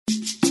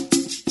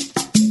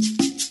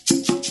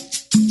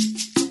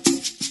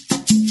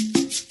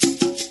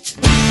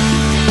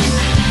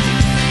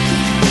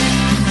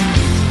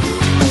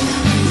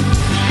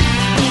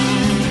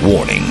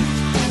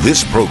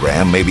This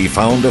program may be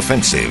found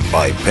offensive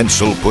by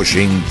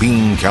pencil-pushing,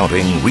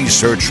 bean-counting,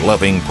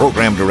 research-loving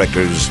program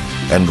directors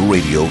and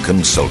radio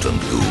consultant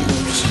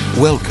gurus.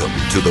 Welcome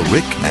to the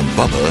Rick and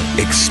Bubba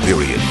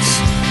Experience.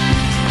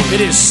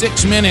 It is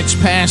 6 minutes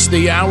past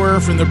the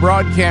hour from the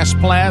Broadcast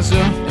Plaza.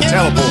 The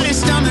teleport.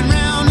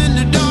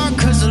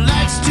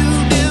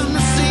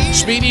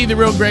 Speedy, the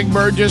real Greg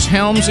Burgess,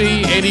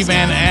 Helmsy, Eddie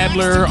Van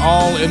Adler,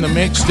 all in the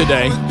mix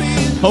today.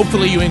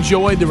 Hopefully you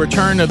enjoyed the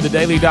return of the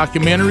daily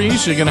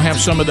documentaries. You're going to have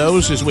some of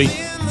those as we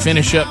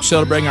finish up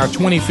celebrating our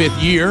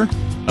 25th year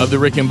of the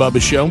Rick and Bubba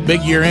Show.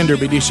 Big year ender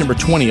will be December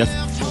 20th.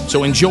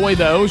 So enjoy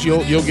those.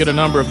 You'll get a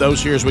number of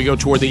those here as we go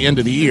toward the end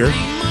of the year.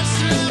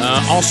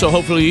 Also,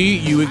 hopefully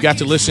you got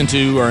to listen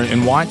to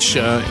and watch,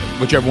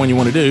 whichever one you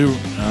want to do,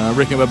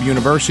 Rick and Bubba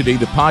University,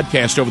 the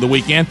podcast over the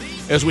weekend,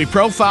 as we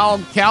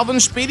profiled Calvin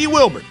Speedy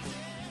Wilbur.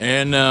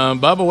 And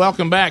Bubba,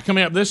 welcome back.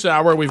 Coming up this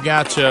hour, we've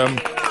got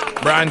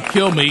Brian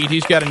Kilmeade.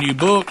 He's got a new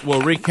book.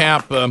 We'll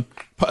recap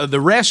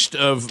the rest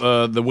of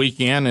the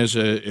weekend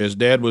as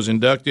Dad was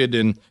inducted,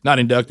 and not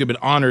inducted, but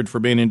honored for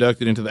being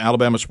inducted into the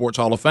Alabama Sports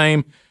Hall of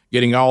Fame,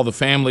 getting all the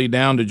family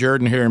down to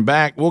Jordan here and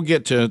back. We'll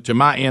get to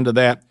my end of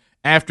that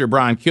after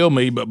Brian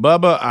Kilmeade. But,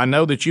 Bubba, I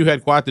know that you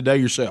had quite the day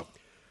yourself.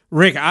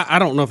 Rick, I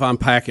don't know if I'm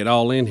pack it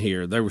all in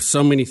here. There were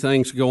so many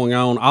things going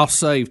on. I'll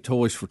save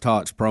Toys for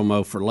Tots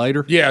promo for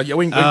later. Yeah,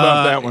 we can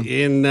bump that one.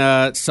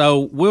 And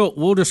so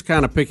we'll just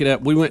kind of pick it up.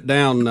 We went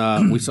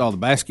down. We saw the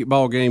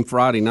basketball game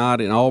Friday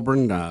night in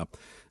Auburn.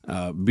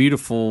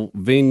 Beautiful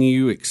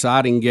venue,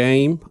 exciting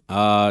game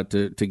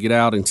to get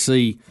out and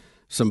see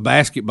some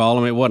basketball.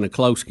 I mean, it wasn't a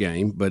close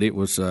game, but it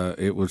was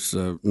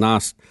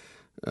nice.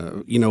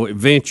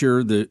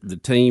 Adventure. The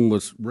team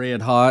was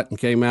red hot and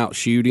came out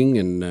shooting,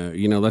 and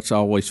that's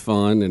always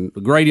fun and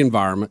a great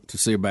environment to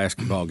see a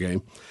basketball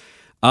game.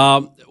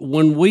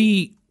 When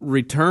we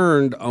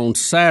returned on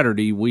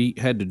Saturday, we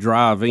had to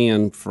drive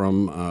in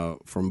from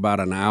about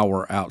an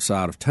hour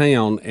outside of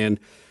town, and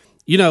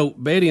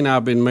Betty and I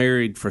have been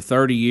married for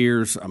 30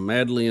 years. I'm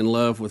madly in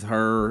love with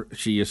her.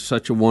 She is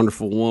such a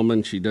wonderful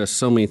woman. She does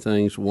so many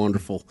things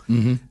wonderful.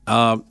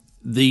 Mm-hmm.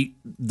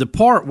 The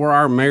part where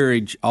our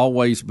marriage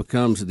always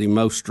becomes the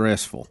most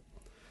stressful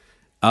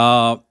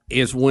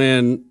is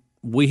when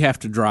we have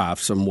to drive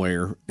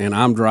somewhere, and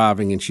I'm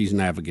driving and she's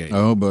navigating.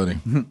 Oh, buddy.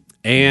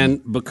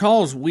 And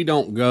because we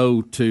don't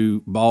go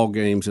to ball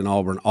games in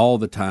Auburn all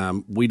the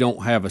time, we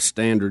don't have a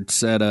standard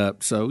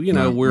setup. So,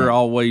 we're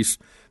always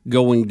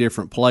going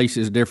different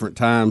places, different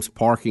times,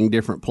 parking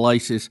different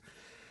places.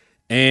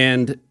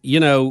 And,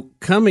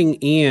 coming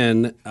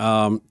in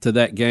to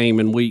that game,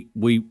 and we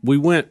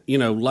went,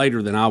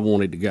 later than I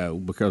wanted to go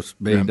because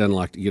Betty doesn't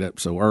like to get up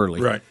so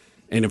early. Right.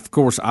 And, of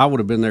course, I would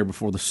have been there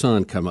before the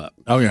sun come up.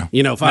 Oh, yeah.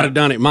 If I'd have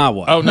done it my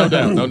way. Oh, no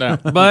doubt, no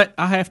doubt. But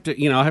I have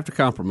to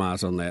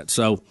compromise on that.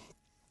 So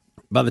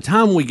by the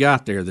time we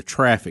got there, the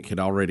traffic had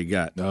already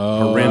got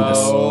horrendous.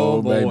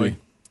 Oh, baby.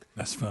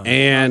 That's fun.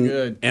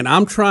 And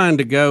I'm trying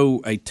to go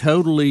a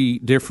totally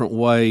different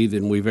way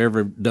than we've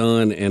ever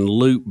done and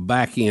loop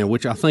back in,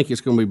 which I think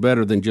is going to be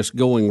better than just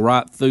going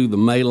right through the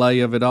melee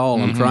of it all.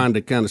 Mm-hmm. I'm trying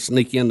to kind of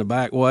sneak in the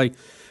back way.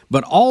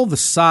 But all the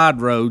side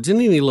roads in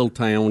any little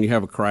town, when you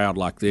have a crowd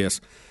like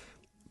this,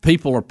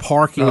 people are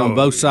parking on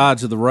both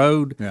sides of the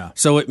road. Yeah.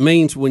 So it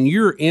means when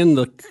you're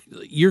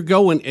you're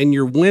going and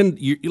your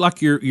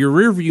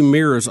rear view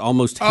mirror is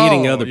almost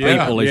hitting other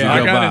people as you go by.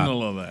 I got into a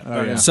little of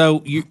that.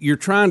 So you're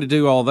trying to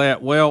do all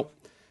that. Well,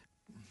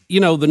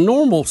 the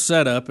normal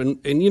setup, and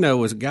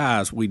as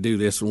guys, we do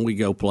this when we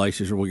go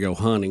places or we go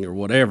hunting or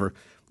whatever.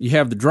 You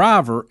have the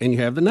driver and you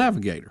have the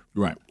navigator.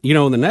 Right.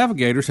 And the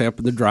navigator's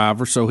helping the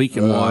driver so he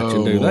can watch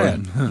and do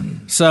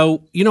that.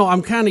 So,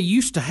 I'm kind of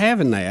used to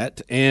having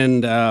that.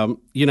 And,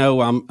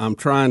 I'm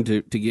trying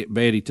to get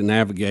Betty to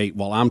navigate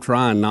while I'm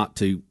trying not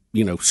to,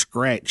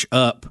 scratch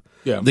up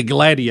the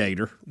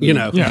Gladiator,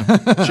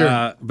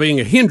 Sure.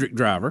 being a Hendrick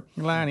driver.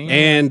 Gladiator.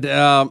 And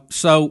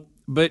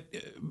but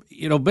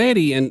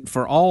Betty, and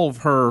for all of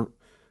her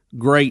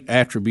great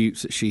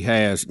attributes that she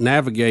has,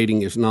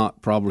 navigating is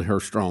not probably her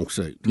strong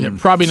suit. Yeah,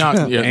 probably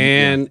not. Yeah.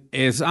 And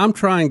as I'm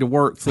trying to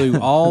work through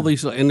all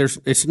these, and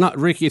it's not,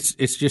 Ricky, it's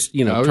just,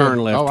 turn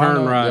left,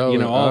 turn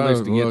right, all this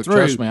to get through.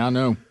 Trust me, I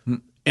know.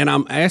 And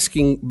I'm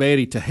asking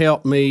Betty to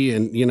help me,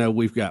 and,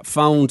 we've got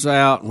phones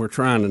out, and we're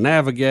trying to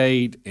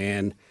navigate,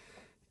 and,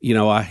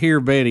 I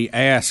hear Betty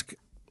ask,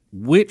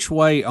 which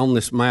way on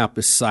this map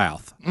is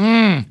south?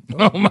 Oh,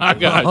 my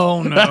God.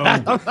 Oh, no.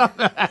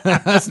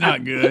 That's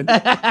not good. And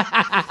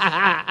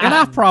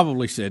I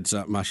probably said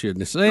something I shouldn't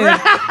have said.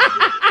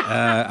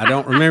 I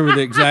don't remember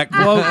the exact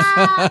quote.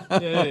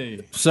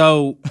 Hey.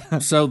 So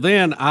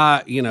then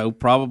I,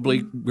 probably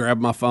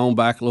grabbed my phone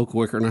back a little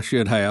quicker than I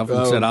should have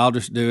and said, I'll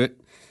just do it.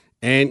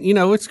 And,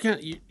 it's kind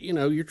of,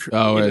 you're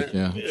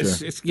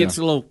it gets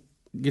a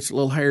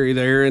little hairy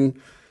there. And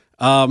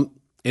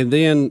And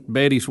then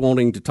Betty's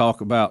wanting to talk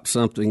about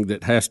something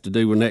that has to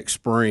do with next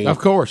spring. Of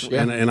course,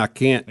 yeah. And I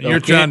can't. You're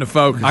trying to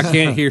focus. I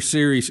can't hear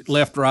Siri's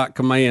left-right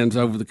commands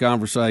over the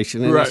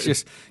conversation. And it's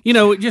just,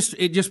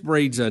 it just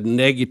breeds a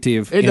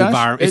negative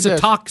environment. It's a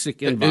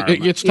toxic environment.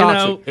 It gets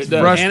toxic. It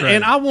does.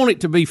 And I want it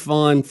to be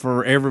fun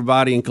for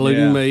everybody,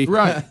 including me.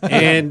 Right.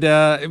 And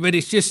but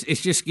it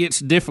just gets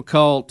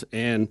difficult.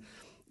 And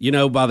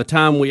by the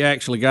time we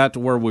actually got to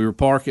where we were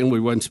parking,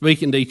 we wasn't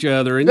speaking to each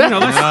other, and that's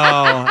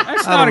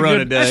not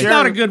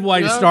a good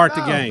way to start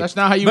the game. That's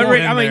not how you. But want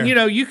Rick, I mean,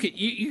 you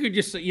could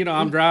just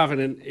I'm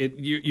driving and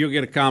you'll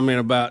get a comment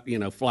about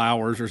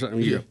flowers or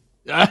something. Hey,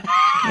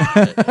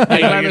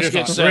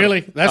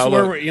 really? That's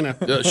where we're.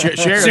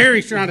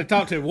 Siri's trying to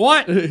talk to him.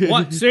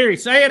 What? Siri,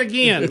 say it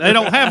again. They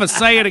don't have a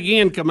say it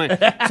again command.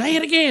 Say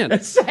it again.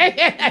 Say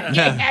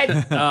it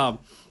again.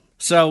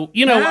 So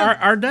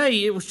our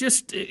day it was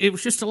just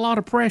a lot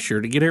of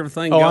pressure to get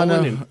everything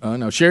going. I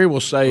know. Sherry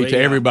will say to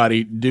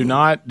everybody, "Do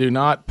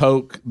not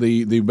poke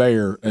the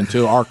bear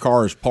until our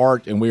car is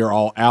parked and we are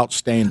all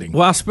outstanding."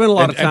 Well, I spent a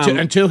lot of time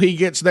until he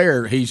gets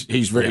there. He's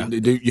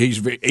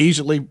very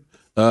easily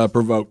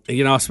provoked.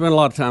 I spent a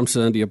lot of time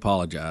Sunday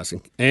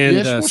apologizing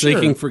and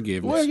seeking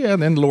forgiveness. Well, yeah,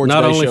 and then the Lord's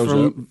not day only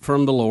shows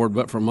from the Lord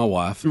but from my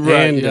wife.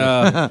 Right.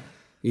 And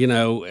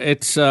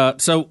it's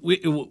so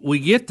we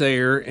get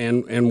there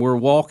and we're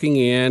walking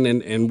in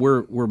and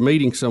we're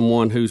meeting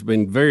someone who's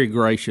been very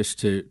gracious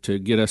to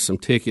get us some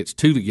tickets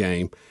to the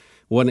game.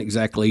 Wasn't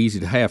exactly easy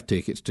to have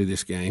tickets to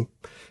this game,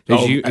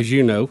 as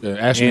you know.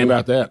 Ask me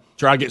about that.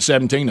 Try to get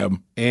 17 of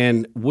them.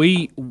 And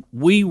we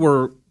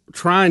were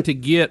trying to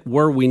get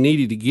where we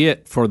needed to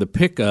get for the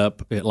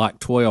pickup at like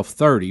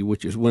 12:30,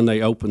 which is when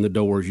they open the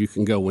doors. You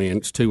can go in.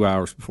 It's 2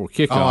 hours before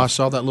kickoff. Oh, I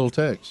saw that little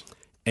text.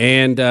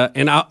 And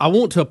I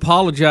want to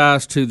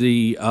apologize to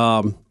the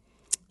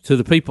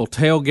people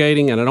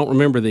tailgating, and I don't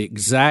remember the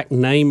exact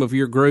name of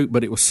your group,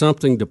 but it was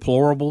something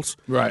deplorables,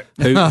 right?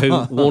 Who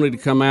wanted to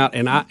come out,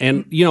 and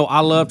I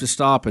love to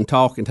stop and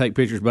talk and take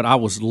pictures, but I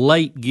was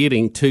late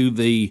getting to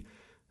the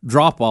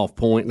drop off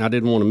point, and I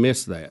didn't want to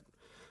miss that.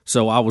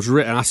 So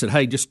and I said,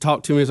 "Hey, just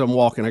talk to me as I'm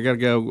walking. I got to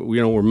go.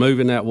 We're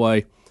moving that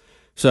way."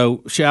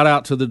 So shout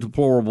out to the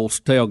deplorables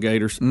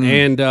tailgaters,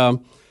 and.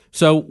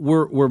 So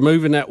we're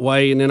moving that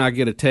way, and then I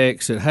get a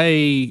text that,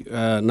 hey,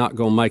 not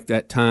going to make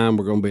that time.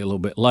 We're going to be a little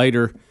bit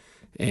later.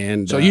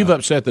 And so you've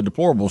upset the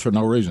deplorables for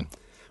no reason.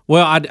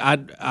 Well,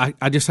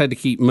 I just had to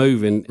keep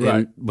moving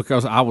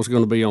because I was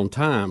going to be on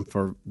time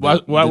for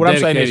the what I'm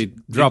saying is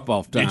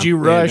drop-off time. Did you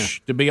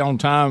rush to be on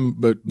time?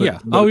 But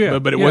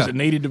it wasn't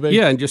needed to be?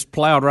 Yeah, and just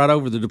plowed right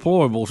over the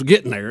deplorables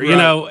getting there,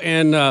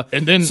 and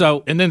then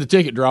the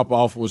ticket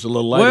drop-off was a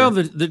little later. Well,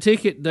 the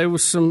ticket, there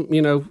was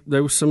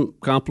some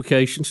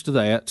complications to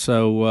that,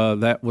 so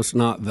that was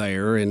not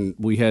there, and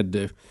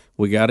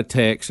we got a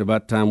text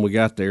about the time we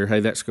got there. Hey,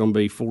 that's going to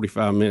be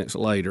 45 minutes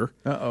later.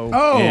 Oh,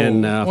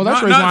 and well,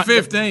 that's not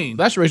 15.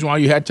 That's the reason why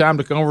you had time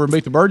to come over and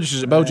beat the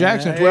Burgesses at Bo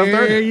Jackson at 12:30.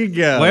 There you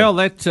go. Well,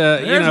 that's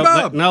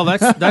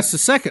the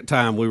second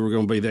time we were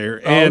going to be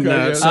there, and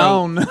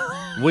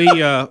we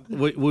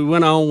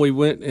went on. We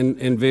went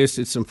and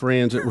visited some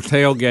friends that were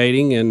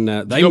tailgating,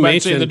 and they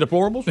mentioned the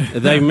deplorables.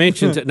 They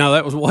mentioned it. No,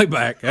 that was way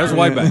back. There's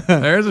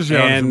a show.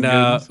 And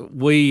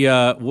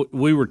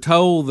we were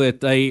told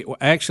that they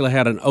actually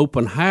had an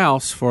open house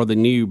for the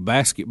new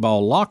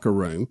basketball locker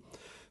room.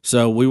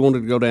 So we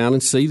wanted to go down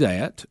and see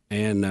that,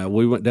 and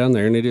we went down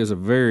there, and it is a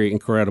very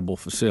incredible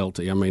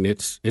facility. I mean,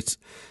 it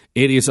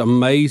is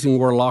amazing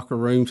where locker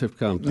rooms have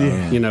come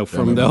to,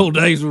 from the old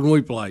days when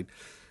we played.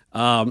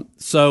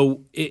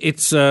 So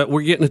it's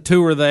we're getting a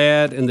tour of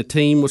that, and the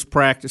team was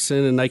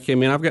practicing, and they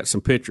came in. I've got some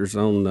pictures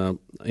on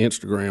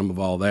Instagram of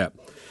all that.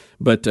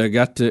 But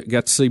got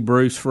to see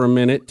Bruce for a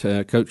minute,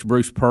 Coach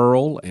Bruce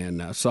Pearl,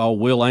 and saw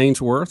Will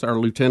Ainsworth, our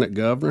lieutenant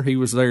governor. He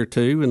was there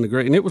too, and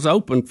it was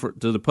open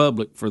to the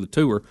public for the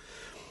tour.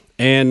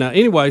 And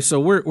anyway,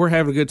 so we're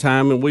having a good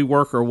time, and we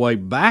work our way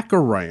back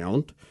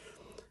around,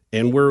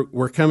 and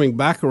we're coming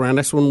back around.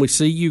 That's when we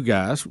see you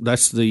guys.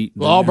 That's the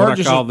what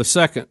I call the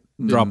second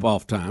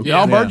drop-off time.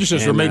 Yeah, all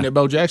Burgesses were meeting at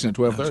Bo Jackson at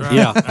 12:30. Right.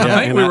 Yeah,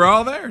 I think we were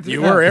all there.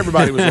 You were.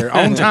 Everybody was there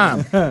on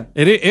time.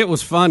 It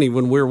was funny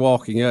when we're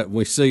walking up and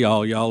we see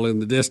all y'all in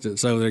the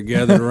distance over there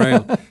gathered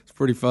around. It's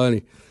pretty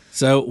funny.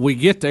 So we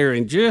get there,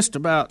 and just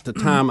about the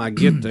time I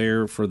get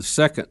there for the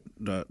second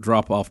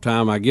drop-off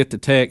time, I get the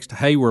text,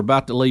 hey, we're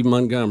about to leave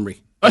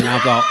Montgomery. And I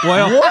thought,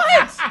 well, what?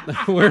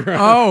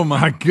 Oh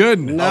my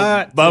goodness!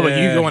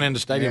 Bubba, you going into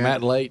stadium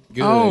that late?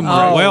 Good. Oh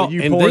my! Well,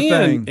 you and poor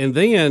then thing. and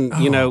then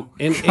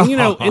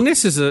and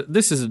this is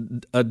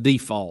a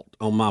default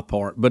on my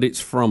part, but it's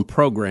from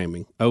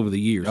programming over the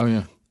years. Oh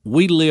yeah,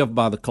 we live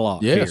by the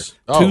clock here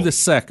to the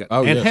second,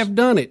 and have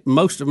done it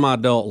most of my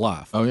adult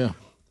life. Oh yeah,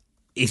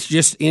 it's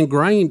just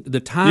ingrained.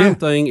 The time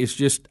thing is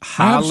just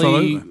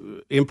highly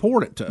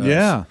important to us.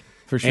 Yeah,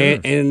 for sure.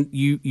 And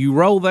you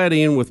roll that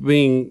in with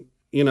being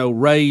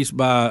raised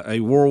by a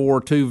World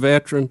War II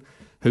veteran,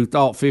 who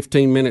thought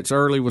 15 minutes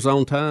early was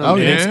on time. Oh,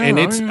 yeah.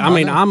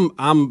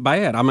 I'm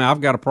bad. I mean,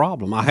 I've got a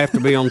problem. I have to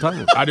be on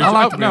time. I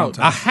like to be on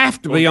time. I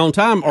have to be on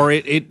time, or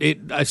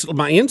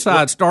my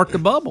insides start to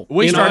bubble.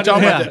 We started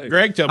talking about that.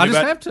 Greg told me I just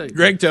have to.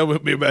 Greg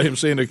told me about him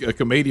seeing a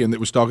comedian that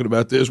was talking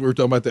about this. We were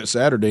talking about that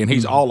Saturday, and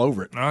he's all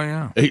over it. Oh,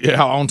 yeah.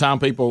 How on-time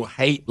people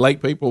hate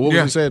late people. What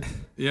was he said?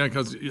 Yeah,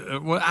 because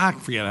I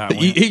forget how it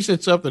went. He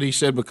said something. He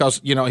said because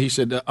he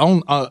said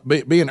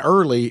being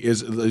early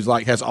is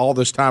like has all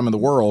this time in the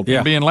world.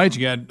 Yeah. Being late,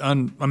 you got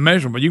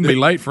unmeasurable. You can be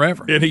late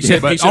forever. And he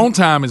said, but on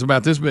time is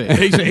about this big.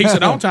 He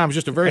said on time is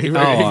just a very. He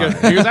goes,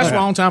 that's why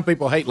on time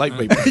people hate late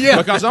people.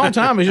 Because on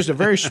time is just a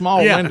very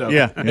small window.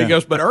 Yeah. He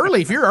goes, but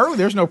early. If you're early,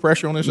 there's no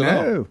pressure on this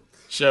at all.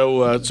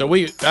 So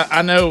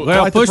I know.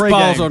 Well, push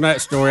pause pregame. on that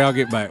story. I'll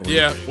get back with you.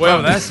 Yeah.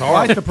 Well, that's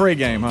hard. Like the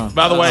pregame, huh?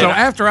 By the way, So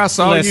after I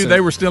saw Listen. you, they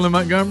were still in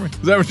Montgomery? Is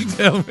that what you're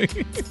telling me?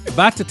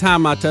 About the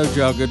time I told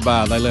y'all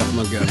goodbye, they left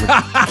Montgomery.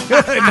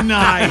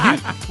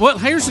 Nice. Well,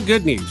 here's the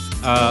good news.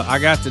 I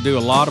got to do a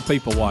lot of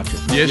people watching.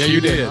 yes,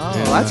 you did. Oh,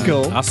 that's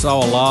cool. I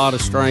saw a lot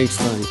of strange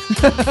things.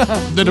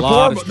 The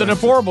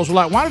deplorables were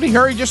like, why did he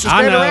hurry just to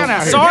I stand know. around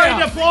out here? Sorry,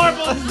 Yeah.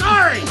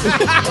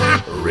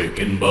 deplorables. Sorry. Rick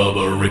and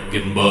Bubba, Rick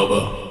and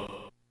Bubba.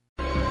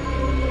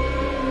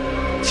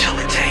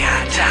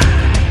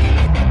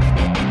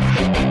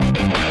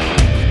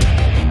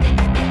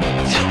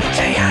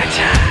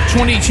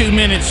 22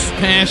 minutes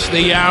past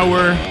the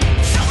hour.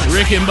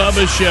 Rick and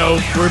Bubba's show.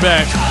 We're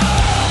back.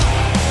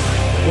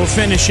 We'll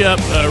finish up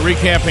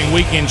recapping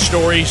weekend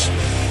stories.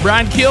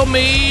 Brian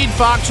Kilmeade,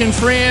 Fox and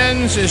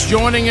Friends, is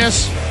joining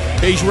us.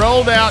 He's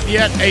rolled out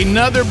yet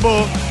another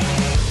book.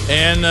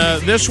 And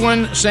this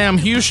one, Sam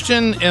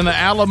Houston and the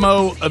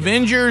Alamo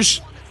Avengers,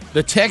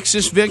 the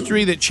Texas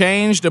victory that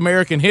changed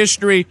American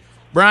history.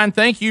 Brian,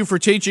 thank you for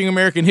teaching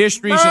American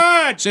history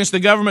since the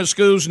government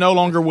schools no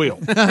longer will.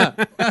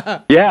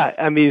 Yeah,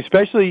 I mean,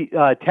 especially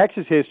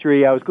Texas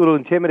history. I was a little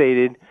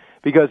intimidated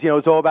because,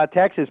 it's all about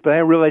Texas, but I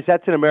didn't realize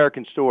that's an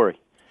American story.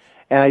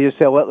 And I just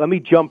said, let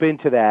me jump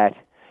into that.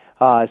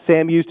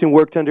 Sam Houston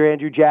worked under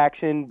Andrew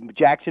Jackson.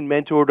 Jackson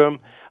mentored him.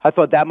 I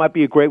thought that might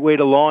be a great way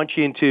to launch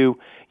into,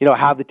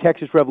 how the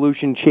Texas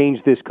Revolution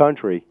changed this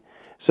country.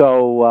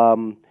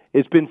 So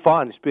it's been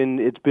fun.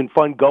 It's been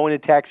fun going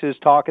to Texas,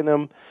 talking to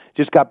them.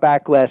 Just got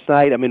back last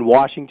night. I'm in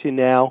Washington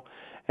now,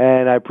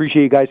 and I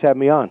appreciate you guys having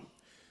me on.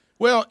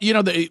 Well,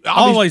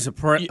 Always a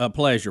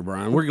pleasure,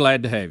 Brian. We're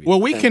glad to have you. Well,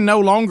 we can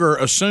no longer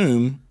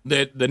assume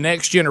that the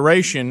next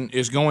generation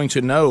is going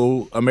to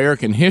know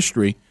American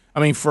history. I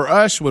mean, for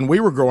us, when we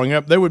were growing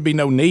up, there would be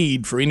no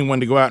need for anyone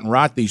to go out and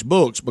write these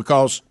books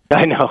because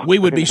I know we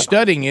would be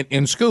studying it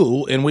in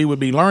school and we would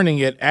be learning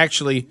it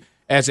actually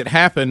as it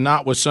happened,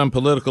 not with some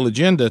political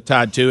agenda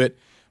tied to it.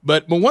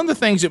 But one of the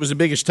things that was the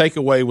biggest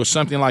takeaway was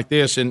something like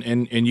this, and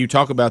you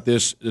talk about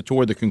this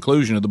toward the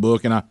conclusion of the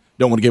book, and I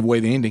don't want to give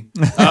away the ending.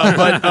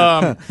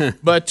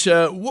 But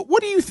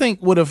what do you think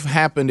would have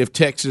happened if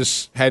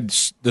Texas had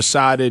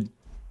decided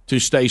to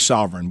stay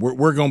sovereign?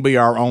 We're going to be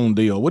our own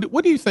deal.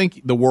 What do you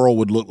think the world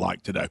would look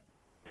like today?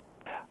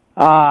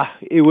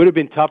 It would have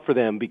been tough for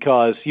them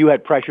because you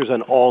had pressures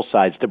on all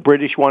sides. The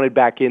British wanted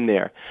back in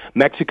there.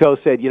 Mexico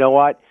said, you know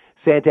what?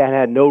 Santa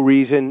had no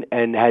reason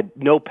and had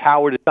no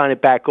power to sign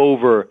it back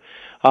over.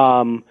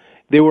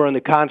 They were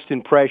under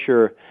constant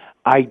pressure.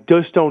 I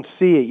just don't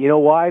see it. You know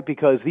why?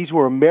 Because these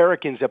were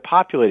Americans that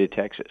populated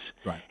Texas.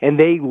 Right. And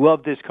they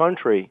loved this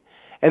country.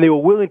 And they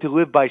were willing to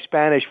live by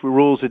Spanish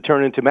rules that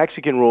turned into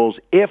Mexican rules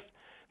if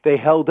they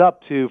held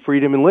up to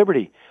freedom and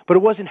liberty. But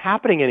it wasn't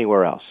happening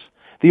anywhere else.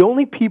 The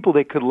only people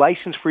that could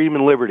license freedom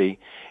and liberty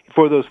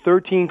for those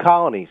 13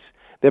 colonies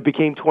that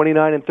became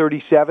 29 and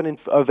 37 and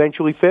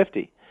eventually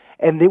 50.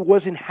 And it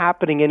wasn't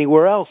happening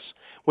anywhere else.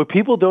 What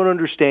people don't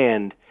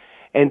understand,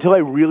 until I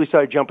really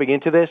started jumping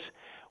into this,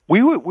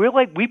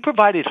 we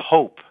provided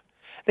hope.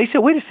 They said,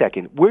 wait a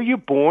second, where you're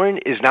born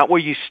is not where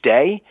you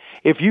stay.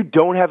 If you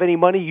don't have any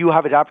money, you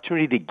have an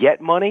opportunity to get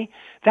money.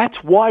 That's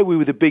why we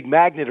were the big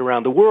magnet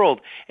around the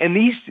world. And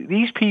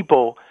these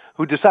people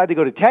who decided to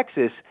go to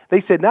Texas,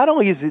 they said, not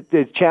only is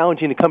it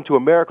challenging to come to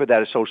America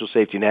without a social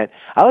safety net,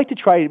 I like to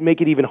try to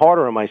make it even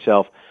harder on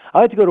myself. I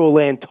like to go to a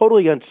land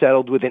totally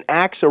unsettled with an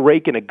axe, a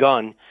rake, and a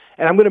gun,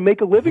 and I'm going to make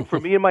a living for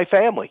me and my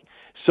family.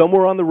 Some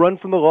were on the run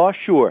from the law,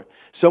 sure.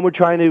 Some were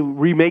trying to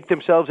remake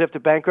themselves after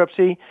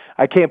bankruptcy.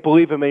 I can't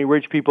believe how many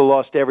rich people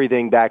lost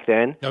everything back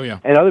then. Oh, yeah.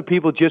 And other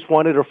people just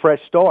wanted a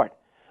fresh start.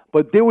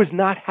 But there was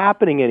not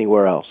happening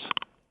anywhere else.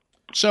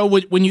 So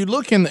when you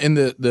look in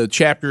the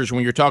chapters,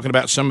 when you're talking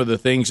about some of the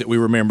things that we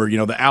remember,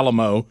 the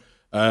Alamo,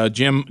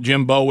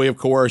 Jim Bowie, of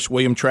course,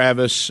 William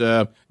Travis,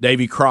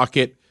 Davy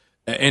Crockett,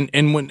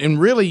 and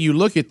really you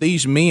look at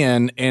these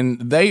men and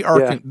they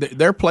are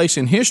their place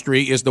in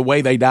history is the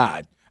way they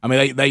died. I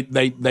mean,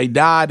 they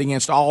died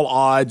against all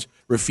odds,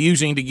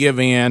 refusing to give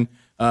in.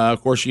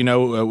 Of course, we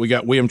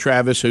got William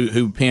Travis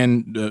who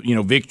penned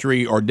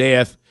victory or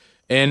death,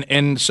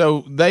 and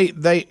so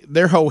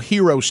their whole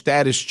hero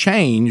status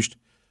changed.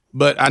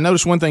 But I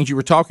noticed one thing you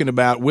were talking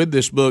about with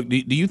this book. Do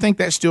you think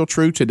that's still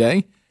true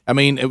today? I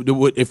mean,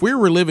 if we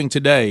were living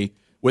today,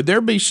 would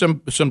there be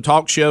some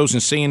talk shows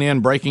and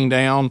CNN breaking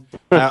down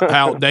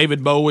how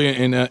David Bowie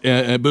and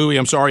and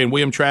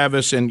William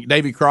Travis and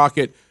Davy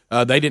Crockett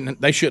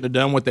they shouldn't have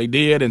done what they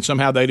did, and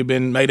somehow they'd have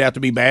been made out to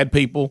be bad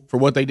people for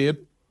what they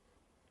did?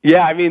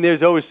 Yeah, I mean,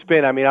 there's always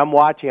spin. I mean, I'm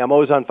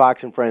always on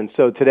Fox and Friends.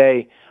 So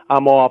today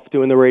I'm off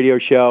doing the radio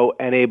show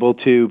and able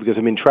to, because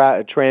I'm in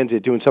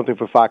transit doing something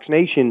for Fox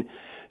Nation.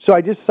 So I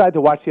just decided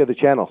to watch the other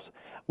channels.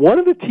 One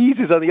of the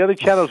teases on the other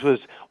channels was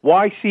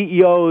why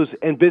CEOs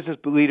and business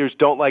leaders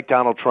don't like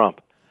Donald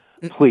Trump.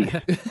 Please.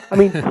 I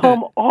mean,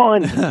 come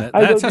on.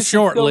 That's a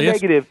short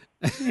list. Negative.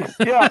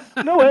 Yeah.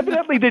 No,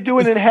 evidently they're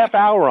doing a half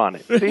hour on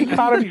it. The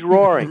economy's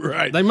roaring.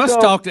 Right. They must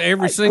talk to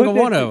every single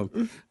one of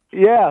them.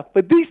 Yeah,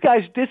 but these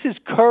guys, this is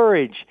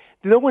courage.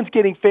 No one's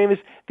getting famous.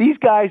 These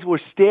guys were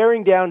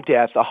staring down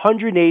death,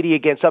 180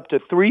 against up to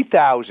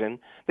 3,000.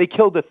 They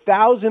killed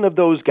 1,000 of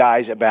those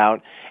guys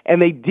about,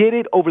 and they did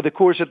it over the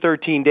course of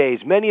 13 days.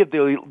 Many of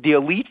the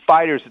elite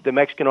fighters that the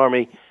Mexican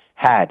army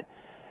had.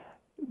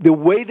 The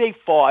way they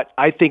fought,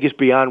 I think, is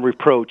beyond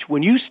reproach.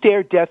 When you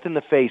stare death in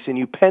the face and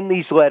you pen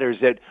these letters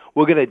that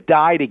we're going to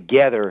die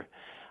together,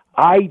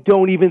 I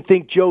don't even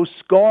think Joe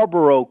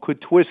Scarborough could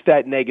twist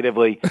that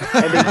negatively.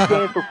 And they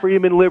stand for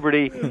freedom and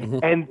liberty.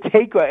 And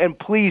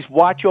please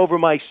watch over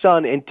my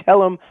son and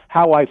tell him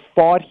how I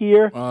fought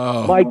here.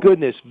 Oh. My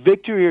goodness,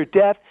 victory or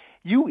death.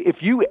 If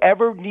you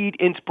ever need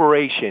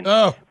inspiration,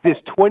 this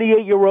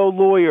 28-year-old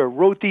lawyer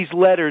wrote these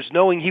letters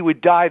knowing he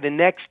would die the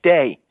next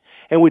day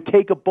and would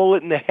take a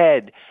bullet in the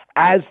head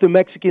as the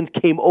Mexicans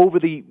came over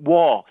the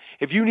wall.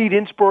 If you need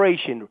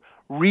inspiration,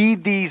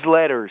 read these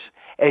letters,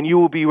 and you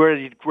will be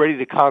ready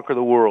to conquer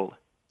the world.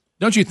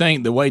 Don't you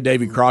think the way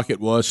Davy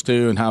Crockett was,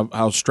 too, and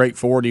how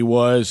straightforward he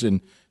was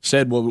and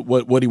said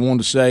what he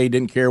wanted to say,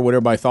 didn't care what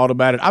everybody thought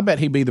about it, I bet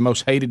he'd be the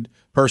most hated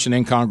person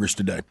in Congress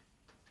today.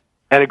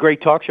 And a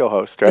great talk show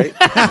host, right?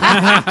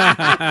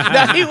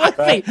 No, he would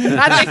be.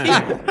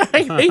 I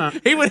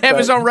think he would have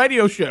his own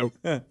radio show.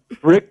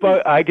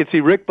 I could see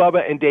Rick,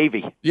 Bubba, and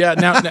Davey. Yeah.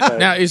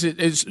 Now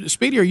is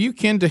Speedy? Are you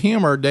kin to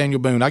him or Daniel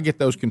Boone? I get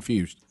those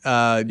confused.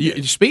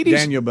 Speedy's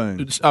Daniel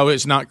Boone. Oh,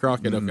 it's not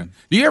Crockett. Okay.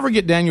 Do you ever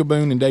get Daniel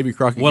Boone and Davy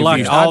Crockett? Well,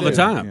 confused? like all the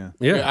time.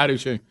 Yeah, I do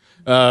too.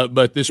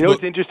 But this.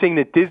 It's interesting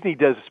that Disney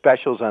does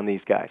specials on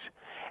these guys,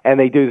 and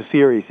they do the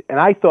series. And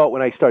I thought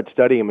when I started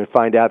studying them and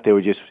find out they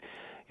were just.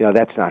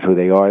 That's not who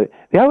they are.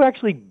 They are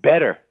actually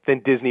better than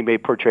Disney may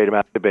portray them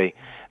out to be.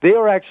 They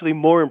are actually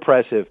more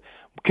impressive.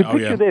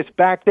 Picture this.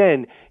 Back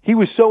then, he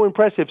was so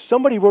impressive.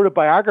 Somebody wrote a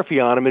biography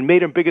on him and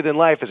made him bigger than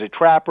life as a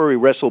trapper. He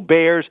wrestled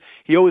bears.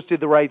 He always did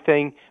the right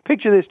thing.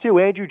 Picture this, too.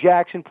 Andrew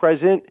Jackson,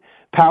 president,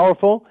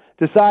 powerful,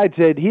 decides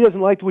that he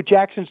doesn't like what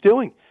Jackson's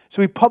doing.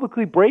 So he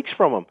publicly breaks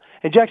from him.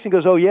 And Jackson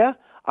goes, oh, yeah?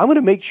 I'm going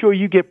to make sure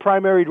you get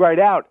primaried right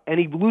out. And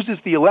he loses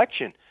the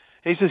election.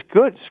 And he says,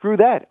 good, screw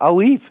that. I'll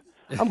leave.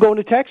 I'm going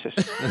to Texas.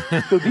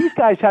 So these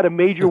guys had a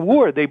major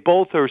war. They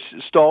both are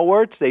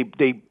stalwarts. They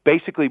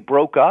basically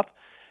broke up.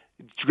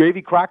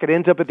 Davy Crockett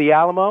ends up at the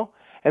Alamo,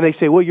 and they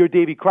say, well, you're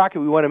Davy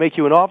Crockett. We want to make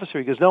you an officer.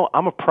 He goes, no,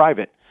 I'm a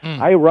private.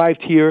 I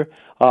arrived here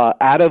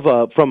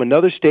from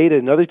another state at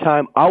another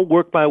time. I'll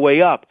work my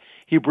way up.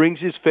 He brings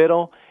his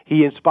fiddle.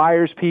 He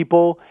inspires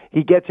people.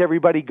 He gets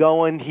everybody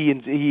going. He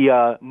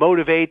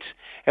motivates.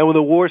 And when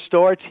the war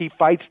starts, he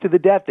fights to the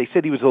death. They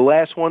said he was the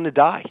last one to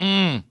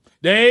die.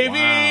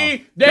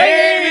 Davy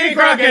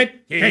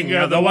Crockett, king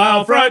of the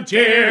wild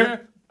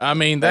frontier. I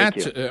mean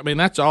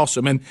that's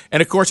awesome, and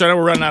of course I know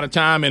we're running out of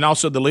time, and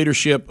also the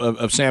leadership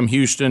of Sam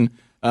Houston,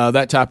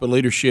 that type of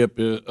leadership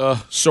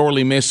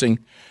sorely missing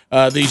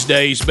these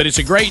days. But it's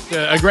a great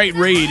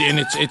read, and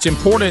it's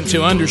important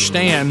to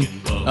understand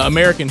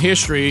American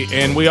history,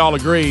 and we all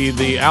agree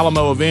the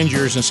Alamo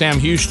Avengers and Sam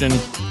Houston,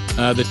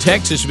 the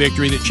Texas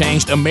victory that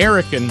changed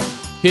American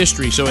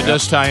history, so it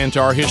does tie into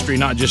our history,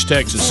 not just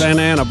Texas.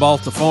 Santa Ana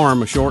bought the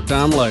farm a short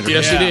time later.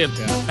 Yes, he did.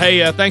 Yeah.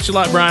 Hey, thanks a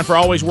lot, Brian, for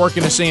always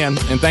working us in,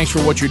 and thanks for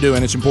what you're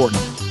doing. It's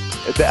important.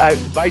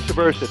 Vice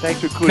versa. Thanks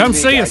for including me. Come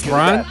see us,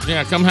 Brian.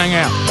 Yeah, come hang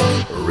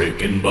out.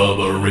 Rick and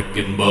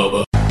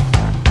Bubba.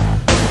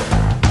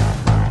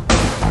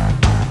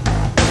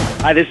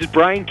 Hi, this is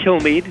Brian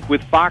Kilmeade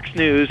with Fox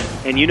News,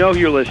 and you know who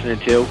you're listening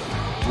to,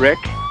 Rick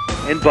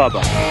and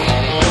Bubba.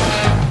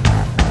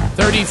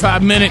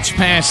 35 minutes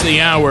past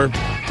the hour.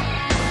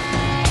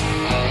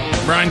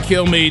 Brian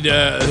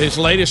Kilmeade, his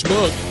latest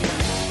book,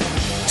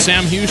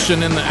 Sam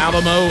Houston and the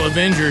Alamo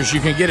Avengers.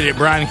 You can get it at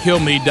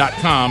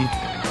briankilmeade.com.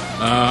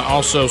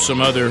 Also, some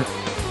other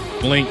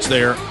links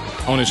there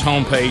on his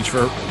homepage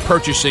for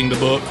purchasing the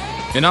book.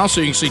 And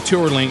also, you can see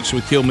tour links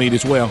with Kilmeade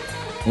as well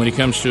when he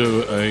comes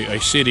to a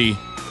city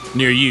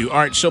near you. All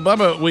right, so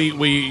Bubba,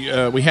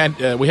 we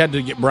had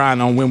to get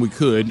Brian on when we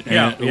could.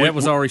 And it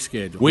was already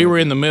scheduled. We were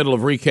in the middle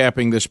of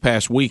recapping this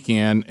past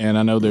weekend, and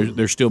I know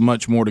there's still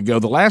much more to go.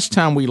 The last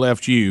time we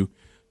left you,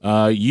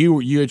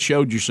 you had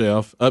showed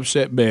yourself,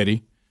 upset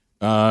Betty,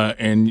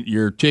 and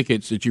your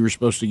tickets that you were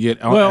supposed to get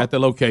at the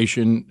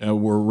location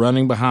were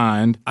running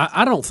behind.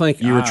 I don't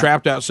think you were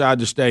trapped outside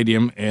the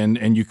stadium,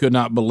 and you could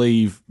not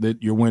believe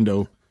that your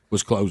window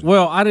was closing.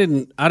 Well, I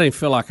didn't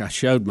feel like I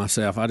showed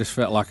myself. I just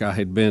felt like I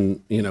had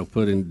been,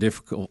 put in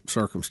difficult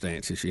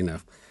circumstances,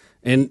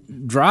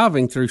 And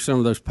driving through some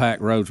of those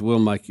packed roads will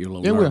make you a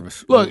little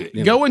nervous. Look,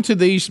 going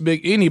to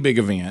any big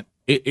event,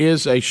 it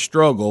is a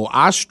struggle.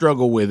 I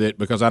struggle with it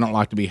because I don't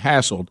like to be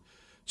hassled.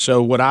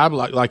 So what I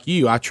like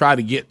you, I try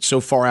to get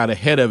so far out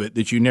ahead of it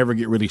that you never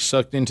get really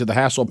sucked into the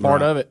hassle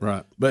part of it.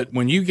 Right. But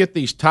when you get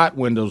these tight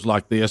windows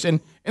like this,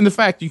 and the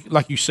fact,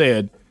 like you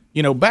said,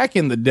 back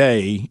in the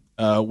day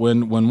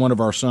when one of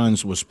our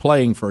sons was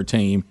playing for a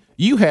team,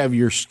 you have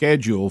your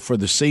schedule for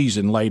the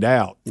season laid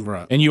out,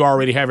 right? And you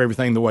already have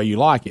everything the way you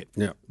like it.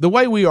 Yeah. The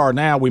way we are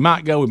now, we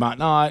might go, we might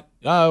not.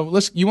 You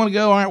want to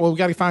go? All right. Well, we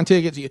got to find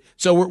tickets.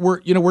 So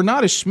we're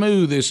not as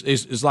smooth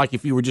as like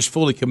if you were just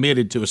fully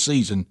committed to a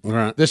season.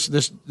 Right.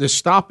 This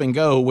stop and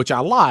go, which I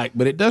like,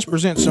 but it does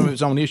present some of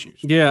its own issues.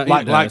 Yeah,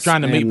 like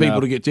trying to meet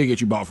people to get tickets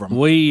you bought from them.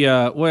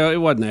 Well, it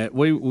wasn't that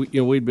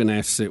we'd been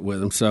asked to sit with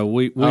them, so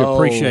we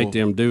appreciate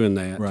them doing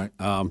that. Right.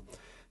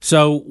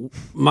 So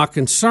my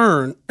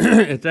concern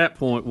at that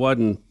point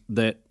wasn't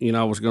that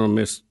I was going to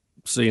miss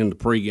seeing the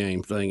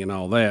pregame thing and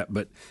all that,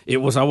 but it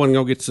was I wasn't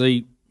going to get to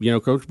see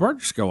Coach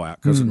Burgess go out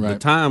because the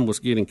time was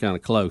getting kind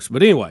of close.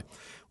 But anyway,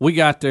 we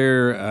got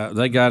there.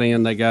 They got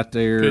in. They got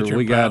there.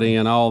 We got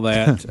in. All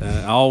that.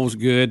 All was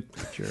good.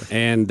 Sure.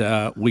 And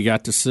we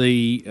got to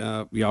see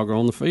y'all go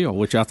on the field,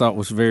 which I thought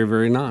was very,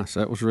 very nice.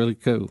 That was really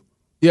cool.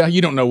 Yeah,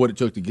 you don't know what it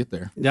took to get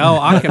there. No,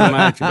 I can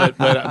imagine.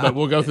 but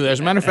we'll go through that. As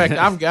a matter of fact,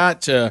 I've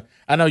got.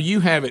 I know you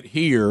have it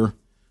here.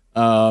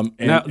 Now,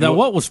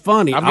 what was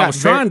funny? I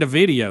was trying to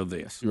video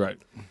this. Right.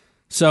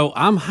 So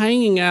I'm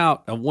hanging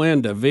out a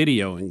window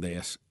videoing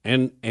this,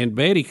 and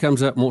Betty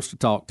comes up and wants to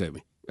talk to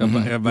me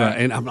about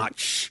and I'm like,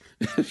 shh.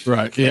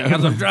 Right. Yeah.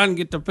 Because I'm trying to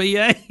get the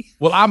PA.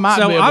 Well, I might.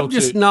 So be able I'm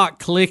just to. Not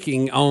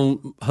clicking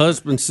on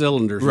husband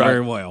cylinders very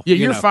well. Yeah,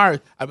 you're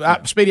fired,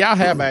 Speedy. I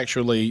have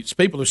actually.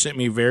 People have sent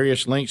me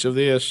various links of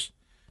this,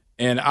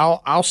 and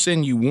I'll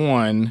send you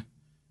one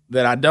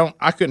that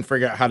I couldn't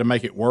figure out how to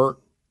make it work,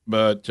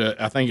 but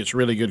I think it's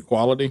really good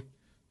quality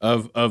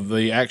of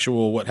the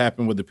actual what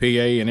happened with the PA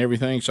and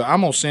everything. So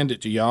I'm gonna send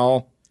it to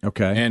y'all.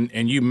 Okay.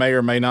 And you may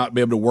or may not be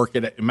able to work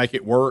it and make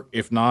it work.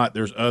 If not,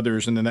 there's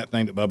others, and then that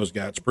thing that Bubba's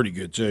got is pretty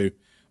good too.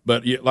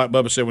 But like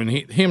Bubba said, when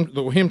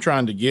him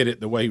trying to get it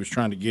the way he was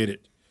trying to get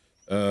it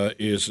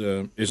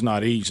is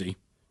not easy.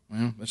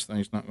 Well, this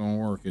thing's not going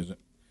to work, is it?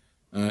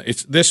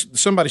 It's this.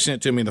 Somebody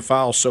sent it to me. The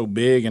file's so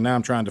big, and now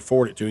I'm trying to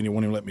forward it to him. He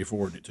won't even let me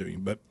forward it to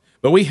him. But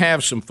we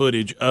have some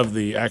footage of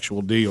the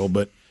actual deal.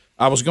 But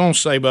I was going to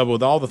say, Bubba,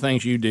 with all the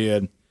things you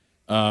did.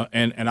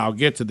 And I'll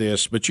get to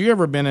this, but you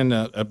ever been in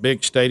a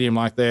big stadium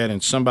like that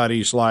and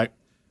somebody's like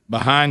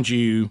behind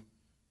you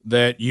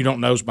that you don't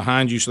know is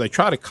behind you, so they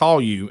try to call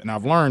you, and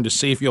I've learned to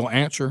see if you'll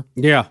answer.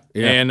 Yeah.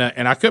 And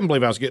I couldn't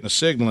believe I was getting a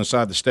signal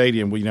inside the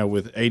stadium,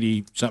 with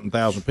 80-something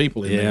thousand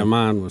people in there. Yeah,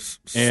 mine was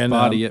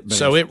spotty at best.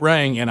 So it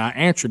rang, and I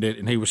answered it,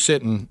 and he was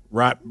sitting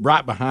right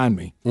behind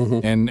me,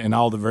 and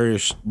all the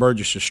various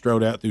Burgesses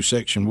strode out through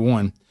Section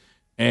 1,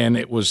 and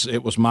it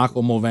was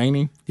Michael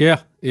Mulvaney.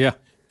 Yeah.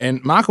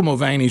 And Michael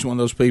Mulvaney is one of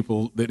those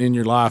people that in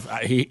your life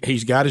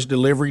he's got his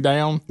delivery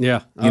down.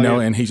 Yeah,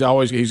 and he's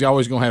always going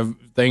to have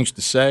things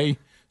to say.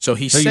 So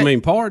you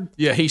mean pardon?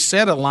 Yeah, he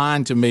said a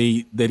line to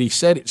me that he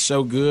said it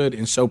so good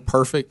and so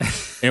perfect,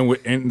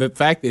 and the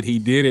fact that he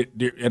did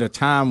it at a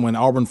time when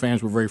Auburn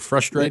fans were very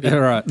frustrated,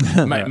 right,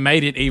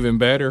 made it even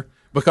better.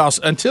 Because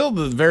until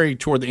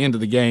toward the end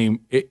of the game,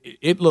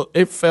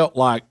 it felt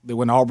like that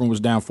when Auburn was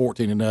down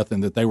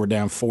 14-0 that they were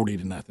down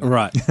 40-0.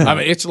 Right. I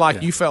mean, it's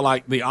like you felt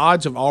like the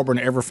odds of Auburn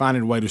ever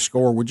finding a way to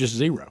score were just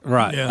zero.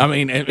 Right. Yeah. I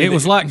mean, it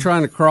was like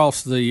trying to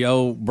cross the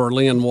old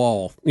Berlin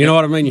Wall. You know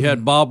what I mean? You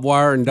had barbed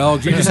wire and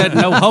dogs. You just had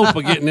no hope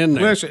of getting in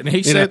there. Listen, and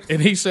he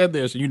said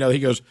this. He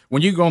goes,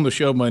 when you go on the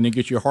show, Monday, and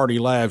get your hearty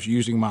laughs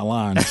using my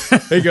line.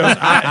 He goes,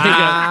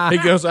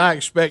 I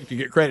expect to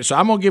get credit, so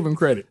I'm gonna give him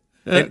credit.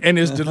 And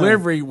his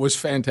delivery was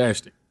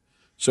fantastic.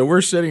 So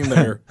we're sitting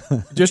there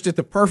just at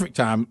the perfect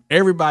time.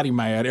 Everybody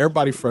mad,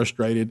 everybody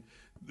frustrated.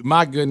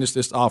 My goodness,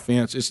 this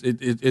offense,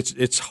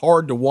 it's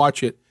hard to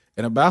watch it.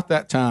 And about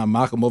that time,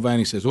 Michael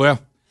Mulvaney says,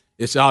 well,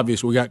 it's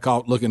obvious we got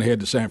caught looking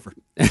ahead to Sanford.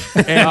 That's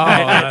a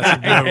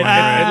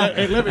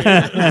good one.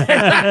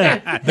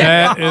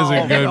 That is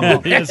a good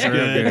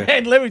one.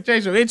 And let me tell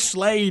you something, it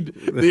slayed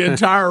the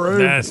entire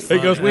room. That's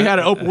funny. Because we had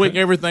an open week,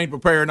 everything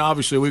prepared, and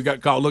obviously we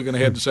got caught looking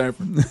ahead to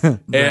Sanford.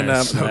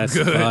 That's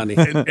funny.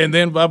 And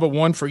then, Bubba,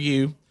 one for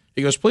you.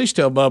 He goes, please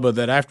tell Bubba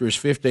that after his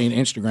 15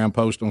 Instagram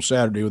post on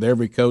Saturday with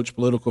every coach,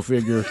 political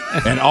figure,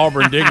 and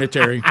Auburn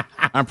dignitary,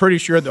 I'm pretty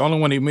sure the only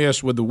one he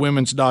missed was the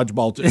women's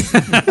dodgeball team.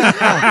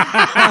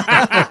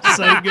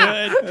 So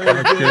good.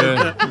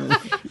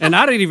 And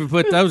I didn't even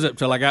put those up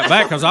till I got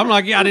back because I'm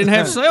like, I didn't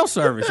have cell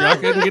service. I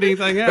couldn't get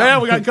anything out. Yeah,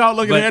 we got caught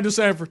looking ahead to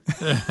Sanford.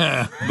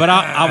 But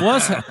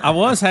I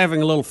was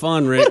having a little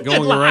fun, Rick,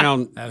 going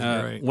around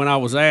when I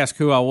was asked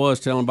who I was,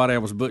 telling everybody I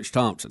was Butch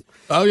Thompson.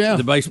 Oh yeah,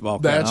 the baseball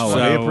coach. That's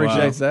he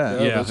appreciates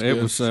that. Yeah,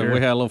 it was. We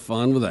had a little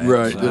fun with that.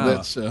 Right.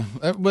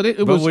 But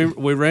it was.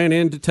 We ran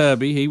into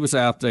Tubby. He was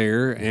out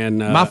there, and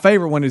my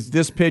favorite one is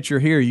this picture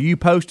here. You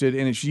posted,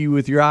 and it's you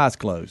with your eyes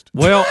closed.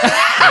 Well,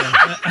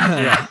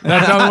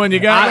 that's the only one you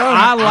got.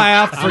 I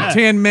laughed for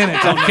 10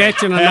 minutes. I'm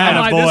catching a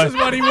nap. This is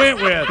what he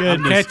went with.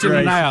 I'm catching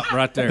a nap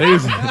right there.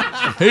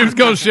 He was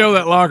going to show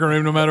that locker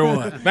room no matter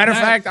what. Matter of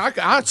fact,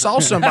 I saw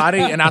somebody,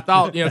 and I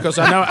thought, because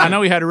I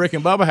know he had a Rick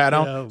and Bubba hat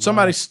on.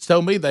 Somebody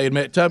told me they had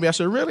met Tubby. I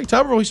said, "Really,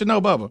 Tubby?" He said,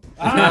 "No, Bubba."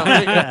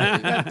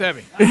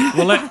 Tubby.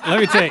 Well, let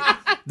me tell you,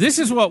 this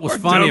is what was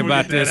funny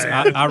about this.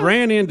 I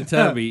ran into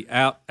Tubby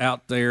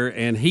out there,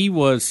 and he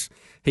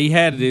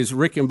had his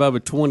Rick and Bubba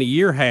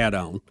 20-year hat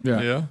on.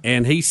 Yeah.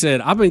 And he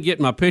said, I've been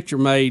getting my picture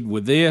made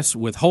with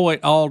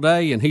Hoyt all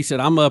day, and he said,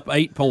 I'm up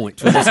 8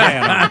 points with this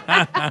hat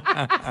on.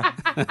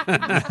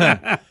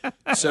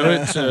 So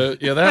it's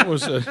that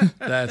was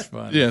That's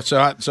funny. yeah.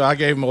 So I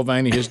gave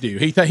Mulvaney his due.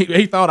 He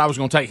thought I was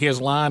going to take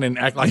his line and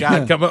act like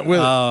I'd come up with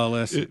it. Oh,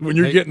 listen. When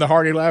you're getting the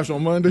hearty laughs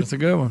on Monday, That's a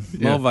good one.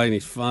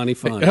 Mulvaney's funny.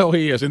 Oh,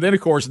 he is. And then,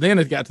 of course,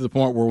 it got to the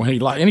point where when he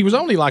was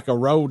only like a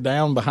row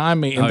down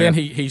behind me, and then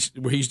he's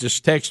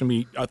just texting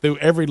me through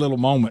every little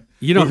moment.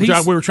 We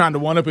were trying to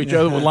one up each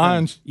other with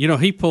lines.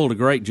 He pulled a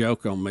great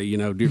joke on me.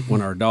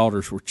 When our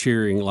daughters were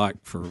cheering like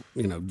for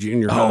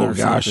junior high. Oh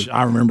gosh,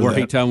 I remember where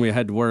that. he told me I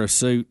had to wear a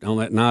suit on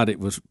that night. It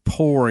was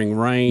pouring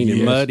rain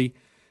and muddy.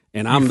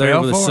 And I'm there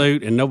with a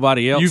suit, and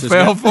nobody else. You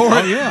fell for it?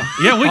 Oh,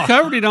 yeah. We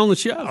covered it on the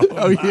show.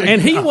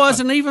 And he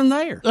wasn't even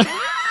there.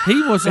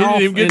 He was off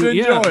didn't even get to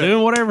enjoy it.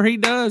 doing whatever he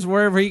does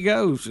wherever he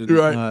goes. And,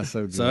 Right.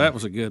 So good. So that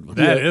was a good one.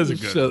 That is a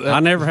good one. I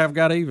never have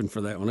got even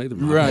for that one either.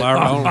 Right.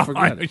 I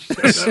forgot it.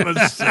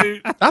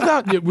 I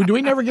thought, do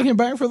we never get him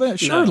back for that?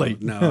 Surely.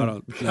 No, I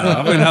don't. No,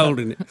 I've been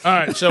holding it. All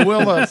right, so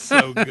we'll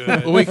So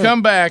good. when we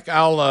come back,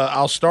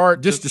 I'll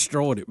start Just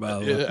destroyed it, by the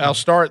way. I'll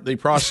start the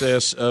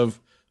process of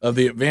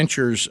the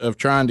adventures of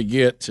trying to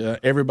get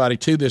everybody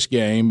to this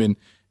game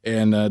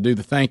and do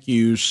the thank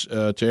yous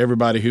to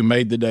everybody who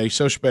made the day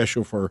so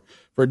special for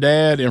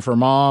Dad and for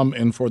Mom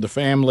and for the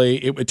family.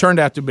 It turned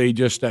out to be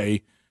just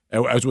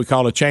as we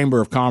call it, Chamber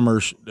of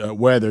Commerce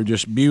weather,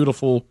 just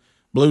beautiful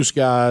blue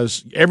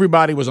skies.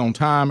 Everybody was on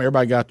time.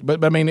 Everybody got,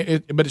 but I mean,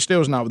 it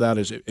still is not without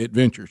its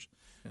adventures.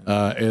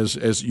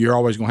 As you're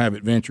always going to have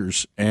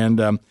adventures,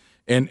 and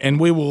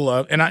we will,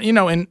 I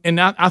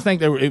think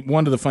that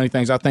one of the funny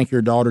things. I think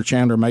your daughter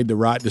Chandler made the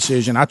right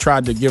decision. I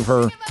tried to get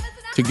her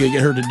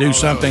to do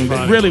something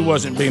that really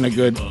wasn't being a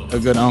good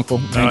uncle.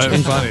 No, it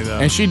was funny though,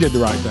 and she did the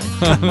right thing.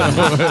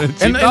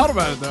 She thought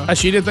about it though.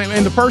 She did think,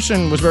 and the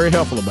person was very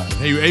helpful about it.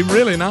 He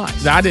really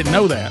nice. I didn't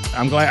know that.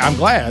 I'm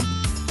glad.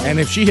 And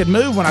if she had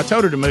moved when I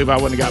told her to move,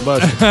 I wouldn't have got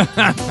busted.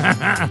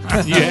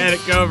 You had it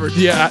covered.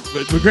 Yeah,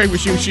 but great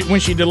when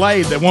she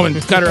delayed. That woman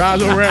cut her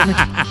eyes over at me.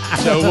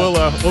 So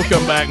we'll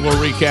come back and we'll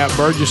recap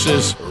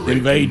Burgess's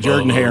invade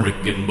Jordan-Hare.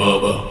 Rick and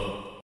Bubba.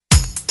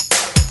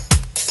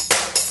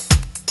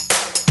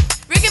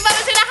 Rick and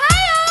Bubba's in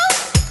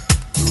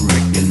Ohio.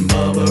 Rick and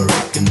Bubba,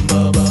 Rick and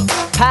Bubba.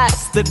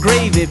 Pass the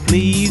gravy,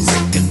 please.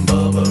 Rick and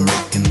Bubba,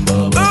 Rick and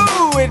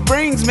Bubba. Ooh, it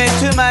brings me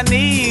to my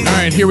knees. All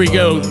right, here we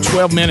go.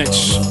 12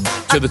 minutes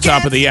to the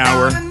top of the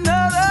hour.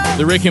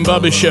 The Rick and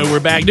Bubba Show. We're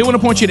back. Do want to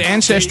point you to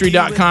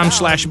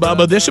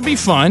Ancestry.com/Bubba. This will be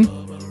fun.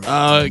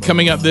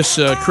 Coming up this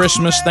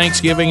Christmas,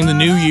 Thanksgiving, and the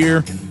New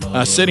Year.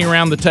 Sitting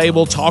around the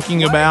table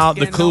talking about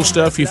the cool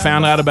stuff you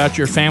found out about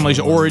your family's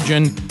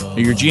origin,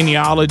 your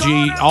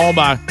genealogy, all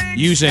by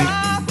using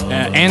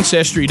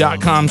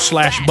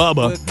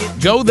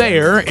Ancestry.com/Bubba. Go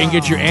there and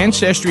get your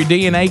Ancestry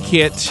DNA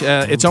kit.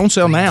 It's on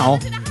sale now,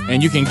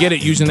 and you can get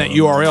it using that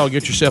URL.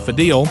 Get yourself a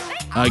deal.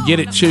 Get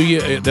it to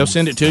you. They'll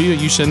send it to you.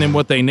 You send them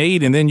what they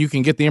need, and then you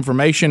can get the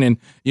information. And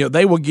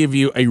they will give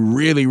you a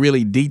really,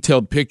 really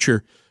detailed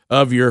picture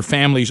of your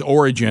family's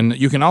origin.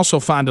 You can also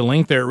find a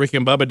link there at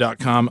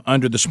rickandbubba.com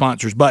under the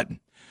sponsors button.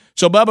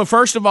 So, Bubba,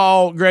 first of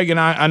all, Greg and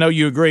I know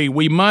you agree,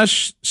 we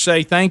must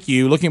say thank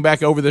you. Looking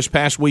back over this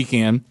past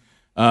weekend,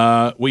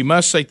 we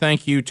must say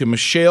thank you to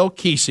Michelle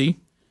Kesey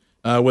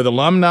with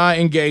alumni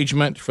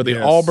engagement for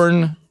the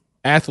Auburn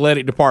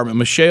Athletic Department.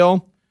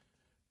 Michelle,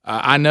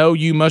 I know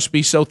you must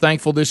be so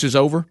thankful this is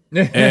over,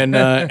 and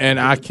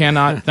I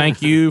cannot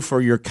thank you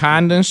for your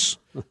kindness.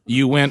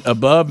 You went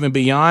above and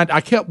beyond.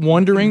 I kept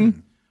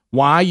wondering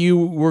why you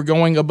were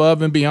going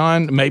above and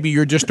beyond. Maybe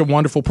you're just a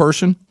wonderful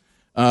person,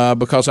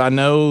 because I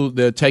know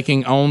that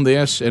taking on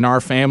this in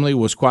our family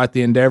was quite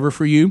the endeavor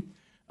for you,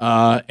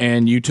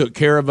 and you took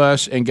care of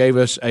us and gave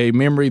us a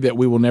memory that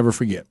we will never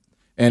forget.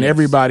 And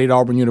everybody at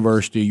Auburn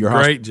University,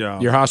 great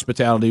job. Your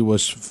hospitality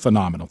was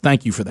phenomenal.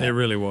 Thank you for that. It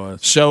really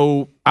was.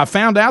 So I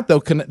found out, though,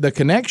 the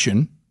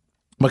connection,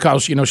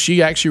 because,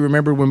 she actually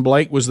remembered when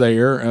Blake was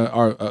there,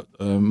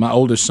 my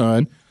oldest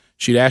son.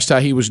 She'd asked how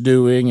he was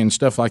doing and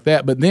stuff like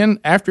that. But then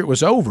after it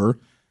was over,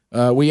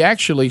 we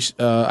actually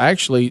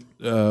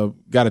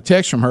got a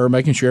text from her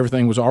making sure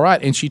everything was all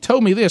right, and she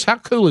told me this. How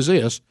cool is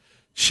this?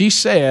 She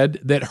said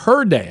that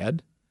her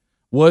dad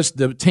was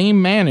the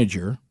team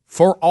manager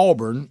for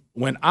Auburn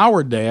when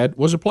our dad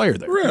was a player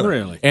there.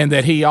 Really? And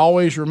that he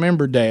always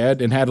remembered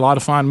Dad and had a lot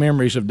of fond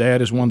memories of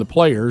Dad as one of the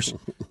players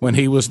when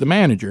he was the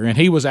manager. And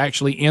he was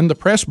actually in the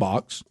press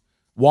box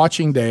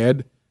watching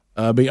Dad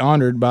be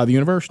honored by the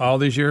university. All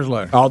these years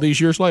later.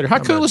 How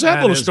cool is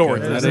that little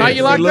story? How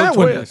you like that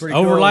one?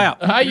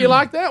 Overlap. How you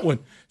like that one?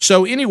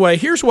 So anyway,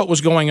 here's what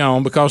was going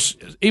on, because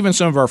even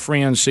some of our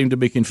friends seemed to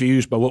be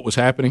confused by what was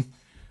happening.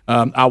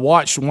 I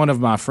watched one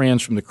of my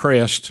friends from the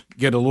Crest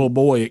get a little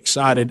boy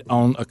excited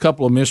on a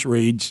couple of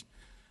misreads.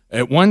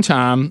 At one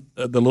time,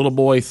 the little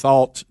boy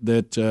thought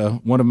that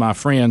one of my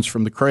friends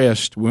from the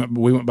Crest,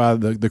 we went by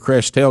the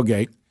Crest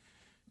tailgate,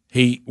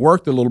 he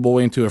worked the little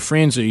boy into a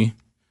frenzy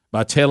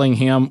by telling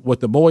him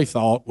what the boy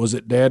thought was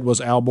that Dad was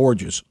Al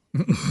Borges.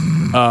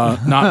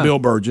 Not Bill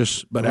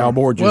Burgess, but Al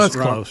Borges. Well, that's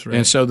close, right?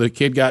 And so the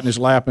kid got in his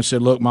lap and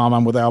said, "Look, Mom,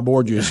 I'm with Al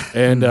Borges."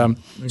 And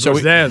so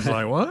Dad's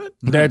like, "What?"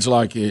 Dad's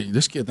like,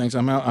 "This kid thinks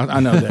I'm out." I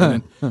know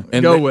that.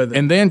 And Go with it.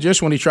 And then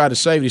just when he tried to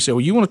save it, he said,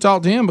 "Well, you want to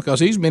talk to him because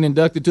he's been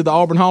inducted to the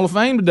Auburn Hall of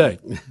Fame today."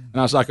 And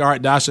I was like, "All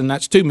right, Dyson,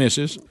 that's two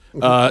misses.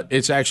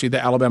 It's actually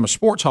the Alabama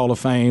Sports Hall of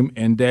Fame,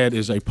 and Dad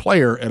is a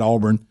player at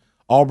Auburn.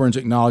 Auburn's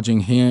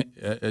acknowledging him,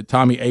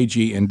 Tommy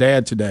Agee and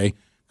Dad today,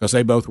 because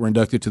they both were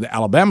inducted to the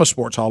Alabama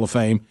Sports Hall of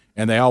Fame,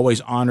 and they always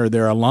honor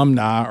their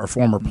alumni or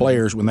former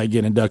players when they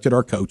get inducted,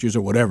 or coaches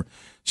or whatever."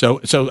 So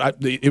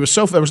there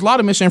was a lot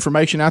of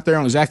misinformation out there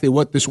on exactly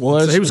what this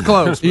was. So he was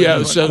close.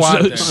 Yeah.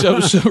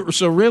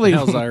 So really,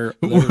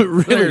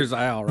 There's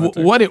Al right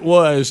there. what it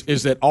was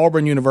is that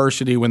Auburn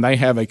University, when they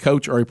have a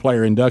coach or a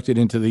player inducted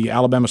into the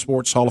Alabama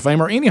Sports Hall of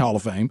Fame or any Hall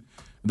of Fame,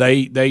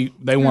 they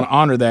want to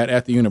honor that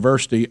at the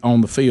university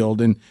on the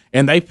field, and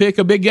they pick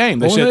a big game.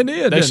 They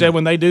said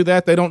when they do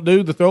that, they don't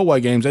do the throwaway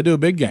games. They do a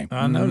big game.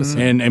 I noticed.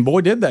 And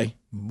boy, did they!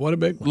 What a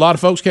big one. A lot of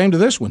folks came to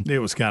this one. It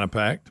was kind of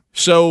packed.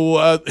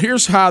 So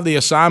here's how the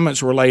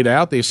assignments were laid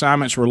out. The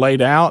assignments were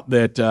laid out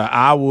that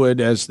I would,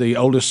 as the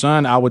oldest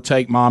son, I would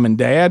take Mom and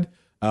Dad.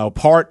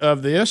 Part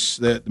of this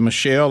that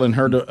Michelle and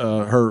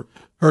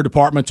her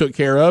department took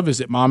care of is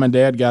that Mom and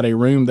Dad got a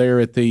room there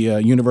at the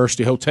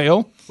University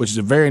Hotel, which is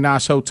a very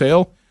nice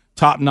hotel,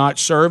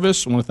 top-notch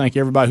service. I want to thank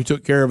everybody who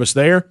took care of us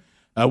there,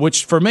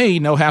 which for me,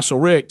 no hassle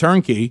Rick,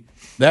 turnkey.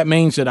 That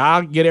means that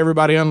I get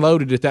everybody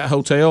unloaded at that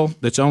hotel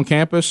that's on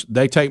campus.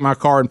 They take my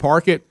car and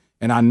park it,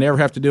 and I never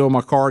have to deal with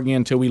my car again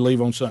until we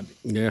leave on Sunday.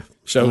 Yeah.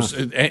 So, Nice.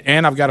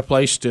 and I've got a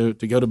place to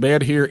go to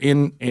bed here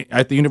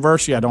at the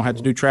university. I don't have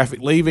to do traffic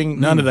leaving,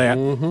 none of that.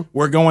 Mm-hmm.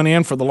 We're going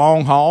in for the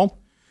long haul.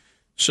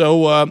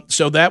 So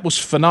that was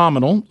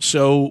phenomenal.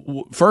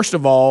 So first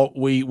of all,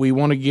 we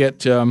want to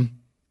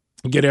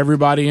get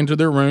everybody into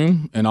their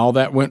room, and all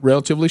that went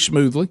relatively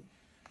smoothly.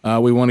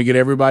 We want to get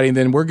everybody, and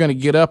then we're going to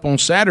get up on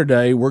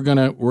Saturday. We're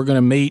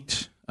gonna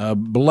meet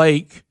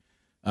Blake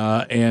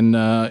and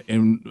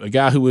a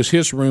guy who was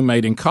his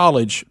roommate in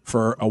college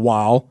for a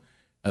while.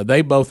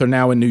 They both are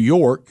now in New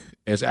York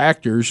as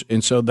actors,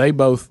 and so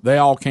they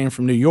all came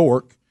from New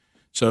York.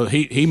 So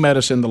he met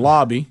us in the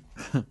lobby.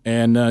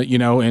 And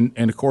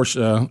and of course,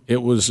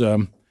 it was.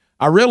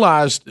 I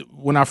realized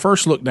when I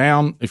first looked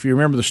down, if you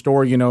remember the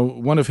story,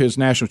 one of his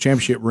national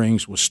championship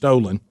rings was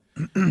stolen.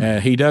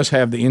 He does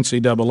have the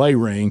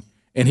NCAA ring,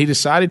 and he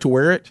decided to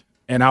wear it.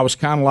 And I was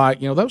kind of like,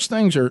 those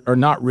things are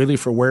not really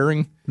for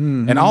wearing.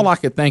 Mm-hmm. And all I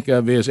could think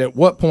of is, at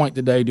what point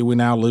today do we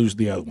now lose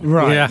the other one?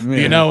 Right. Yeah.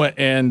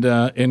 And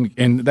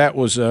that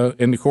was,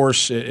 and of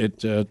course,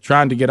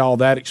 trying to get all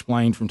that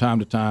explained from time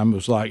to time, it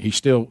was like he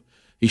still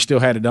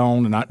had it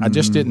on, and I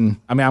just didn't.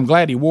 I mean, I'm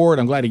glad he wore it.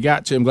 I'm glad he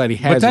got to. I'm glad he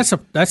has it.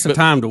 But that's the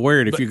time to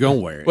wear it if you're going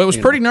to wear it. Well, it was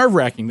pretty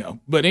nerve-wracking, though.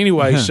 But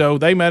anyway, so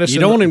they met us. You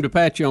don't want him to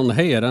pat you on the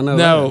head. I know.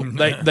 No,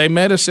 they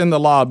met us in the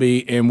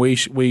lobby, and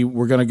we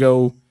were going to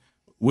go.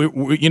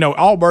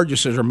 All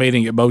Burgesses are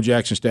meeting at Bo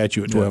Jackson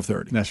statue at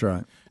 12:30. That's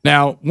right.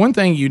 Now, one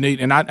thing you need,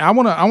 and I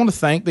want to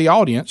thank the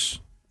audience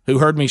who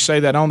heard me say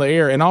that on the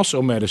air, and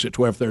also met us at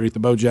 12:30 at the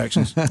Bo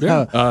Jackson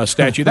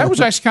statue. That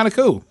was actually kind of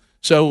cool.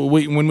 So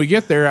when we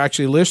get there,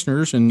 actually,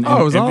 listeners and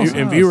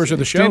viewers of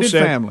the show Extended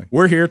said, family.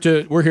 we're here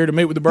to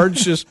meet with the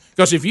Burgesses,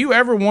 because if you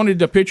ever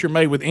wanted a picture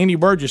made with Andy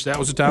Burgess, that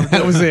was the time.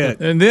 That was it.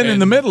 And then in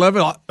the middle of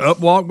it,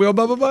 up walked Bill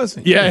Bubba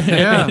Bussey.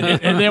 Yeah.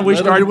 And then we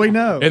started. we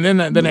know. And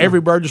then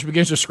every Burgess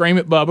begins to scream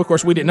at Bubba. Of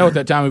course, we didn't know at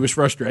that time he was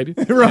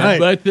frustrated. Right.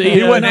 But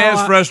He wasn't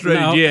as frustrated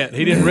no. yet.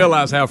 He didn't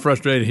realize how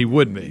frustrated he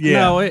would be.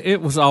 Yeah. No,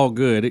 it was all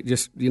good. It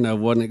just,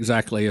 wasn't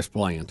exactly as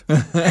planned.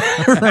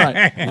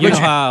 Right. You know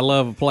how I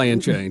love a plan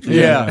change.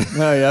 Yeah.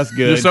 Oh, yeah, that's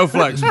good. You're so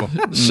flexible.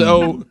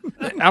 So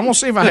I'm gonna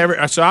see if I have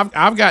it. So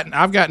I've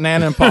got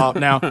Nana and Pop.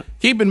 Now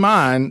keep in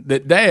mind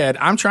that Dad,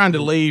 I'm trying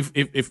to leave.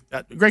 If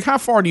Greg, how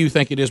far do you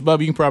think it is,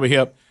 Bubba? You can probably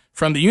help.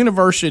 From the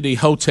University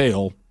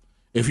Hotel,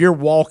 if you're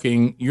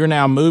walking, you're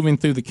now moving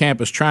through the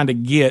campus trying to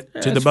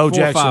get to the Bo It's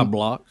 4 or Jackson 5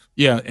 blocks.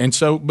 Yeah, and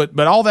so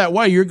but all that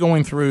way you're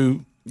going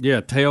through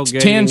Yeah, tailgating.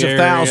 Tens of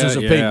area. thousands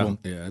of people.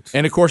 Yeah,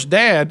 and, of course,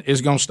 Dad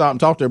is going to stop and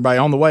talk to everybody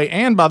on the way.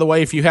 And, by the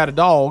way, if you had a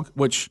dog,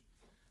 which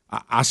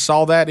I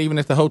saw that even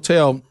at the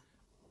hotel,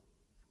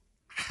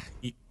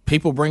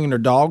 people bringing their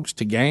dogs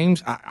to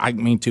games, I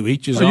mean, to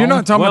each his own. You're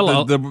not talking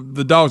about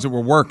the dogs that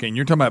were working.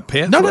 You're talking about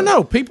pets?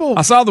 No. People.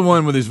 I saw the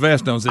one with his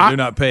vest on that do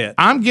not pet.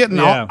 I'm getting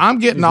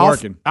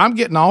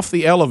off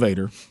the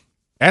elevator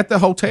at the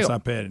hotel. So I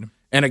petted him.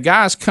 And a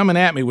guy's coming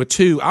at me with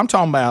two, I'm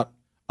talking about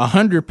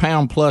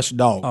 100-pound plus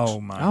dogs. Oh,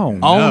 my God.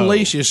 On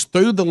leashes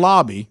through the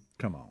lobby.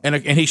 Come on. And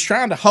he's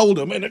trying to hold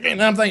them. And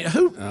I'm thinking,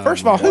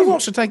 first of all, who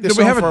wants to take this?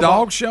 Do we have for a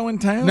dog show in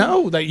town?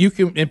 No, that you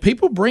can. And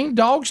people bring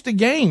dogs to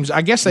games.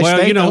 I guess they stay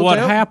Well, at you know the what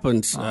hotel.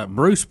 happens?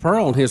 Bruce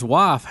Pearl and his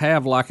wife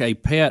have like a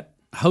pet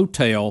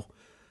hotel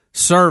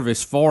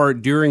service for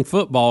during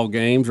football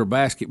games or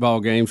basketball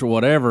games or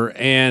whatever,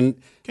 and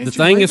the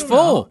thing is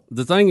full.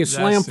 The thing is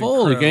slam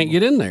full. You can't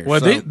get in there. Well,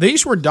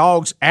 these were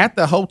dogs at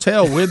the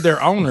hotel with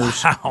their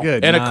owners.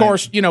 Good and night. of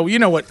course, you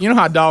know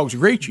how dogs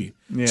greet you.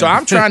 Yeah. So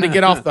I'm trying to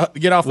get off the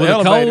With a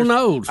elevator cold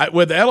nose.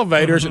 with the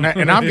elevators, and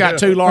I've got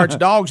two large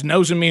dogs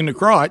nosing me in the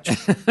crotch, like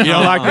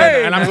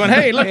that. And I'm going,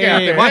 hey, look out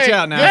there, watch hey,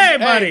 out now. hey,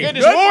 buddy,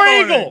 it's War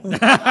Eagle.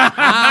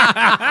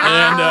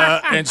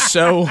 and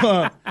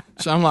so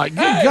I'm like,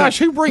 good gosh,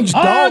 who brings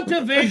dogs?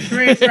 to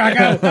victory,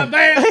 Chicago.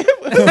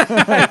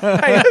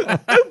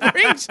 Who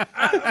brings?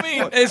 I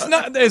mean, it's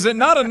not. Is it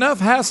not enough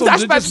hassle I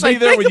was to about to just say, be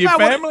there with your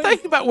family?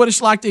 Think about what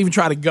it's like to even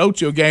try to go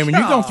to a game, and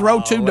you're going to throw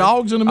two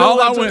dogs in the middle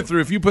All of I went through.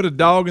 If you put a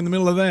dog in the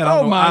middle of that, I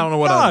Oh my don't know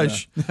what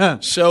gosh!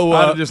 So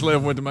I'd have just left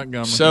and went to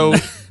Montgomery.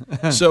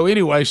 So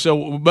anyway,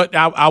 but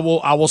I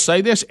will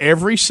say this: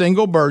 every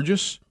single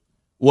Burgess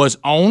was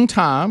on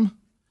time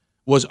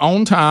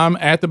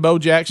at the Bo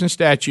Jackson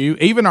statue.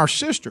 Even our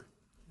sister,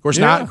 of course.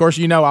 Now, of course,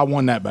 I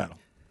won that battle.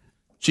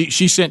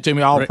 She sent to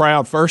me all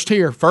proud.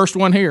 First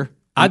one here.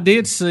 I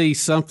did see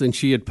something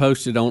she had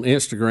posted on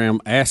Instagram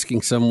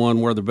asking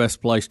someone where the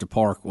best place to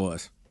park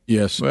was.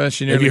 Yes. Well,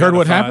 she Have nearly you heard got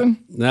what in a fight. happened?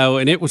 No,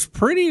 and it was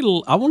pretty.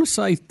 I want to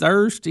say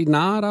Thursday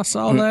night I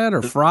saw that,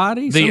 or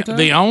Friday.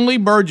 The only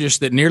Burgess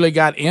that nearly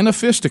got in a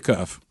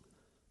fisticuff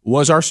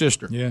was our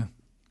sister. Yeah.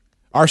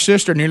 Our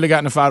sister nearly got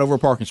in a fight over a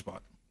parking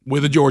spot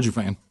with a Georgia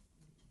fan.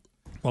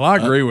 Well, I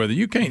agree with you.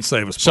 You can't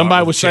save a spot.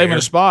 Somebody with was a chair. saving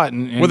a spot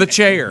and with a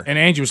chair. And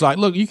Angie was like,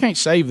 look, you can't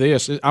save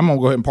this. I'm going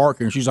to go ahead and park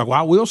here. And she's like, well,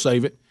 I will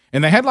save it.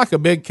 And they had like a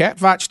big cat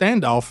fight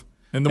standoff.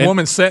 And the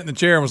woman sat in the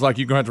chair and was like,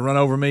 "You're going to have to run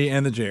over me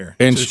and the chair."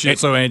 And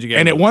so Angie gave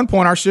and it. at one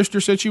point, our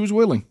sister said she was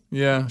willing.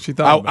 Yeah, she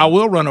thought I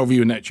will run over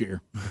you in that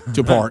chair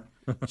to park.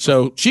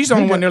 So she's the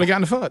only one nearly got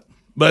in the foot.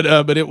 But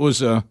it was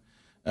that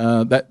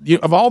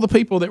of all the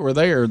people that were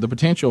there, the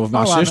potential of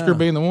my sister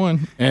being the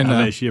one. And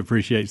I bet she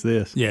appreciates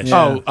this.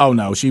 Yeah. Oh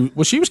no, she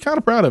was kind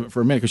of proud of it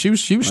for a minute because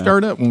she was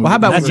stirred up. When Well, how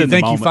about when That's you in the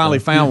think you moment, finally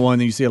though. found one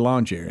and you see a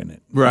lawn chair in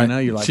it? Right. You know,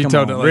 you're like, She come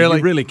told on, her, really?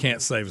 "You really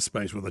can't save a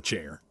space with a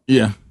chair."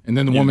 Yeah, and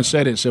then the woman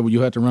said it. Said, "Well,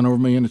 you have to run over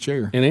me in the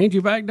chair." And Angie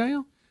back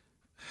down?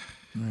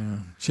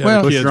 She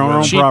had her kids your with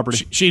own her.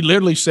 property. She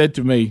literally said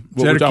to me,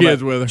 what She had we're her talking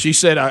kids about. with her. She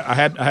said, I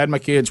had my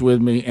kids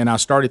with me, and I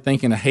started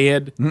thinking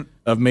ahead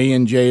of me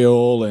in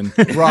jail and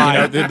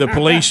the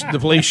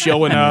police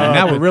showing up. And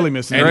now we're really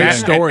missing and a great now-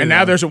 story. And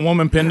now there's a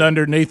woman pinned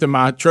underneath of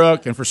my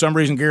truck, and for some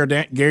reason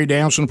Gary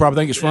Downson probably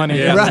think it's funny.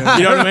 Yeah. Right.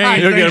 You know what I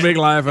mean? You'll get a big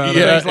laugh out of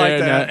Yeah,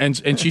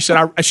 it. and she said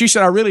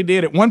I really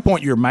did. At one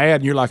point, you're mad,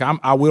 and you're like,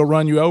 I will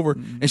run you over.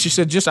 And she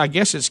said, I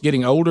guess it's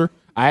getting older.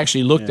 I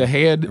actually looked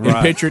ahead and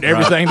pictured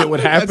everything that would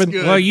happen.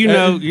 Well, you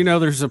know,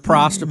 there's a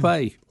price to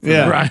pay.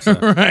 Yeah,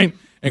 right.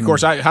 And of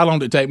course, how long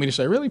did it take me to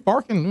say, really,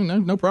 parking?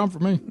 No problem for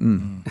me.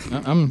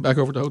 I'm back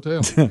over at the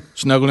hotel,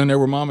 snuggling in there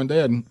with mom and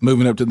dad, and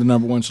moving up to the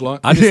number one slot.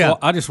 I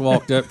just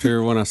walked up to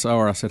her when I saw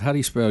her. I said, "How do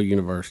you spell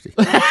university?"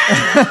 That's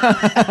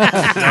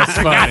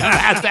funny.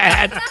 About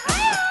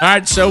that. All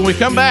right, so we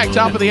come back,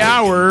 top of the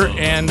hour,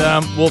 and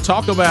we'll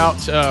talk about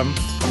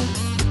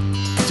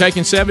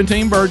taking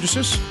 17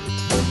 Burgesses,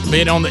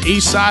 being on the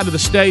east side of the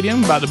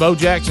stadium by the Bo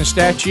Jackson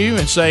statue,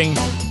 and saying,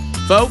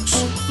 folks,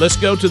 let's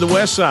go to the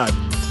west side.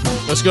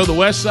 Let's go to the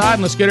west side,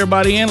 and let's get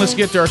everybody in. Let's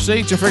get to our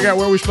seats and figure out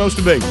where we're supposed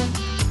to be.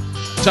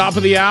 Top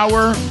of the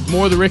hour,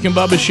 more of the Rick and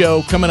Bubba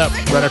Show coming up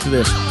right after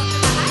this.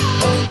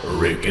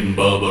 Rick and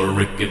Bubba,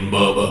 Rick and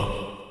Bubba.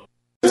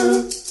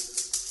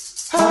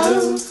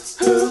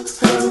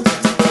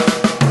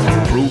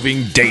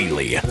 Proving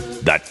daily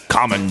that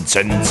common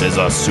sense is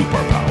a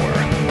superpower.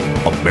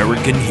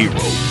 American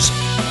heroes,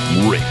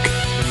 Rick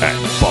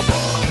and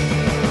Bubba.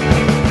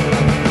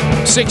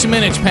 6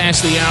 minutes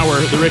past the hour,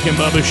 the Rick and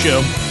Bubba Show.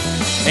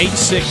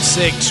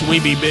 866 We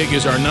Be Big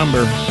is our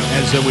number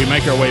as we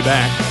make our way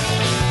back.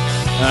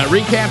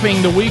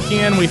 Recapping the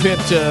weekend, we've hit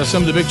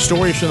some of the big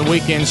stories from the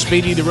weekend.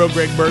 Speedy, the real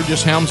Greg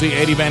Burgess, Helmsy,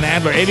 Eddie Van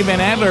Adler. Eddie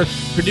Van Adler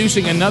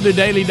producing another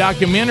daily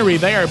documentary.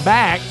 They are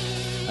back.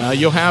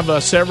 You'll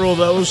have several of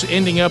those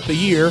ending up the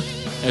year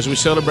as we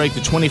celebrate the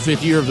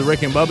 25th year of the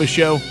Rick and Bubba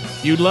Show.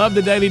 You love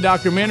the daily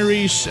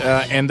documentaries,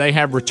 and they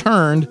have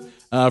returned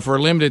for a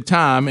limited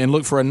time, and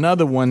look for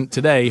another one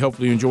today.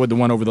 Hopefully you enjoyed the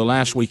one over the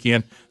last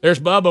weekend. There's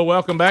Bubba.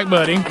 Welcome back,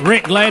 buddy.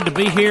 Rick, glad to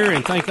be here,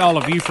 and thank all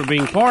of you for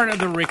being part of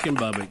the Rick and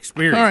Bubba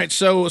experience. All right,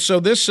 so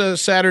this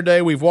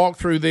Saturday we've walked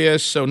through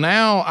this. So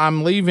now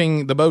I'm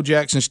leaving the Bo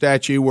Jackson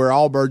statue where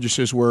all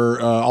Burgesses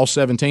were, all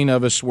 17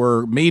 of us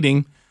were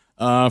meeting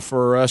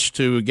for us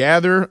to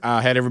gather.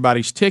 I had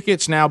everybody's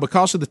tickets. Now,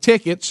 because of the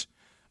tickets,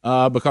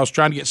 because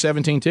trying to get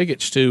 17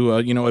 tickets to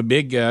a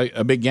big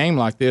game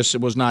like this,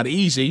 it was not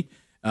easy.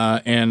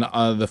 And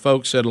the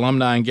folks at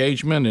Alumni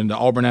Engagement and the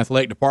Auburn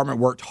Athletic Department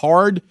worked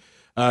hard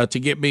to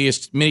get me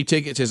as many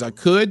tickets as I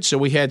could. So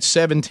we had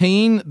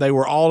 17. They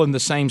were all in the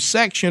same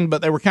section,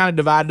 but they were kind of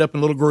divided up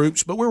in little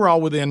groups. But we were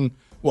all within,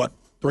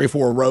 3 or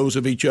 4 rows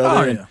of each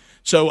other. And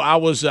so I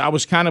was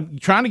kind of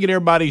trying to get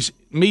everybody's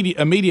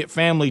immediate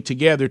family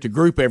together to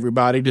group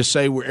everybody, to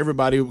say where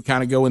everybody would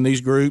kind of go in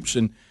these groups.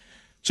 And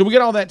so we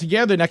get all that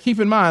together. Now, keep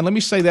in mind, let me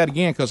say that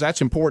again because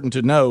that's important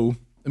to know.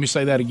 Let me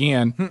say that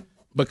again.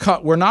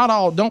 Because we're not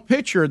all. Don't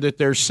picture that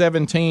there's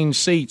 17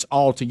 seats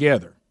all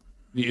together.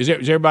 Does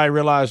everybody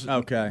realize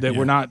that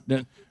we're not?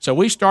 So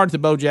we started the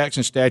Bo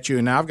Jackson statue,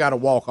 and now I've got to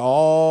walk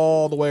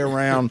all the way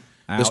around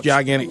this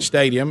gigantic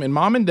stadium. And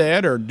Mom and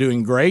Dad are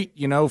doing great,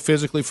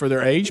 physically for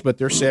their age, but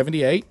they're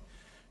 78.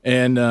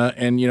 And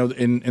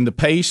the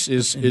pace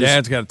is.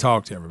 Dad's got to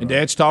talk to everybody. And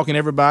Dad's talking to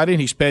everybody,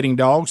 and he's petting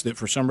dogs that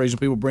for some reason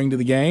people bring to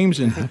the games.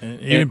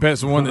 And even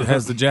pets the one that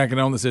has the jacket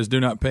on that says "Do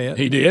not pet."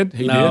 He did.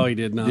 He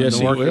did not. Yes,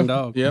 the working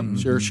dog.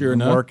 Yep, sure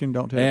enough. Working,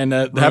 don't take. And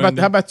how about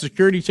the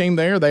security team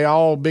there? They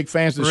all big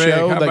fans of the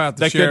show. How about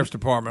the sheriff's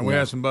department? We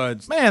had some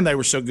buds. Man, they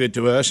were so good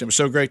to us. It was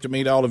so great to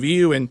meet all of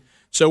you. And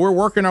so we're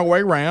working our way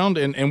around,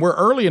 and we're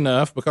early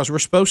enough because we're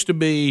supposed to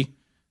be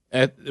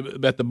at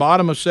the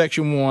bottom of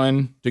Section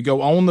 1 to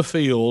go on the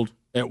field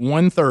at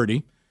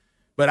 1:30,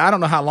 but I don't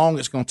know how long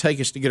it's going to take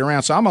us to get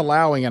around. So I'm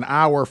allowing an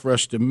hour for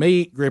us to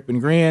meet, grip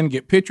and grin,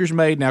 get pictures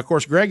made. Now, of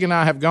course, Greg and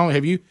I have gone.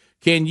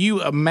 Can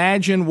you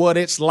imagine what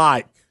it's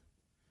like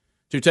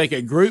to take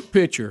a group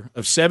picture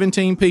of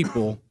 17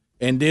 people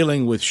and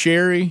dealing with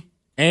Sherry,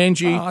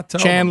 Angie,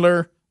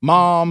 Chandler,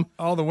 Mom?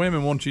 All the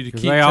women want you to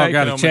keep. They all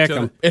got to check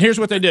them. And here's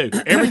what they do: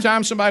 every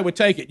time somebody would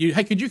take it,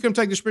 hey, could you come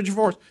take this picture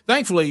for us?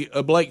 Thankfully,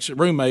 Blake's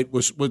roommate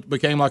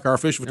became like our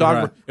official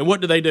photographer. Right. And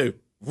what do?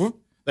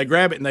 They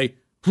grab it and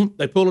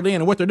they pull it in,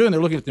 and what they're doing,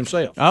 they're looking at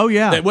themselves. Oh,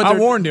 yeah. I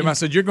warned him. I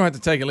said, you're going to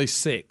have to take at least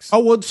 6. Oh,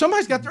 well,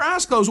 somebody's got their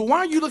eyes closed. Well, why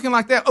are you looking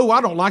like that? Oh, I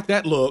don't like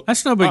that look.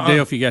 That's no big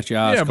deal if you got your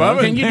eyes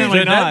closed. Can you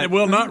do that? It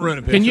will not ruin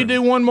a picture. Can you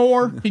do one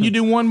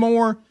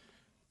more?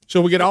 So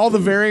we get all the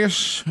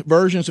various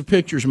versions of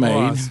pictures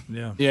made.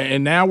 Yeah,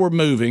 and now we're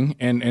moving,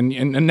 and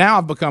now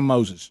I've become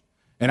Moses,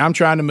 and I'm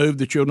trying to move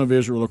the children of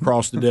Israel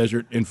across the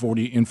desert in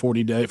 40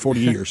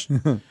 years.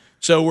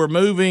 So we're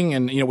moving,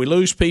 and we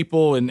lose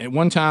people. And at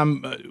one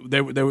time,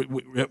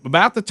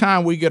 about the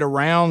time we get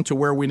around to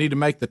where we need to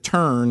make the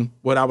turn,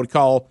 what I would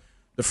call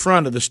the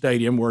front of the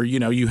stadium, where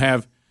you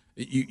have,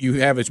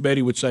 as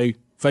Betty would say,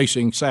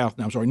 facing south.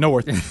 No, I'm sorry,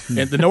 north,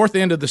 at the north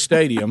end of the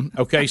stadium.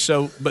 Okay,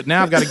 so but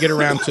now I've got to get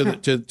around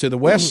to the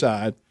west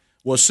side.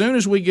 Well, as soon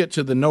as we get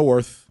to the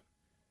north,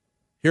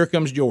 here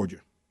comes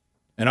Georgia,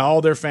 and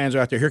all their fans are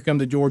out there. Here come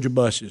the Georgia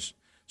buses.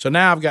 So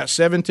now I've got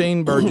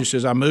 17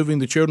 Burgesses. I'm moving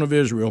the children of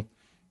Israel.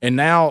 And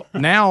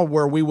now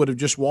where we would have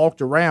just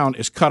walked around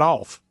is cut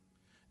off.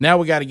 Now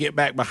we got to get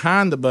back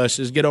behind the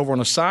buses, get over on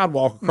a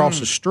sidewalk across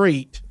the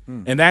street,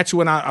 and that's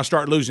when I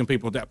start losing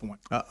people at that point.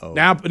 Uh-oh.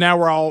 Now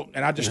we're all,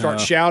 and I just start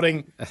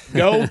shouting,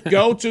 go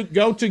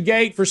to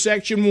gate for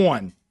Section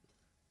 1.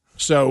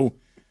 So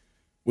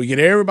we get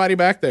everybody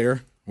back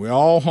there. We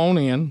all hone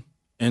in,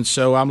 and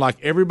so I'm like,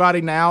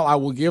 everybody now, I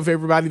will give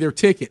everybody their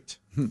ticket.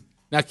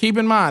 Now keep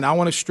in mind, I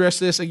want to stress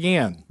this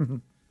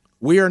again.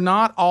 We are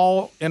not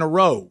all in a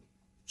row.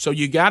 So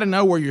you got to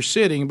know where you're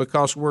sitting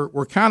because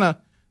we're kind of,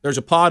 there's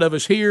a pod of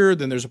us here,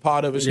 then there's a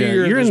pod of us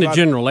here. You're in the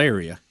general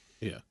area.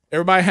 Yeah.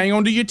 Everybody hang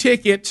on to your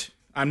ticket.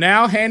 I'm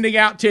now handing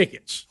out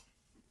tickets.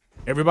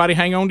 Everybody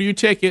hang on to your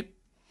ticket.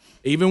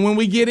 Even when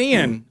we get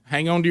in,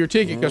 hang on to your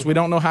ticket because we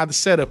don't know how the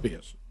setup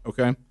is.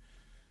 Okay?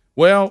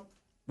 Well,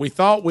 we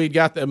thought we'd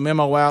got the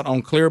memo out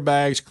on clear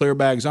bags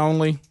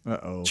only.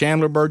 Uh-oh.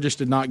 Chandler Burgess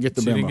did not get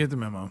the memo. She didn't get the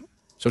memo.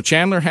 So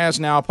Chandler has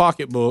now a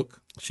pocketbook.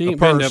 She ain't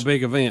been to a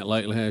big event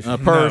lately, has she?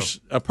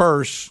 A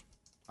purse.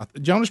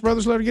 Jonas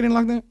Brothers let her get in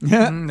like that?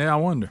 Yeah, I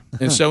wonder.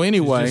 And so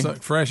anyway, she's just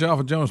like fresh off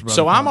of Jonas Brothers.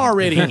 So I'm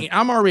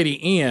already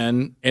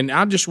in, and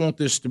I just want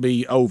this to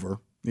be over.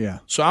 Yeah.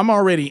 So I'm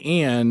already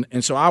in,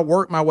 and so I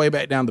work my way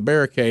back down the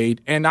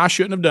barricade, and I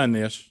shouldn't have done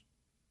this.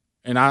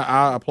 And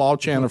I applaud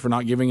Chandler for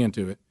not giving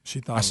into it. She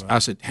thought I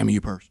said, "Hand me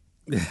your purse."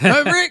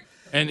 Hey, Rick.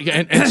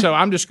 And so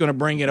I'm just going to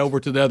bring it over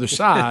to the other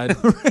side,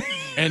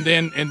 and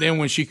then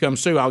when she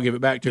comes through, I'll give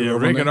it back to her.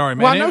 Rick had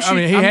already. Well,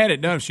 he had it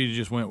done. If she'd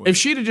just went with it.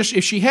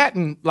 If she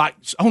hadn't like,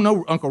 oh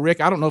no, Uncle Rick,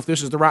 I don't know if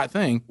this is the right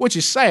thing. Which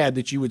is sad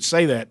that you would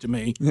say that to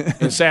me,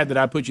 and sad that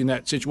I put you in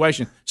that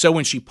situation. So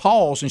when she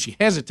paused and she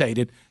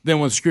hesitated, then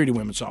when the security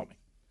women saw me,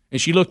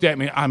 and she looked at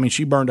me, I mean,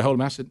 she burned a hole of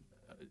me. I said,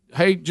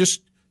 "Hey,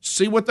 just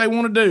see what they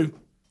want to do.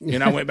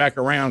 And I went back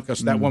around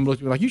because that woman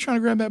looked at me like, "You trying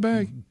to grab that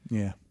bag?"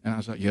 Yeah. And I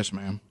was like, "Yes,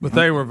 ma'am." But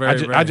they were very,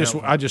 very I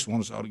helpful. just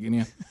want us all to get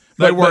in.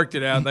 They worked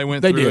it out. They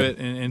went through did. it,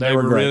 and They they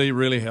were were great. really,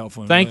 really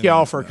helpful. Thank Really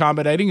y'all nice. for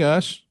accommodating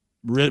us.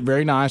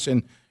 Very nice.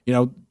 And,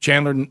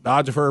 Chandler, the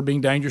odds of her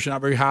being dangerous are not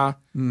very high.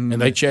 And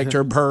they checked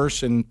her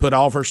purse and put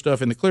all of her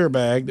stuff in the clear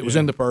bag that was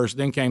in the purse,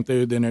 then came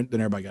through, then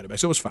everybody got it back.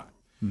 So it was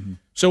fine.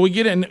 So we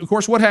get in. Of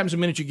course, what happens the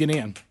minute you get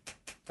in?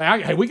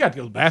 Hey, we got to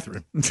go to the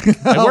bathroom.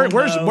 Hey,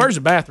 where's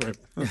the bathroom?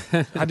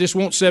 I just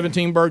want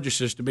 17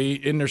 Burgesses to be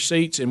in their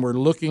seats, and we're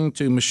looking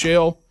to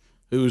Michelle,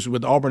 who's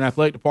with the Auburn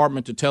Athletic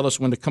Department, to tell us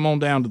when to come on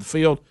down to the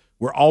field.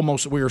 We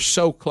are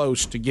so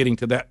close to getting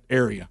to that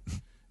area.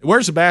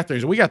 Where's the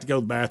bathroom? We got to go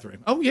to the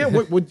bathroom. Oh, yeah,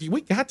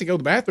 we got to go to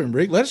the bathroom,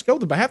 Rick. Let us go to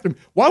the bathroom.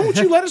 Why won't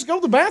you let us go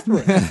to the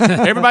bathroom?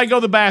 Everybody go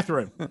to the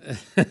bathroom.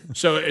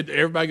 So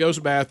everybody goes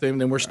to the bathroom,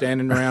 then we're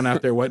standing around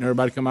out there waiting for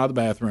everybody to come out of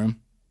the bathroom.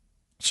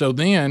 So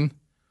then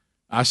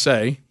I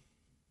say,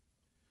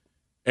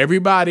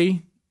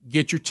 everybody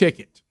get your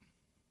ticket.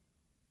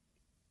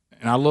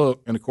 And I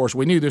look, and, of course,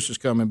 we knew this was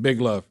coming.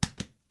 Big Love.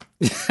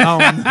 No.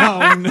 He's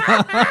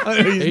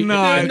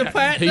not.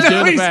 He's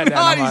doing the pat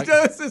down. He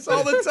does this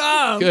all the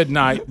time. Good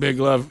night, Big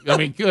Love. I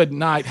mean, good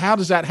night. How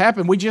does that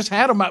happen? We just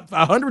had him up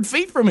 100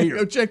 feet from here.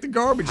 Go check the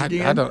garbage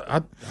again.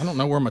 I don't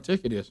know where my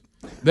ticket is.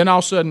 Then all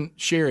of a sudden,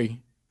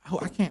 Sherry,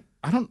 I can't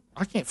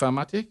find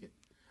my ticket.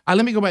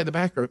 Let me go back to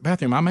the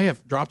bathroom. I may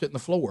have dropped it in the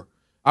floor.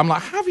 I'm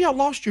like, how have y'all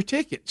lost your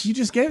tickets? You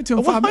just gave it to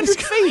him 100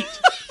 feet.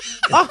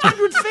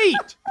 100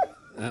 feet.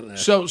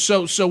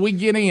 So we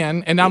get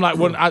in, and I'm like,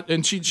 well,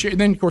 and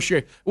then of course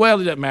Sherry,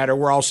 well, it doesn't matter.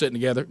 We're all sitting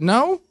together.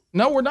 No,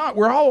 we're not.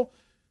 Now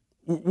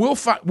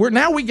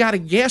we got to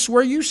guess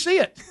where you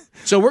sit.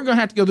 So we're going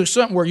to have to go through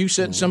something where you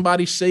sit in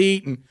somebody's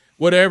seat and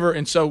whatever.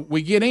 And so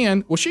we get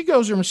in. Well, she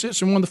goes there and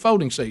sits in one of the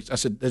folding seats. I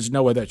said, there's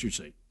no way that's your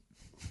seat.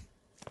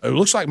 It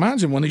looks like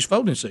mine's in one of these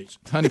folding seats.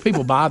 Honey,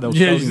 people buy those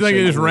Yeah, folding you think seats.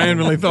 you just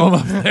randomly throw them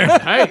up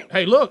there.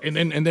 hey, look. And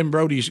then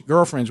Brody's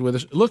girlfriend's with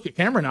us. Look at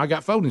Cameron. I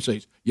got folding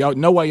seats. Y'all,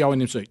 no way y'all in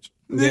them seats.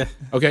 Yeah.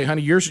 Okay,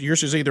 honey, yours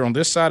is either on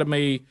this side of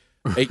me.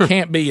 It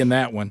can't be in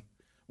that one.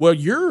 Well,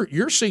 your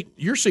seat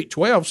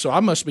 12, so I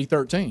must be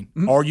 13,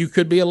 or you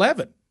could be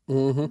 11.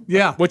 Mm-hmm.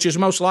 Yeah, which is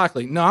most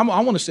likely. No, I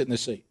want to sit in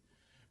this seat.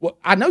 Well,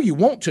 I know you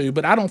want to,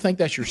 but I don't think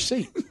that's your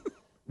seat.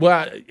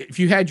 Well, if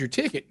you had your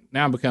ticket,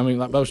 now I'm becoming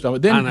like most of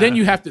it. Then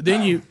you have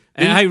to.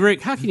 And hey,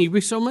 Rick, how can you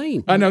be so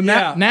mean? I know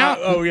now.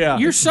 Oh yeah,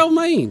 You're so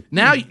mean.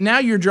 Now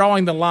you're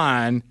drawing the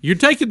line. You're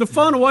taking the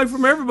fun away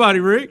from everybody,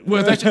 Rick.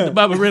 Well, that's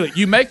Bubba. Really,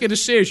 you make a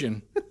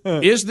decision.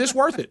 Is this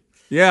worth it?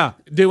 yeah.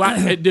 Do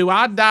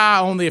I die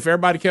on the if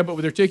everybody kept up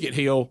with their ticket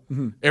hill?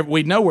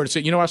 We know where to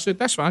sit. I said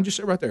that's fine. Just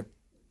sit right there.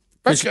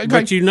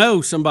 But you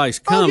know somebody's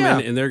coming, yeah.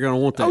 and they're going to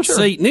want that sure.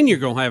 seat, and then you're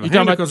going to have a talking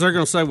handle about- because they're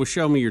going to say, well,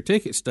 show me your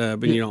ticket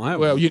stub, and you don't have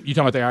Well, one. you talking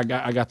about there?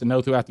 I got to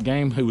know throughout the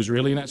game who was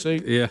really in that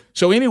seat. Yeah.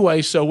 So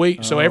anyway, so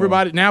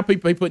everybody now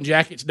people be putting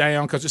jackets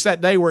down because it's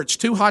that day where it's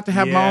too hot to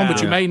have them on,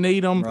 but you may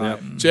need them. Right.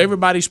 So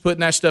everybody's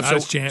putting that stuff.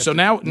 So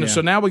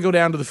now we go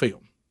down to the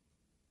field.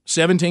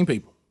 17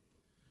 people.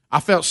 I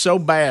felt so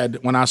bad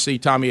when I see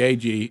Tommy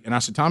Agee, and I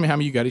said, Tommy, how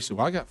many you got? He said,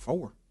 well, I got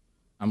 4.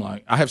 I'm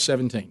like, I have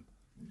 17.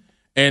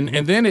 And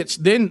then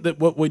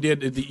what we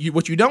did.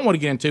 What you don't want to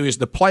get into is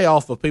the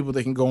playoff of people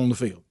that can go on the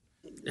field,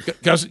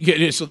 because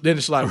then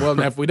it's like, well,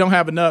 now if we don't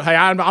have enough, hey,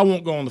 I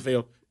won't go on the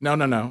field.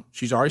 No.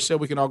 She's already said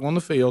we can all go on the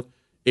field.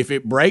 If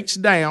it breaks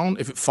down,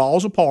 if it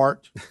falls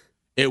apart,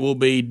 it will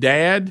be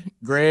Dad,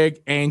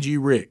 Greg, Angie,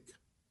 Rick.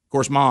 Of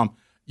course, Mom,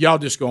 y'all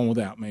just going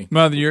without me.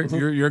 Mother, you're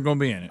going to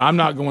be in it. I'm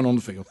not going on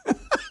the field.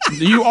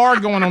 You are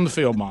going on the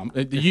field, Mom.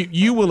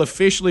 You will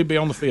officially be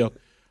on the field.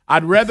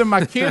 I'd rather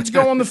my kids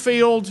go on the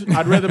field.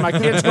 I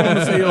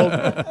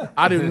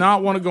do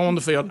not want to go on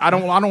the field. I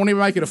don't even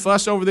make it a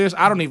fuss over this.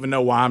 I don't even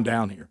know why I'm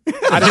down here.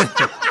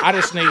 I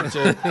just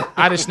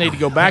need to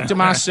go back to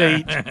my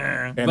seat.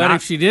 But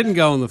if she didn't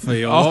go on the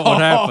field, what would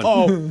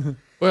happen?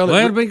 Well,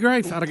 it'd be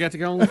great if I'd have got to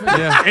go on the field.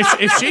 Yeah.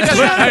 If she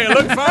doesn't, hey, it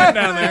looked fine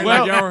down there.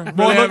 Well, like y'all were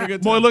really having a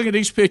good time. look at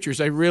these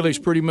pictures. It's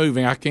pretty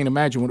moving. I can't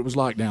imagine what it was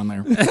like down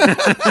there.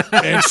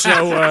 And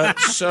so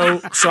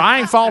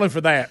I ain't falling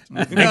for that.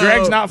 And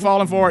Greg's not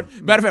falling for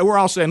it. Matter of fact, we're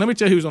all saying, let me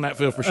tell you who's on that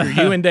field for sure.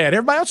 You and Dad.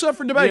 Everybody else up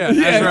for debate. Yeah,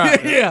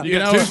 that's right. Yeah. You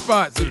got 2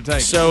 spots to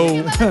take.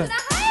 So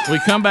we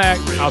come back.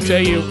 I'll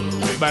tell you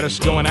about us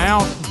going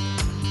out.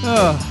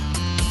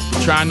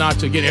 Trying not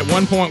to get. At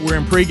one point, we're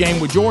in pregame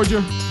with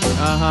Georgia.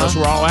 Because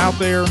we're all out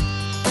there.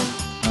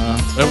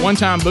 At one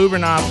time, Boomer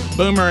and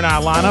I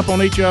line up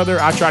on each other.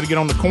 I try to get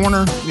on the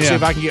corner, see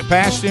if I can get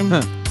past him.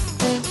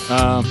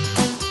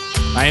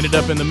 I ended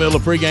up in the middle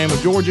of pregame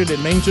with Georgia.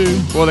 Didn't mean to.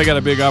 Boy, they got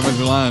a big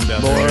offensive line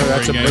down there. Boy,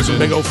 that's a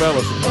big old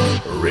fellas.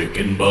 Rick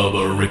and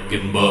Bubba, Rick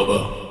and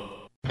Bubba.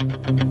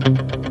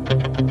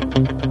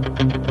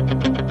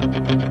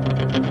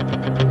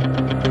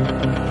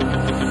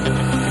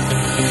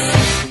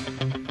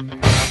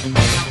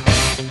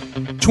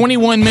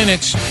 21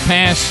 minutes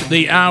past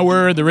the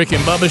hour, the Rick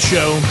and Bubba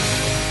Show.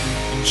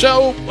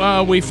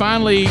 So we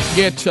finally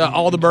get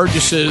all the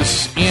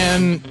Burgesses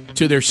in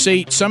to their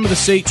seats. Some of the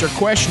seats are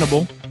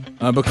questionable.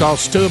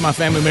 because two of my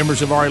family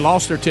members have already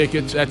lost their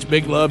tickets. That's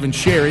Big Love and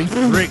Sherry.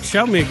 Rick,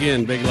 show me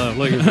again, Big Love,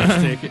 looking for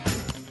this ticket.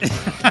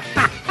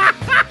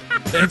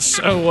 And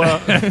so,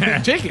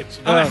 tickets.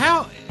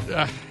 How?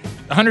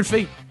 100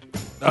 feet.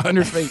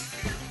 100 feet.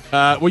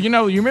 Well,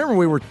 you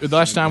remember the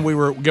last time we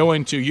were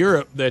going to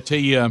Europe that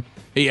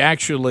he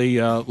actually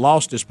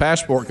lost his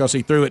passport because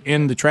he threw it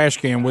in the trash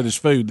can with his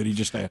food that he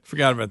just had.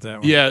 Forgot about that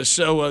one. Yeah.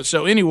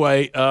 So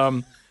anyway,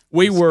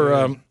 we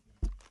were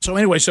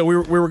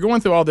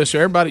going through all this. So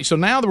everybody. So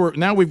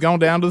now we've gone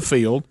down to the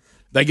field.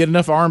 They get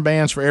enough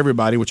armbands for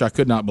everybody, which I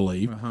could not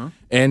believe.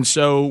 And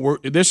so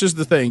this is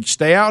the thing: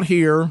 stay out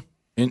here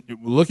and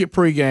look at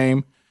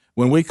pregame.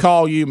 When we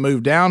call you,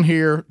 move down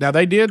here. Now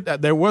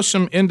there was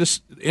some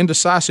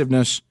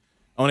indecisiveness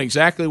on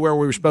exactly where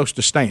we were supposed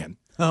to stand.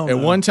 At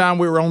one time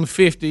we were on the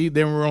 50,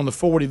 then we were on the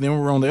 40, then we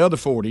were on the other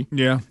 40.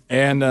 Yeah.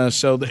 And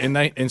so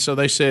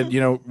they said,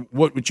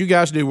 what you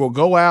guys do? We'll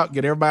go out,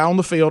 get everybody on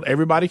the field.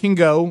 Everybody can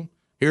go.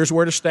 Here's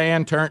where to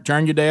stand.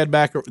 Turn your dad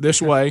back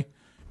this way,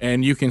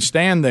 and you can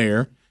stand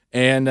there.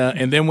 And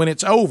then when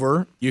it's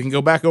over, you can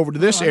go back over to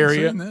this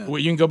area. Well,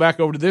 you can go back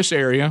over to this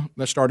area.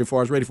 That started before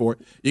I was ready for it.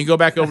 You can go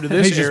back over to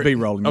this area. Just be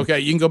rolling. Okay,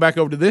 you can go back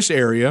over to this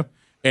area,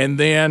 and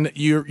then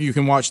you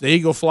can watch the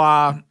eagle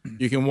fly.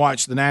 You can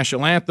watch the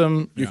national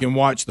anthem. You can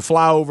watch the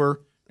flyover.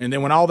 And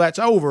then when all that's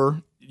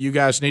over, you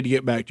guys need to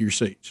get back to your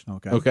seats.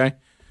 Okay.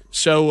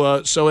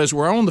 So as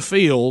we're on the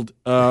field,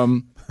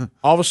 all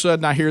of a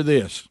sudden I hear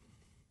this.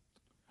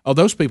 Oh,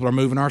 those people are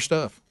moving our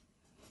stuff.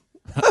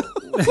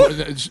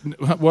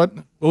 What?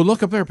 Well,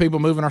 look up there. People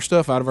moving our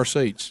stuff out of our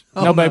seats.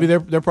 No, baby,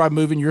 they're probably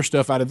moving your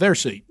stuff out of their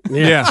seat.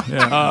 Yeah.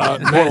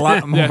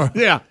 More.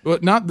 Yeah. Well,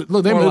 not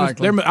look.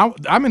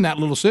 I'm in that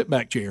little sit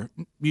back chair.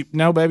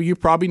 No, baby, you're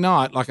probably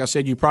not. Like I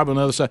said, you probably on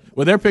the other side.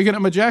 Well, they're picking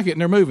up my jacket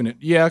and they're moving it.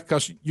 Yeah,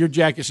 because your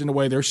jacket's in the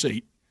way of their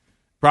seat.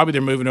 Probably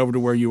they're moving over to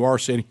where you are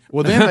sitting.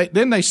 Well,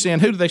 then they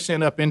send. Who do they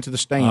send up into the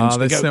stands?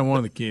 They sent one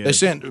of the kids. They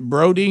sent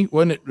Brody,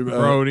 wasn't it?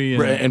 Brody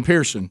and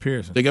Pearson.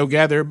 They go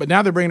gather, but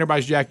now they're bringing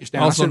everybody's jackets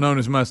down. Also known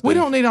as Mustang. We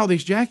don't need all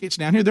these jackets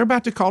down here. They're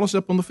about to call us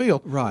up on the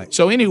field. Right.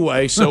 So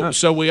anyway,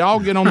 so we all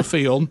get on the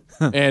field,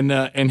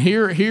 and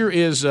here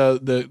is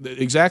the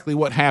exactly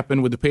what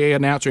happened with the PA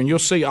announcer, and you'll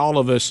see all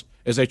of us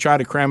as they try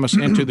to cram us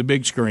into the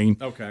big screen.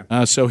 Okay.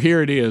 So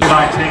here it is.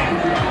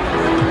 19.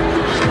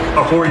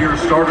 A four-year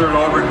starter at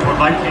Auburn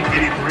from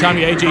 1983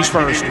 Tommy Agee's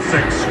first.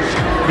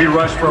 He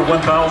rushed for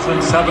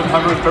 1,733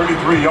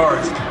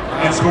 yards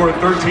and scored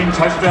 13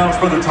 touchdowns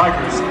for the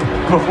Tigers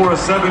before a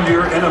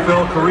 7-year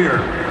NFL career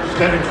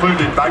that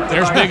included back-to-back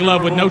There's Big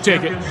Love with no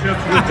ticket.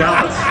 championships with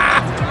Dallas.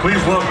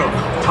 Please welcome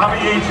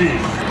Tommy Agee.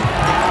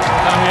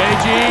 Tommy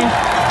Agee.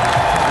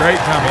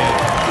 Great Tommy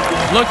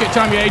Agee. Look at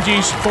Tommy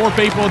Agee's 4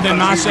 people, then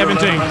my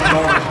 17.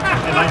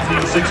 In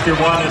 1961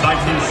 and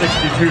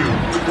 1962,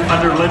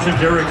 under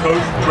legendary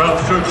coach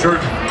Ralph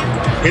Schuchert,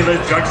 he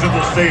led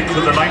Jacksonville State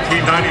to the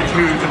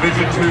 1992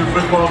 Division II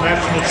Football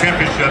National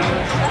Championship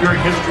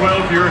during his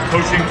 12-year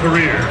coaching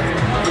career.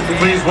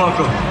 Please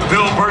welcome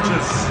Bill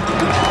Burgess.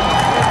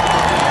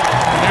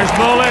 There's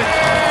Bullet.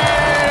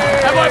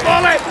 That boy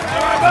Bullet.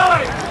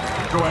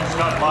 Join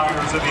Scott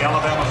Myers in the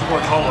Alabama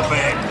Sports Hall of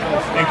Fame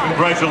and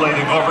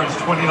congratulating Auburn's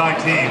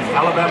 2019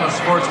 Alabama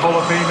Sports Hall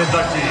of Fame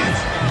inductees,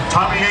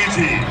 Tommy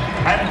Agee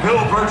and Bill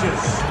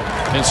Burgess.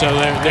 And so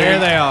there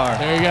they are.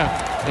 There you go.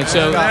 And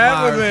so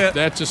that was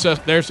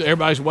it. There's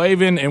everybody's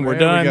waving, and we're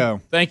done. We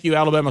go. Thank you,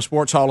 Alabama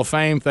Sports Hall of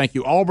Fame. Thank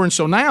you, Auburn.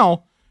 So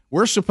now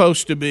we're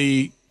supposed to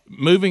be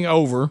moving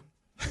over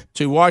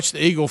to watch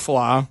the eagle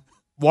fly,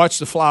 watch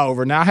the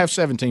flyover. Now I have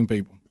 17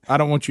 people. I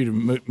don't want you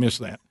to miss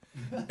that.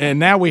 And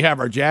now we have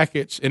our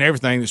jackets and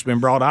everything that's been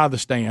brought out of the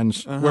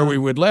stands where we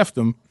would left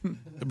them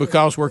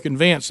because we're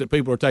convinced that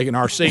people are taking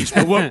our seats.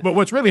 But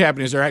what's really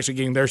happening is they're actually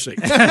getting their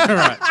seats.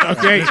 Right.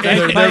 Okay.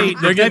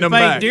 They're getting them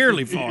back.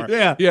 Dearly for.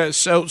 Yeah.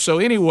 So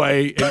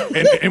anyway,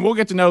 and we'll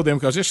get to know them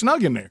because it's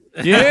snug in there.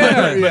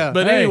 Yeah.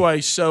 But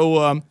anyway,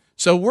 so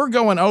we're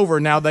going over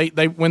now. They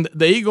when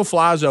the eagle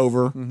flies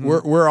over,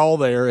 we're all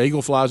there.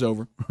 Eagle flies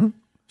over.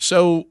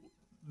 So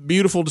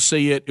beautiful to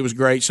see it. It was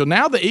great. So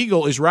now the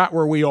eagle is right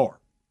where we are.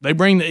 They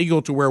bring the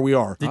eagle to where we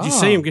are. Did you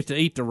see him get to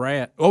eat the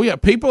rat? Oh yeah,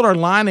 people are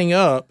lining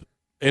up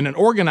in an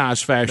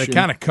organized fashion. They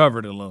kind of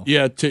covered it a little.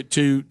 Yeah,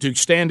 to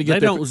stand to get.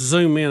 They don't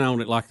zoom in on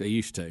it like they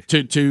used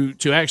to.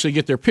 To actually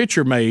get their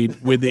picture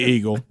made with the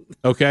eagle.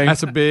 Okay,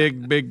 that's a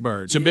big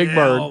bird. It's a big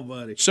bird. Oh,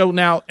 buddy. So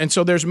now,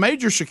 so there's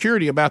major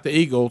security about the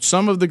eagle.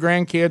 Some of the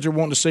grandkids are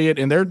wanting to see it,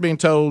 and they're being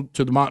told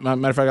to the matter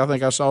of fact, I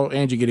think I saw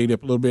Angie get eat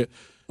up a little bit.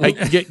 Hey,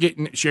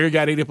 get Sherry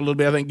got eat up a little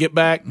bit. I think get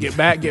back.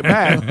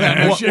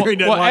 Sherry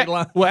doesn't like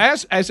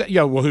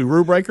who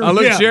Rule Breaker? I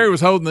look, Sherry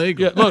was holding the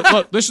eagle. Yeah,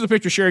 look, this is the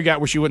picture Sherry got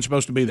where she wasn't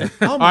supposed to be there.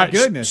 Oh my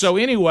goodness! So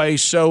anyway,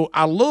 so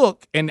I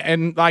look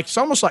and like it's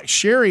almost like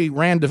Sherry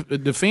ran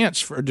defense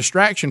for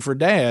distraction for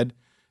Dad.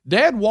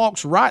 Dad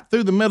walks right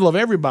through the middle of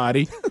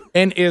everybody,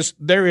 and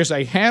there is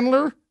a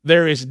handler,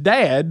 there is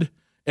Dad,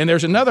 and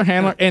there's another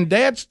handler, and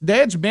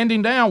Dad's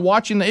bending down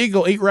watching the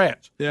eagle eat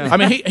rats. Yeah. I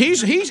mean,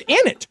 he's in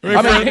it.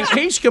 I mean,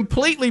 he's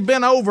completely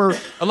bent over,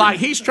 like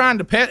he's trying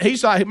to pet.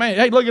 He's like, man,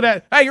 hey, look at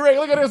that. Hey, Rick,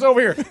 look at this over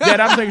here. Dad,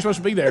 I don't think you're supposed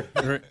to be there.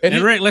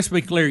 And Rick, let's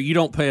be clear, you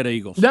don't pet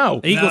eagles. No.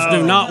 Eagles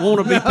do not want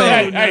to be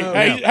petted.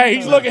 Hey,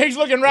 he's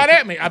looking right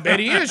at me. I bet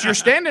he is. You're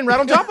standing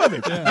right on top of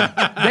him.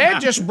 Dad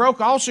just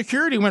broke all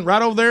security, went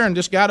right over there and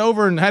just got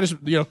over and had his,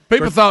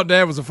 People thought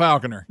Dad was a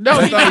falconer.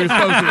 No, they thought he was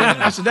supposed to be.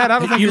 I said, Dad, I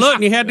don't think you looked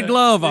and you had the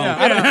glove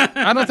on.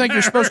 I don't think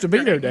you're supposed to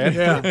be there, Dad.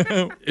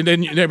 Yeah. And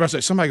then everybody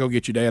said, somebody go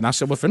get you, Dad. And I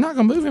said, well, if they're not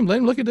going to move him, let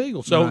him look at the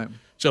eagle. So, Right.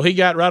 so he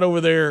got right over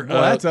there.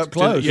 Well, that's up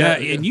close. Yeah,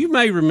 and you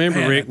may remember,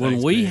 Man, Rick, that when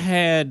thing's we big.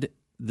 had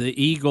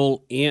the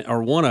eagle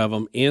or one of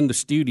them in the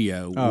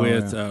studio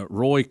with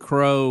Roy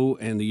Crow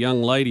and the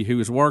young lady who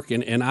was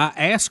working, and I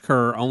asked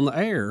her on the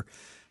air,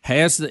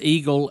 has the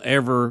eagle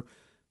ever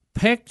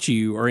pecked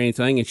you or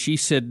anything? And she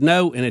said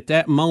no, and at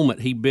that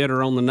moment he bit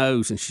her on the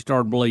nose and she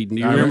started bleeding.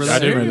 Do you remember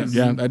that? I do remember that.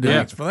 Yeah, I do.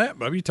 Thanks for that,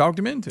 Bubba. You talked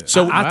him into it.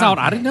 So I thought,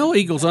 I didn't know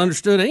eagles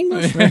understood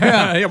English.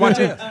 yeah, watch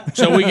it.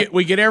 So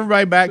we get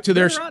everybody back to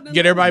their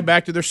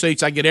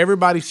seats. I get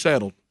everybody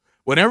settled.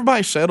 When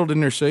everybody's settled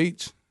in their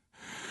seats,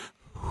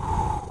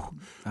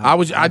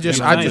 I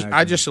just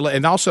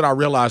and all of a sudden I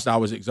realized I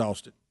was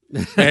exhausted.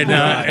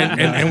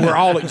 And we're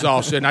all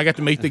exhausted. And I got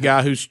to meet the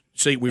guy whose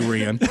seat we were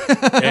in,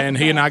 and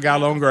he and I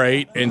got along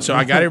great. And so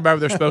I got everybody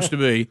where they're supposed to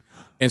be.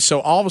 And so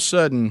all of a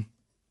sudden,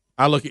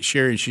 I look at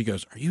Sherry and she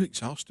goes, "Are you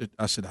exhausted?"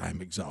 I said, "I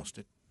am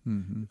exhausted."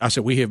 Mm-hmm. I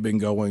said, "We have been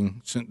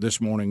going since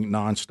this morning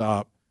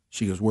nonstop."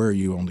 She goes, "Where are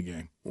you on the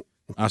game?"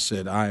 I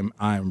said, I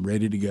am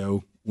ready to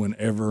go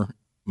whenever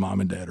Mom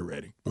and Dad are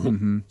ready."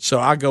 Mm-hmm. So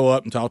I go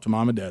up and talk to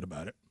Mom and Dad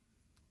about it,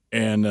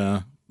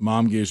 and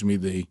Mom gives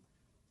me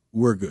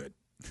 "we're good."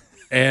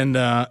 And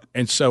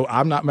so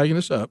I'm not making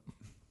this up.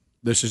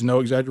 This is no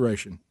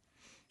exaggeration.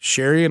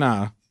 Sherry and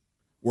I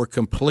were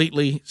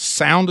completely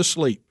sound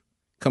asleep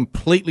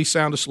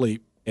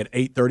at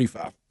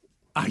 8:35.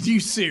 Are you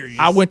serious?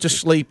 I went to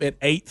sleep at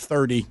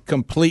 8:30,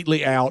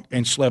 completely out,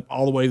 and slept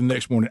all the way the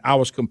next morning. I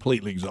was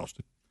completely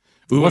exhausted.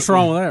 What's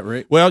wrong with that,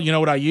 Rick? Well, you know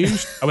what I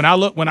used? when I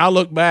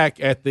look back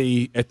at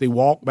the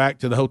walk back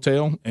to the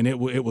hotel, and it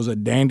was a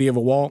dandy of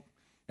a walk,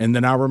 and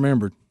then I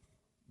remembered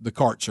the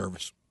cart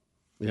service.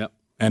 Yep.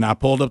 And I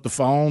pulled up the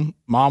phone.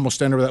 Mom was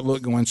standing over that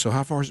look going, "So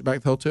how far is it back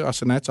to the hotel?" I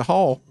said, "That's a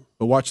haul,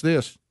 but watch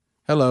this.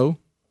 Hello.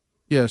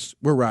 Yes,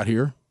 we're right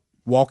here.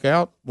 Walk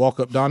out, walk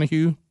up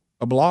Donahue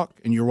a block,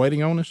 and you're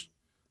waiting on us.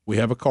 We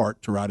have a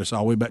cart to ride us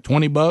all the way back.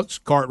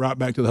 $20, cart right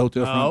back to the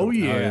hotel." Oh,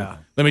 yeah.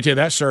 Let me tell you,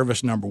 that's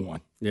service number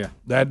one. Yeah.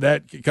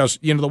 That because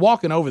the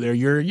walking over there,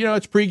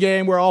 it's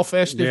pregame, we're all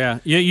festive. Yeah.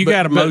 You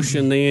got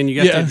emotion then, you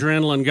got the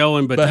adrenaline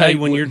going, but hey,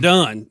 when you're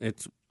done,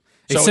 it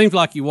seems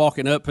like you're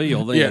walking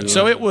uphill then. Yeah,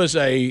 so it was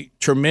a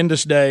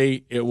tremendous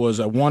day. It was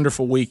a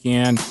wonderful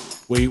weekend.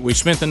 We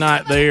spent the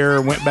night there,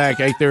 went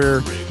back, ate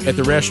there at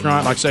the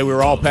restaurant. Like I say, we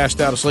were all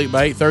passed out asleep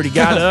by 8:30.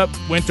 Got up,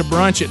 went to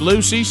brunch at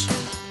Lucy's.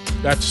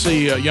 Got to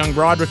see young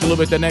Broderick a little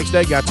bit the next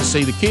day. Got to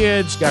see the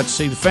kids. Got to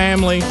see the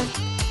family.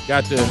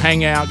 Got to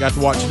hang out. Got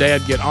to watch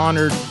Dad get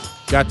honored.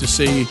 Got to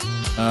see,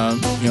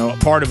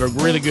 part of a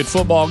really good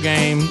football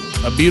game.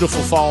 A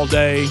beautiful fall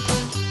day.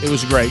 It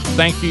was great.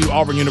 Thank you,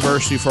 Auburn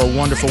University, for a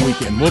wonderful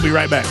weekend. We'll be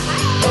right back.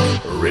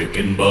 Rick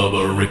and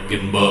Bubba, Rick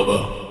and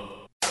Bubba.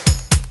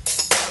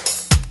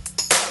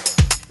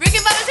 Rick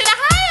and Bubba's in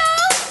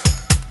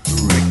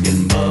Ohio. Rick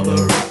and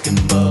Bubba, Rick and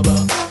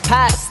Bubba.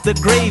 Pass the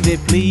gravy,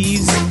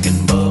 please. Rick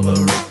and Bubba,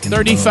 Rick and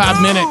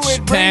 35 minutes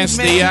past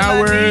the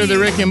hour. The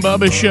Rick and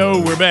Bubba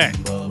Show. We're back.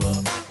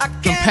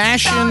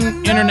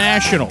 Compassion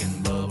International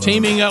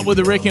teaming up with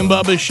the Rick and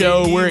Bubba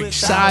Show. We're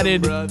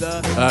excited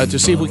to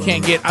see if we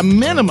can't get a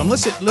minimum.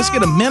 Let's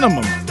get a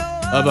minimum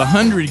of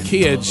 100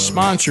 kids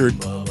sponsored.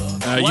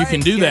 You can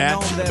do that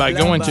by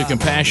going to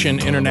Compassion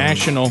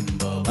International.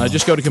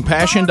 Just go to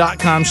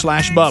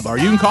compassion.com/Bubba. Or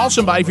you can call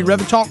somebody if you'd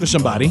rather talk to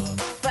somebody.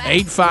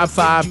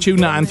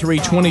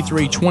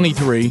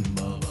 855-293-2323.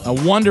 A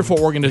wonderful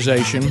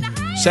organization.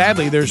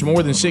 Sadly, there's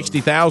more than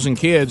 60,000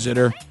 kids that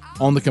are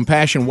on the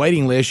Compassion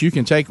waiting list. You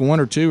can take 1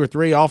 or 2 or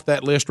 3 off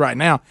that list right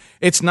now.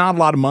 It's not a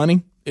lot of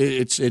money.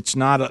 It's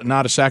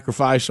not a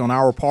sacrifice on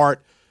our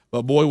part,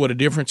 but boy, what a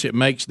difference it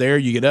makes there.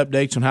 You get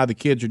updates on how the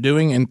kids are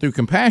doing, and through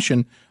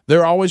Compassion,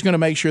 they're always going to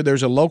make sure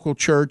there's a local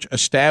church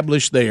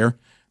established there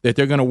that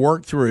they're going to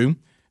work through.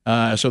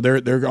 So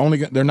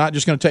they're not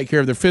just going to take care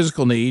of their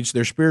physical needs;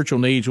 their spiritual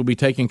needs will be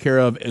taken care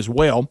of as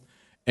well.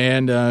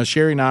 And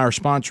Sherry and I are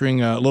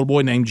sponsoring a little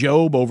boy named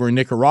Job over in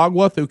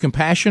Nicaragua through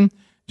Compassion.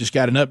 Just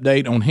got an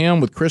update on him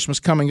with Christmas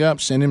coming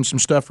up. Send him some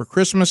stuff for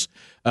Christmas.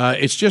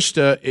 It's just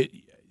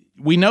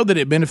we know that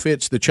it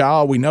benefits the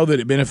child. We know that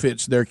it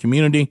benefits their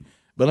community.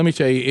 But let me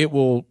tell you, it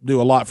will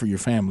do a lot for your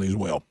family as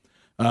well.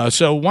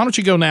 So why don't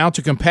you go now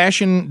to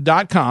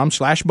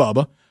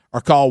compassion.com/Bubba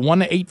or call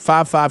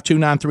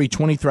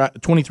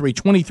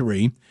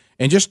 1-855-293-2323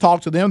 and just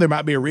talk to them. There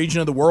might be a region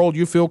of the world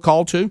you feel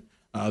called to.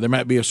 There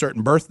might be a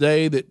certain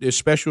birthday that is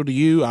special to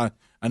you.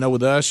 I know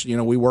with us,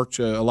 we worked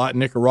a lot in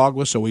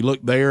Nicaragua, so we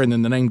looked there, and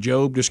then the name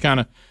Job just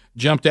kind of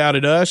jumped out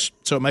at us.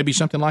 So it may be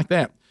something like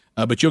that.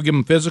 But you'll give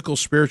them physical,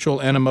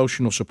 spiritual, and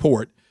emotional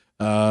support.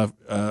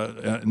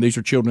 And these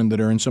are children that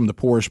are in some of the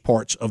poorest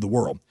parts of the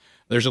world.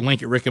 There's a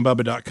link at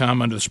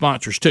rickandbubba.com under the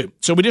sponsors, too.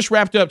 So we just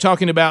wrapped up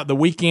talking about the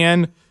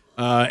weekend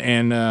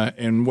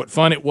and what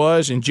fun it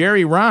was. And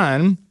Jerry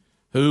Ryan,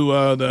 who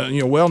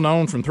well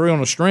known from Three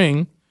on a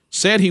String,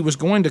 said he was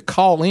going to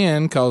call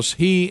in because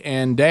he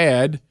and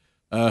Dad,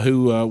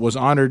 who was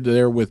honored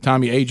there with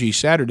Tommy Agee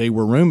Saturday,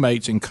 were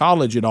roommates in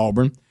college at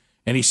Auburn.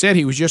 And he said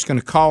he was just going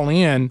to call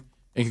in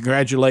and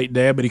congratulate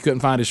Dad, but he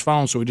couldn't find his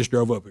phone, so he just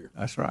drove up here.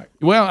 That's right.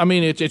 Well, I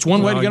mean, it's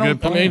one way to get on.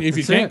 I mean, if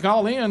you can't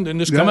call in, then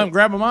just come up and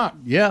grab them up.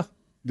 Yeah,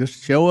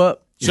 just show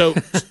up. So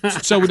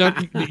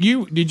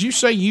did you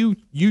say you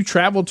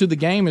traveled to the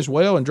game as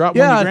well and dropped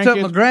one of your grandkids? Yeah, I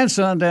took my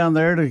grandson down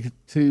there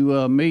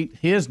to meet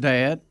his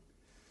dad.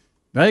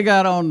 They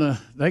got in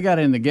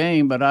the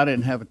game, but I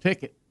didn't have a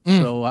ticket,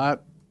 so I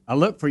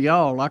looked for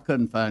y'all. I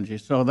couldn't find you,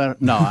 so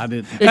I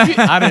didn't.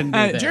 I didn't do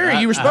that. Jerry,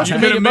 you were supposed to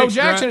meet at Bo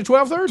Jackson at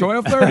 12:30.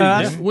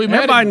 12:30.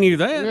 Everybody knew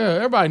that. Yeah,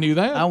 everybody knew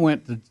that. I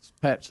went to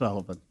Pat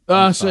Sullivan.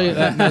 See,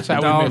 that's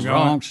how we missed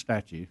wrong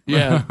statue.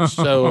 Yeah.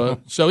 So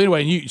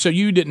anyway,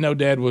 you didn't know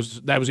that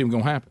was even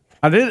going to happen.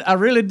 I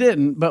really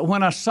didn't. But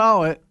when I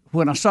saw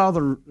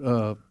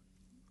the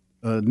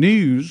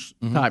news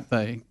type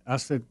thing, I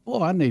said,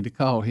 "Boy, I need to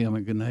call him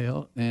and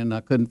Gunnell," and I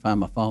couldn't find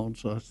my phone,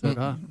 so I said,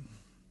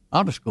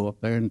 I'll just go up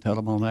there and tell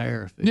them on the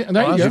air if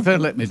they'd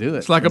let me do it.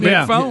 It's like a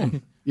big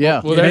phone. Yeah.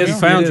 Well, have you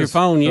found your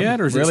phone yet,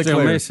 or is it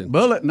still missing?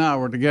 Bullet and I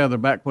were together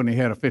back when he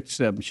had a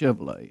 57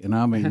 Chevrolet, and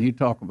I mean, you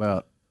talk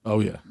about. Oh,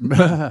 yeah. And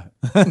that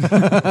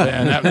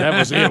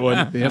was it,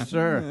 wasn't it? Yes,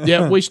 sir.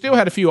 Yeah, we still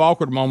had a few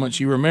awkward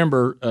moments. You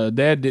remember,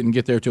 Dad didn't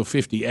get there till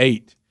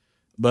 58,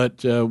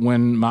 but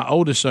when my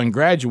oldest son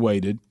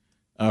graduated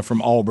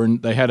from Auburn,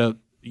 they had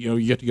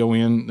you get to go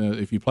in,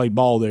 if you played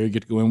ball there, you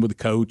get to go in with the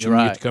coach, and you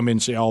get to come in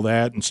and see all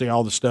that and see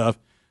all the stuff.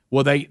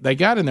 Well, they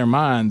got in their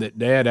mind that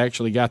Dad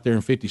actually got there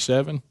in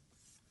 57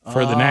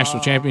 for the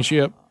national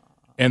championship,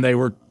 and they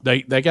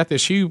got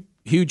this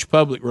huge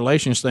public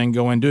relations thing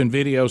going, doing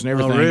videos and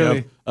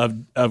everything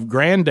of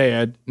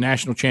granddad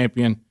national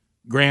champion,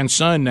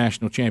 grandson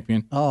national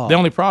champion. The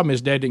only problem is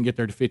Dad didn't get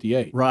there to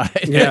 58.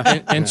 Right.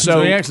 Yeah. And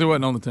so he actually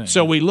wasn't on the team.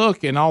 So we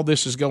look, and all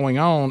this is going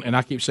on, and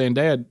I keep saying,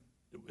 Dad,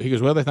 he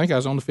goes, well, they think I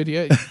was on the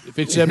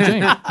 57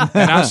 team.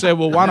 And I said,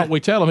 well, why don't we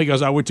tell him? He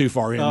goes, we're too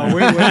far in. We're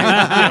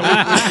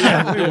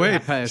way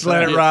past. Just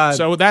let it ride.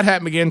 So that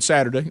happened again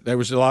Saturday. There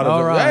was a lot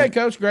of, hey,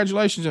 Coach,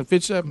 congratulations on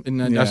 57.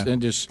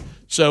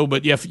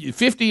 But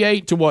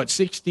 58 to what,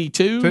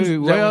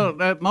 62?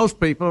 Well, most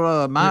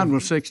people, mine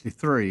was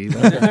 63.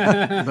 But,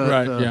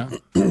 right,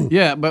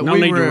 yeah, but no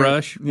need to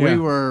rush.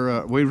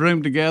 We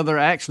roomed together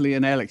actually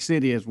in Alex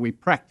City as we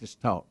practice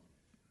taught.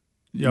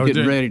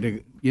 Getting ready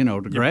to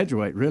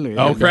graduate, really.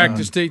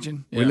 Practice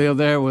teaching. We lived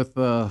there with,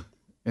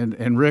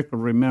 and Rick will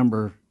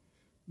remember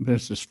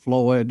Mrs.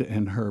 Floyd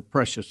and her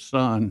precious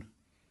son,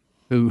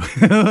 who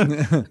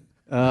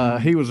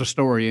he was a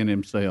story in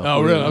himself.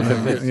 Oh, really?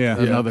 Okay.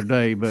 Another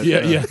day, but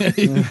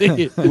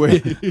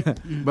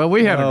but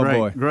we had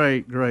a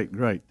great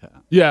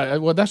time. Yeah,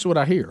 well, that's what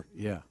I hear.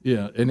 Yeah,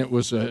 and it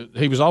was.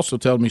 He was also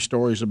telling me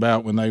stories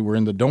about when they were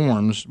in the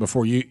dorms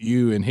before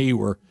you and he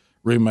were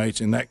roommates,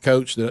 and that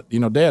coach that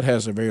Dad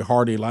has a very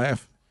hearty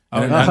laugh.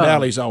 And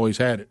Dally's always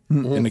had it.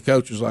 And the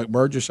coach was like,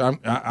 Burgess,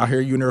 I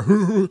hear you in there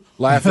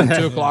laughing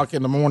 2 o'clock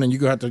in the morning. You're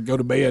going to have to go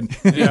to bed,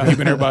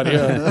 keeping everybody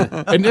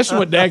up. And this is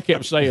what Dad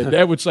kept saying.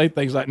 Dad would say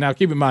things like, now,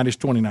 keep in mind, it's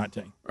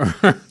 2019.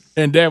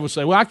 And Dad would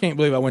say, well, I can't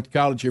believe I went to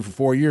college here for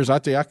 4 years. I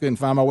tell you, I couldn't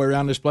find my way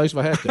around this place if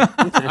I had to.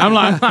 I'm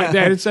like Dad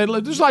had said,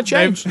 look, there's a lot of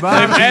change. They've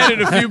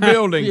added a few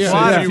buildings.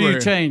 Quite a few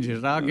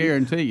changes, I'll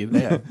guarantee you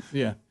that.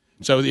 Yeah.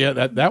 So,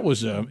 that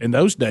was, in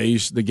those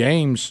days, the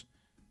games,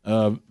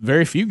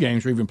 very few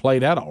games were even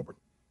played at Auburn.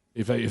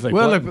 If they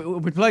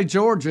we played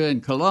Georgia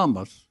in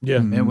Columbus. Yeah.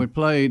 And we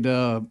played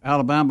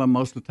Alabama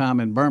most of the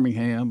time in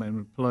Birmingham, and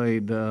we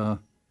played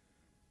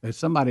there's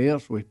somebody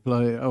else we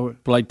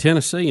played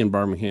Tennessee in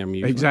Birmingham.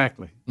 Usually.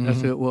 Exactly. That's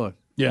who it was.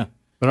 Yeah.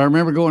 But I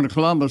remember going to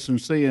Columbus and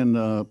seeing,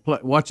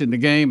 watching the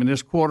game, and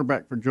this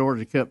quarterback for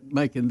Georgia kept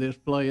making this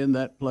play and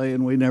that play,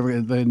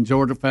 and then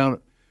Georgia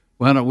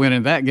wound up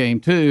winning that game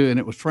too, and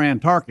it was Fran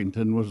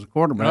Tarkington was the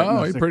quarterback.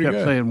 Oh, he's pretty good.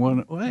 Kept saying,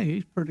 "Well,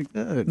 he's pretty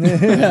good."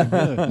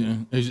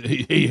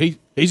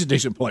 He's a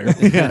decent player.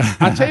 Yeah.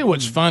 I tell you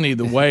what's funny,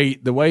 the way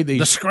these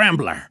the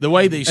scrambler, the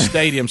way these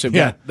stadiums have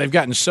they've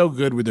gotten so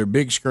good with their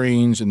big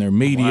screens and their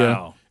media.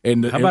 Wow.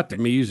 And how about the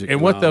music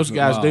and what those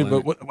guys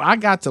do? But I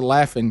got to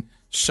laughing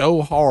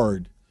so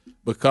hard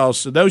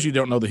because those of you who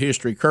don't know the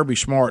history, Kirby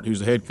Smart, who's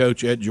the head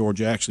coach at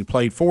Georgia, actually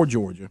played for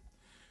Georgia,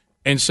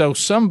 and so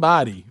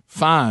somebody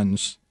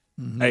finds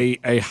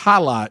a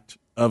highlight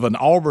of an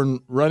Auburn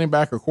running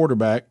back or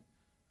quarterback,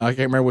 I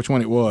can't remember which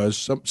one it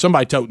was,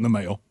 somebody toting the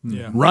mail,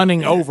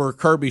 running over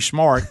Kirby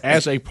Smart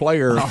as a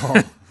player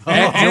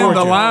And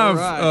the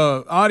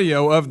live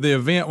audio of the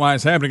event while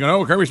it's happening.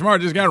 Oh, Kirby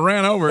Smart just got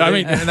ran over. I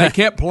mean, and they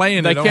kept playing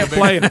it. They kept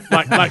playing it.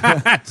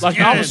 Like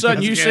all of a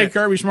sudden you see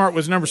Kirby Smart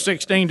was number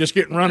 16 just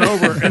getting run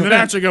over, and the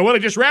announcer go, well, he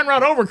just ran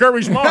right over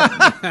Kirby Smart.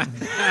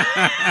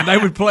 And they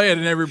would play it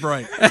in every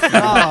break.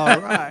 All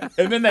right.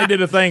 And then they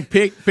did a thing,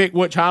 pick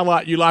which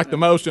highlight you liked the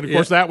most, and of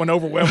course that one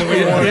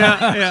overwhelmingly won.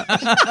 Yeah.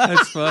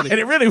 That's funny. And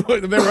it really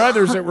was. There were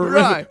others that were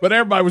really, but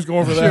everybody was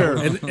going for that. Sure.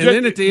 And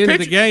then at the end of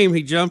the game,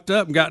 he jumped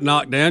up and got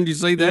knocked down. Did you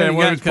see that? Yeah, he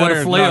got kind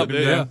of flipped.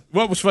 Yeah.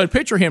 What was fun?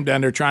 Picture him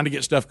down there trying to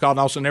get stuff called, and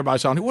all of a sudden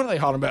everybody's on. What are they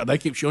hollering about? They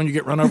keep showing you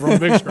get run over on the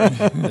big screen.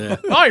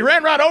 Oh, he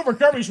ran right over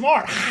Kirby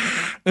Smart.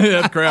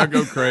 The crowd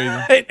go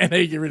crazy. And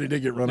he really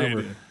did get run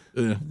over.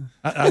 Yeah.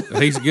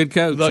 He's a good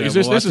coach. Look, this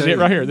is it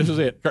right here. This is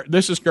it.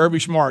 This is Kirby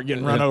Smart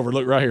getting run over.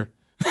 Look right here.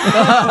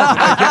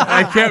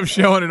 I kept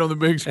showing it on the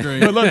big screen.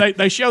 But look,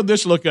 they showed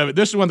this look of it.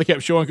 This is one they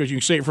kept showing because you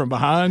can see it from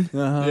behind.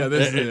 Yeah,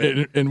 this is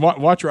it. And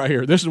watch right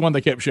here. This is one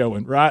they kept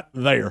showing right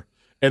there.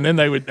 And then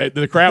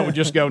the crowd would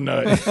just go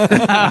nuts. And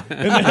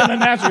then the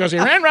announcer goes, he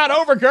ran right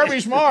over Kirby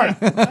Smart.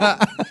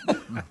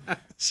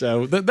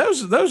 So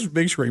those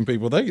big screen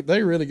people,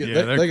 they really get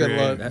they got a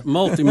lot. That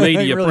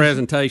multimedia really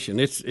presentation.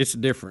 It's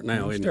different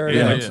now, isn't it?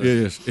 Yeah, it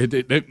is.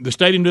 The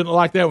stadium didn't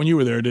like that when you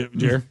were there, did it,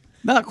 Jerry?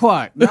 Not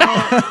quite. No.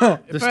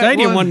 The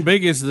stadium wasn't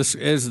big as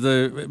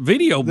the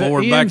video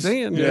board back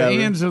then. The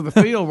ends of the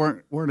field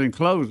weren't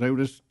enclosed; they were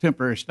just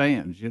temporary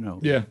stands,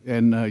 Yeah,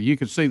 and you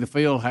could see the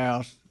field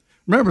house.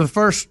 Remember the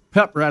first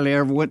pep rally I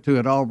ever went to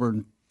at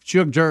Auburn?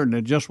 Shug Jordan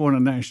had just won a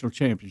national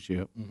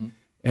championship,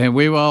 and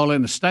we were all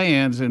in the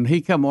stands, and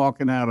he come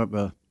walking out of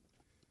the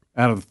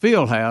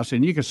field house,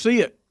 and you could see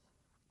it.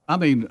 I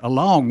mean, a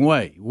long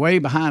way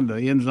behind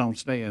the end zone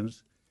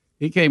stands.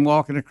 He came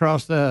walking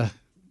across the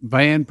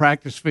van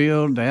practice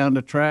field down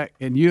the track,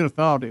 and you'd have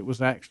thought it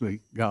was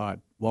actually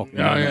God walking.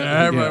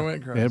 Everybody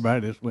went crazy.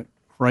 Everybody just went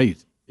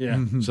crazy.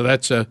 Yeah. So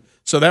that's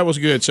so that was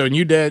good. So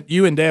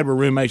you and Dad were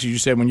roommates, as you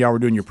said, when y'all were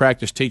doing your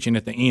practice teaching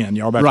at the end.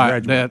 Y'all about to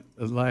graduate. That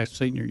the last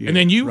senior year. And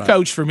then you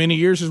coached for many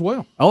years as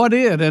well. Oh, I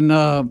did. And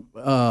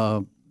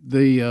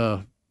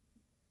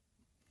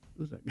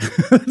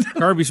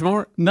Kirby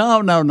Smart?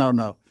 No.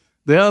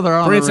 The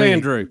other Prince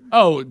Andrew.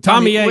 Oh,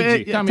 Tommy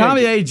Agee.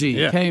 Tommy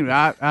Agee came.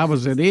 I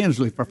was at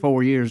Inslee for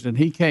 4 years, and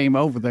he came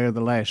over there the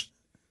last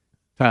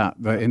time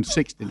in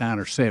 '69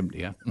 or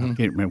 '70. I can't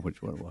remember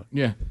which one it was.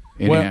 Yeah.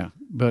 Anyhow,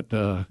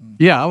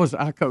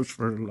 I coached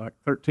for like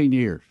 13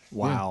 years.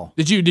 Wow.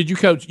 Yeah. Did you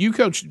coach? You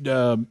coached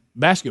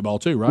basketball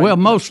too, right? Well,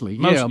 mostly.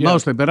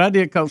 But I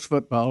did coach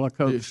football. I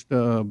coached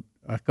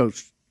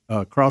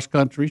cross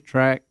country,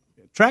 track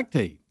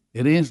team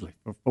at Inslee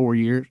for 4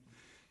 years,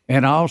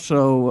 and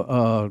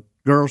also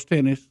girls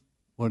tennis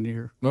 1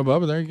 year. Well,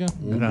 Bubba, there you go.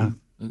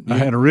 And I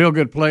had a real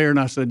good player, and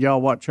I said,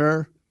 "Y'all watch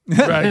her."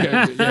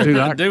 Right.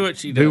 Do what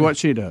she does. Do what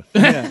she does.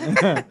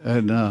 Yeah.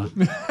 And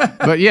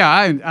but yeah,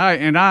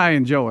 I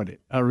enjoyed it.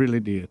 I really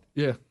did.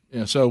 Yeah.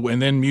 Yeah. So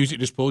and then music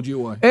just pulled you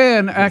away.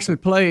 And actually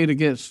played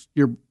against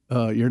your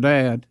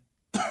dad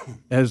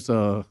as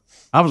I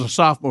was a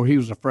sophomore. He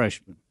was a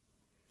freshman.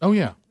 Oh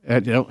yeah.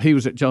 He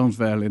was at Jones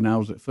Valley and I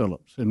was at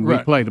Phillips, and we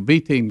played a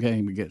B-team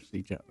game against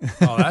each other.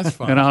 Oh, that's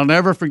fun. And I'll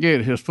never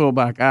forget his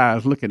fullback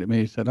eyes looking at me.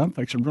 He said, "I'm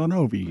fixing to run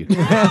over you."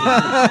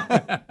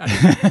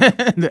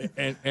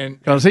 and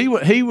because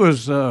he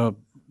was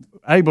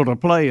able to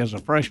play as a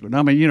freshman.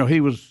 I mean, he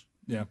was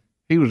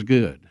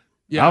good.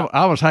 Yeah,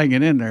 I was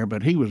hanging in there,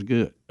 but he was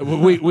good.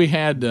 We've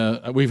had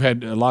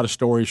a lot of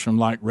stories from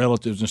like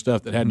relatives and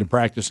stuff that had to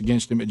practice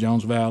against him at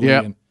Jones Valley.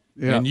 Yep.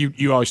 Yeah. And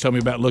you always tell me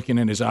about looking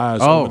in his eyes.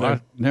 Oh, over there.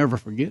 I never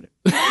forget it.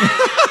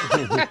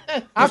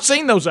 I've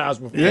seen those eyes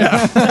before.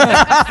 Yeah.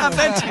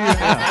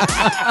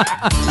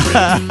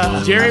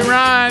 Jerry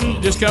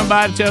Ryan just come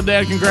by to tell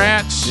Dad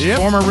congrats. Yep.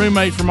 Former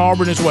roommate from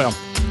Auburn as well.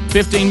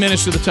 15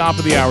 minutes to the top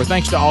of the hour.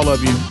 Thanks to all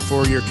of you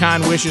for your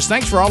kind wishes.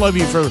 Thanks for all of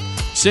you for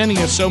sending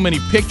us so many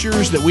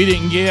pictures that we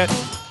didn't get.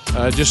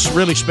 Just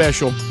really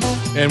special.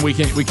 And we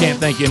can't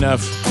thank you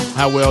enough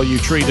how well you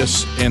treat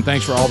us, and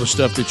thanks for all the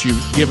stuff that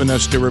you've given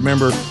us to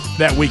remember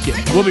that weekend.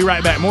 We'll be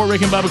right back. More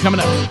Rick and Bubba coming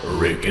up.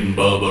 Rick and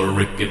Bubba,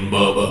 Rick and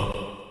Bubba.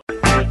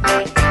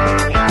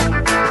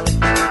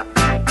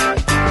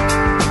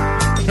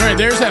 All right,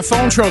 there's that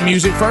phone troll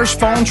music. First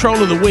phone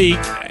troll of the week.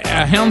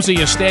 Helmsy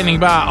is standing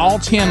by. All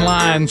 10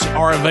 lines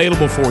are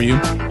available for you,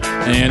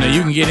 and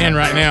you can get in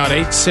right now at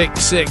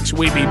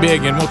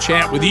 866-WE-BE-BIG, and we'll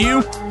chat with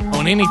you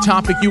on any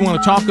topic you want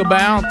to talk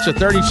about. It's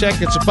 30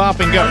 seconds of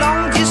pop and go.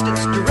 Long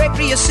distance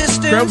directory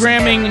assistance.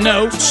 Programming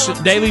notes.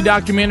 Daily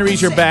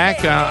documentaries are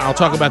back. I'll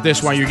talk about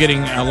this while you're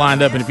getting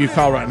lined up, and if you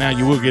call right now,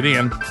 you will get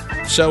in.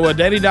 So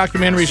daily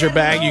documentaries are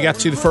back. You got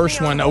to see the first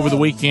one over the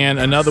weekend,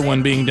 another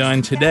one being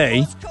done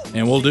today,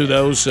 and we'll do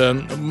those.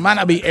 Might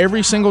not be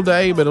every single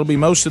day, but it'll be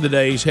most of the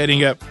days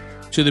heading up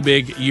to the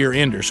big year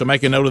ender. So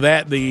make a note of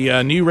that.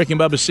 The new Rick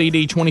and Bubba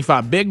CD,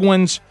 25 Big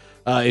Ones,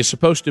 is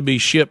supposed to be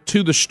shipped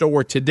to the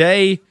store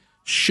today.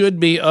 Should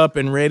be up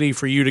and ready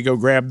for you to go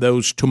grab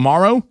those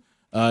tomorrow,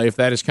 if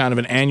that is kind of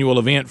an annual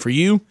event for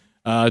you.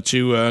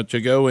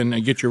 to go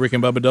and get your Rick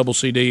and Bubba double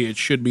CD. It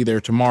should be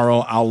there tomorrow.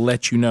 I'll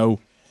let you know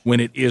when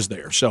it is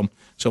there. So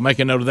make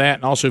a note of that.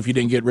 And also, if you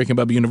didn't get Rick and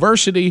Bubba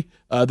University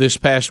this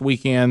past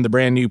weekend, the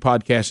brand new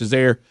podcast is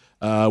there.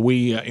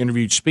 We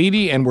interviewed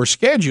Speedy, and we're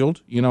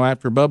scheduled,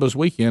 after Bubba's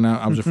weekend.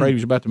 I was afraid he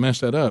was about to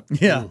mess that up.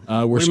 Yeah.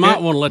 We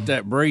might want to let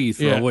that breathe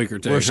for a week or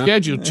two. We're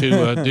scheduled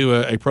to do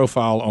a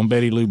profile on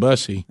Betty Lou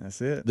Bussey.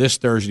 That's it. This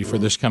Thursday for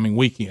this coming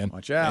weekend.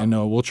 Watch out. And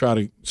we'll try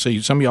to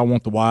see. Some of y'all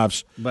want the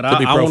wives but to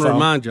be I want profiled. to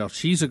remind y'all,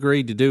 she's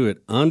agreed to do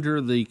it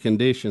under the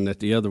condition that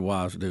the other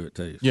wives do it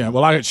too. Yeah,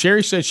 well,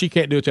 Sherry said she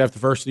can't do it till after the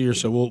first of the year,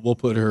 so we'll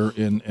put her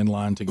in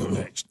line to go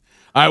next.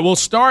 All right, we'll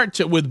start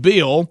with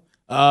Bill.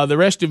 The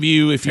rest of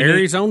you, if you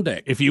Harry's on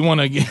deck. If you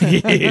want to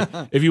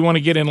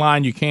get in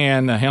line, you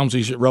can.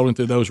 Helmsy's rolling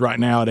through those right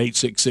now at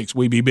 866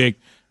 We Be Big.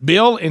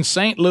 Bill in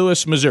St.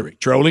 Louis, Missouri.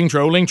 Trolling.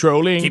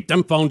 Keep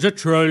them phones a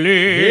trolling.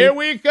 Here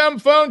we come,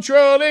 phone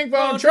trolling.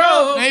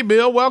 Hey,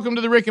 Bill, welcome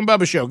to the Rick and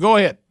Bubba Show. Go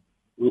ahead.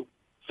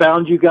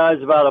 Found you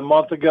guys about a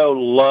month ago.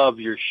 Love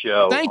your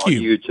show. Thank on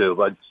you.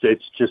 YouTube.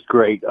 It's just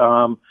great.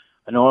 I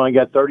know I only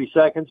got 30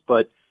 seconds,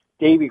 but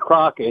Davy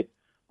Crockett,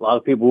 a lot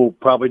of people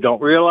probably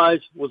don't realize,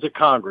 was a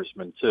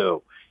congressman,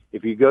 too.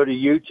 If you go to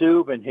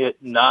YouTube and hit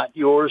Not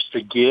Yours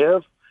to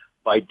Give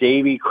by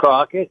Davy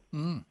Crockett,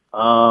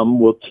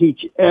 will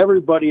teach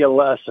everybody a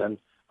lesson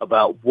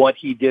about what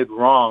he did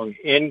wrong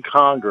in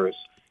Congress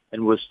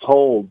and was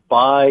told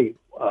by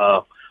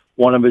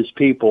one of his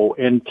people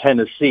in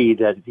Tennessee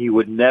that he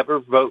would never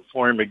vote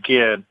for him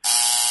again.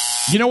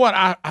 You know what?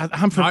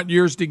 I'm Not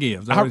yours to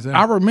give.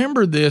 I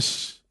remember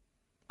this.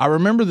 I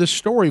remember this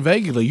story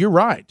vaguely. You're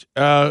right.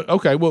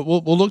 Okay,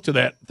 we'll look to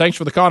that. Thanks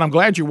for the call. I'm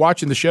glad you're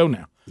watching the show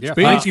now. Yeah,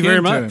 thank you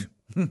very much.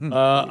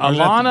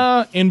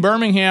 Alana in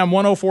Birmingham,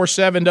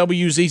 104.7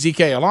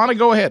 WZZK. Alana,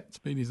 go ahead.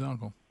 Speedy's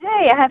uncle.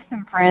 Hey, I have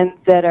some friends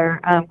that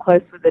are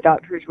close with the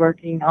doctors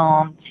working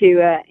on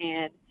Tua,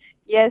 and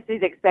yes,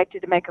 he's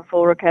expected to make a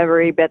full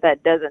recovery, but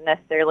that doesn't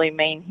necessarily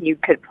mean he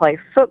could play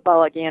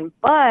football again.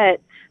 But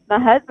my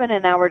husband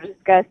and I were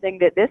discussing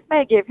that this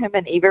may give him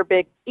an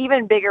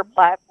even bigger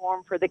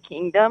platform for the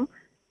kingdom,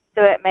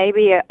 so it may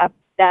be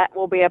that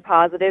will be a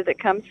positive that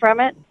comes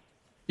from it.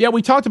 Yeah,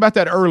 we talked about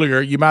that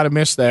earlier. You might have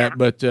missed that,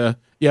 but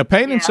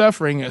pain and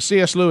suffering.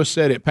 C.S. Lewis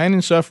said it. Pain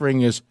and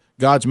suffering is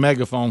God's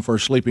megaphone for a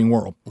sleeping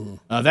world.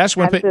 That's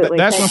when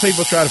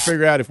people try to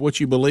figure out if what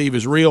you believe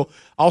is real.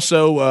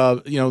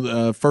 Also,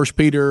 1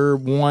 Peter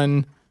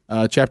 1,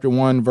 chapter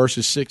 1,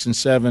 verses 6 and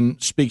 7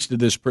 speaks to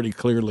this pretty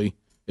clearly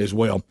as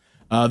well.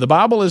 The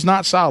Bible is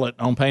not solid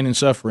on pain and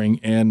suffering,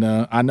 and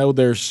I know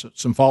there's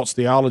some false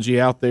theology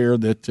out there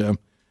that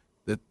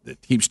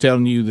keeps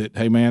telling you that,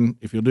 hey, man,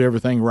 if you'll do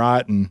everything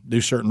right and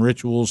do certain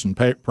rituals and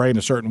pray in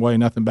a certain way,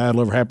 nothing bad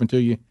will ever happen to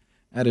you.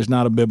 That is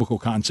not a biblical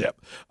concept.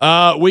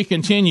 We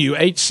continue.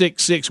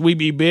 866 We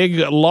Be Big.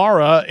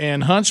 Laura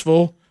in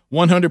Huntsville,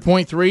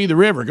 100.3 The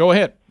River. Go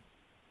ahead.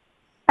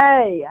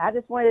 Hey, I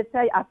just wanted to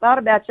tell you, I thought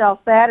about y'all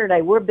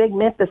Saturday. We're big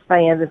Memphis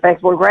fans. In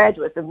fact, we're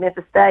graduates of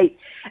Memphis State.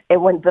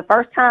 And when the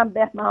first time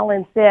Beth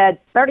Mullins said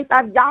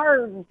 35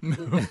 yards.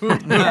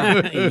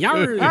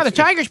 Yards. Oh, the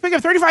Tigers pick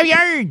up 35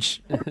 yards.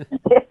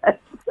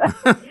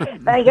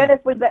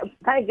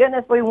 Thank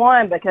goodness we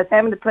won, because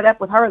having to put up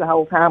with her the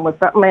whole time was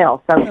something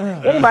else. So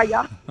anyway,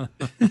 y'all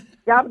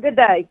have a good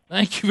day.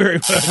 Thank you very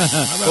much.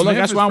 Well, look,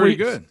 that's why we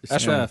good.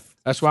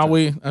 That's why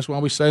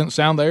we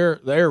sound the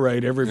air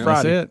raid every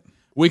Friday. That's it.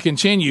 We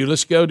continue.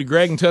 Let's go to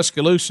Greg in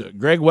Tuscaloosa.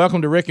 Greg,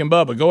 welcome to Rick and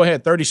Bubba. Go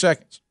ahead, 30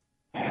 seconds.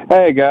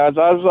 Hey, guys.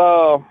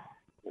 I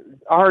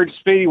heard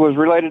Speedy was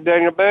related to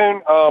Daniel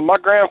Boone. My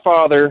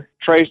grandfather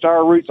traced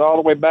our roots all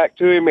the way back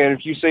to him, and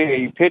if you see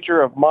a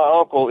picture of my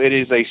uncle, it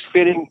is a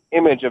spitting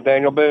image of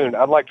Daniel Boone.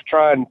 I'd like to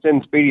try and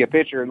send Speedy a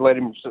picture and let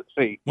him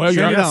see. Well,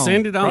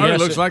 send it on. Probably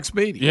looks like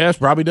Speedy. Yes,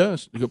 probably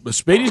does. But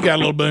Speedy's got a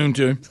little Boone,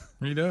 too.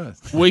 He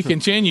does. We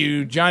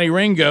continue. Johnny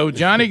Ringo.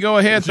 Johnny, go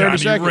ahead, 30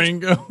 seconds.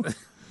 Ringo.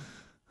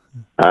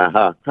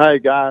 Hey,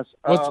 guys.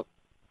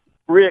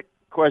 Rick,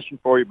 question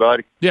for you,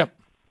 buddy. Yep.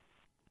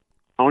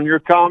 On your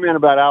comment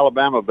about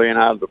Alabama being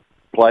out of the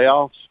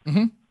playoffs,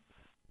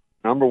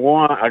 number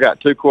one, I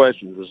got two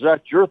questions. Is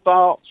that your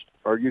thoughts,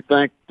 or you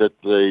think that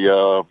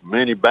the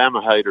many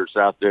Bama haters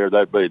out there,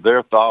 that'd be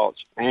their thoughts?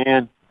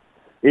 And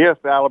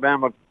if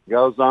Alabama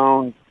goes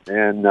on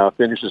and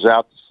finishes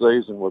out the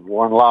season with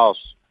one loss,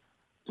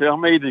 tell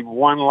me the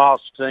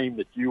one-loss team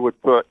that you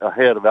would put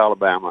ahead of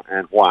Alabama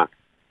and why.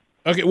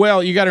 Okay,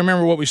 well, you got to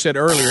remember what we said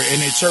earlier,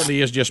 and it certainly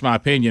is just my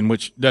opinion,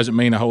 which doesn't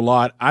mean a whole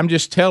lot. I'm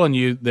just telling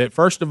you that,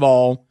 first of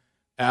all,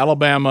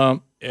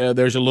 Alabama,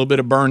 there's a little bit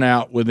of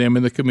burnout with them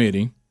in the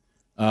committee.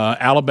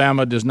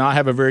 Alabama does not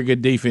have a very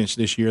good defense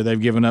this year.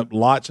 They've given up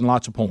lots and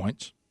lots of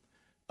points.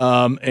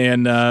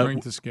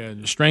 Strength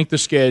of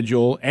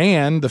schedule,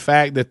 and the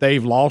fact that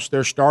they've lost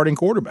their starting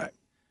quarterback.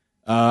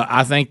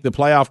 I think the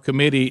playoff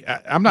committee,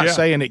 I'm not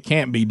saying it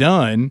can't be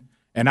done,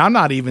 and I'm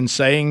not even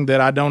saying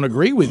that I don't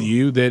agree with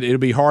you that it'll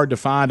be hard to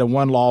find a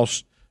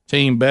one-loss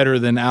team better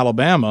than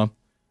Alabama,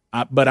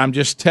 but I'm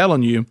just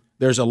telling you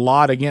there's a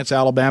lot against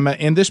Alabama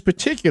in this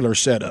particular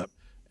setup.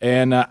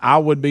 And I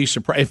would be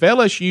surprised if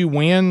LSU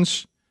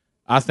wins.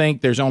 I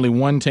think there's only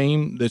one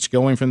team that's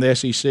going from the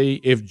SEC.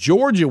 If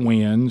Georgia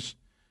wins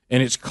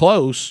and it's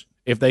close,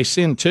 if they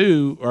send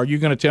two, are you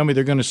going to tell me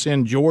they're going to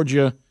send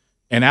Georgia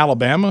and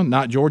Alabama,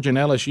 not Georgia and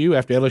LSU,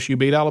 after LSU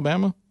beat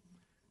Alabama?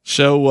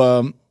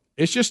 So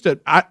it's just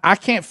I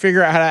can't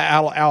figure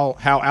out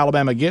how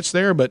Alabama gets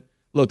there. But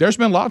look, there's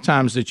been a lot of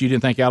times that you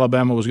didn't think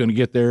Alabama was going to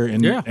get there,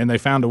 and they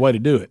found a way to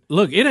do it.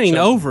 Look, it ain't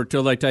over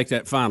till they take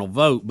that final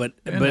vote. But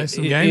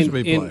some games to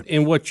be played.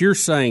 In what you're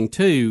saying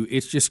too,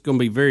 it's just going to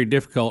be very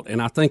difficult.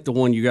 And I think the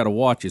one you got to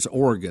watch is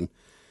Oregon.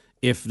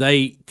 If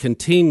they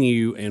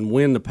continue and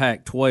win the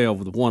Pac-12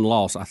 with one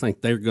loss, I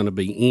think they're going to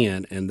be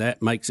in, and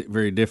that makes it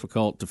very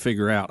difficult to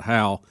figure out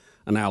how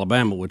an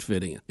Alabama would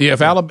fit in. Yeah,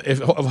 if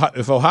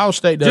Ohio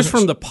State doesn't, just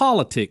from the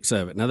politics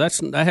of it. Now that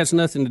has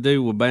nothing to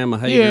do with Bama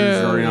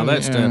haters or all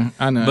that stuff.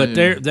 I know, but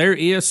there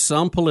is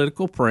some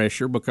political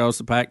pressure because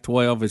the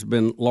Pac-12 has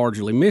been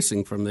largely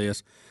missing from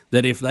this.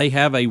 That if they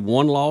have a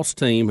one-loss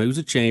team who's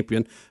a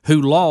champion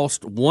who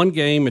lost one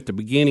game at the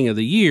beginning of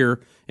the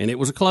year and it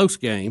was a close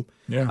game,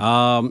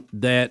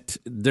 that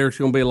there's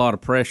going to be a lot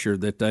of pressure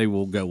that they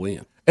will go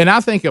in. And I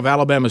think of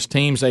Alabama's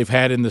teams they've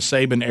had in the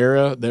Saban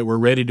era that were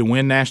ready to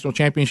win national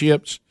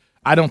championships.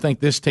 I don't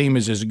think this team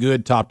is as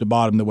good top to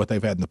bottom than what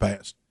they've had in the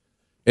past.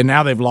 And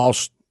now they've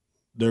lost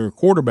their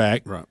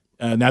quarterback. Right.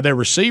 Now their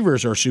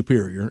receivers are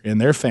superior,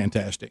 and they're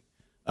fantastic.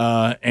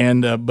 But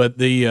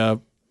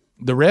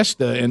the rest,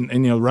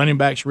 and running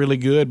backs really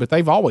good, but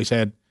they've always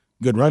had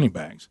good running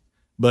backs.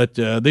 But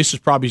this is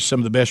probably some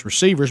of the best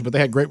receivers, but they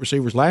had great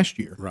receivers last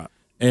year. Right.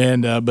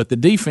 And but the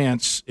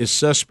defense is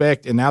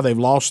suspect, and now they've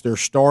lost their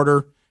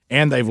starter,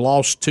 and they've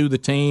lost to the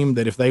team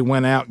that if they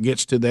went out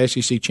gets to the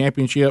SEC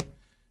championship.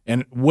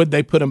 And would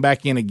they put them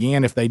back in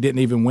again if they didn't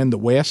even win the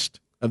West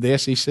of the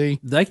SEC?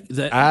 I think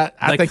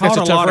that's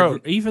a tough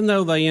road. Even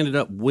though they ended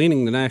up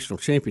winning the national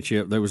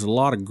championship, there was a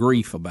lot of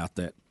grief about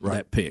that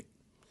pick.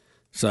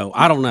 So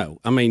I don't know.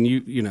 I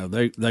mean,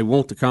 they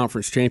want the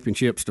conference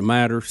championships to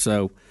matter,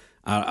 so.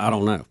 I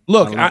don't know.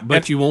 Look,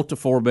 but you want the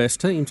four best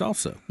teams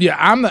also. Yeah,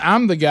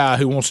 I'm the guy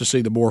who wants to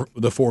see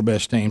the four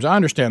best teams. I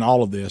understand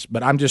all of this,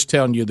 but I'm just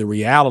telling you the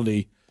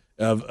reality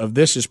of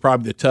this is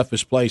probably the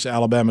toughest place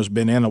Alabama's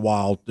been in a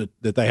while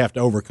that they have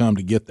to overcome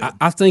to get there.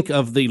 I think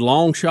of the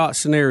long shot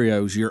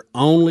scenarios, your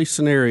only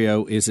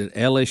scenario is that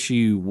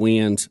LSU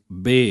wins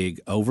big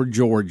over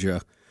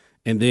Georgia.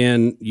 And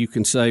then you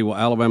can say, well,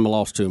 Alabama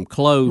lost to them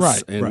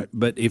close. Right.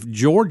 But if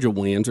Georgia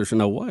wins, there's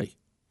no way.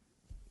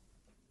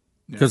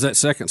 Because that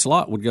second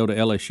slot would go to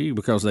LSU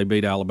because they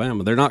beat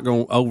Alabama. They're not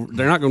going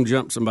to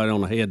jump somebody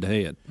on a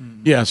head-to-head.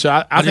 Yeah,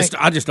 so I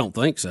just don't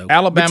think so.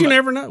 Alabama, but you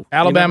never know.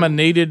 Alabama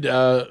needed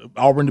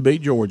Auburn to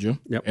beat Georgia,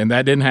 and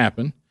that didn't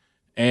happen.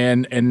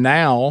 And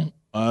now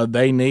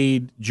they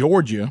need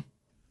Georgia.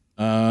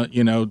 They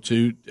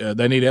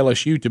need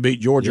LSU to beat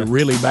Georgia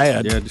really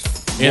bad in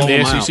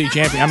the SEC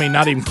champion. I mean,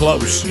 not even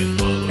close.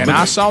 And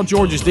I saw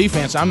Georgia's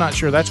defense. I'm not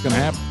sure that's going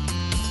to happen.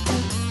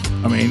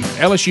 I mean,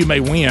 LSU may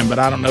win, but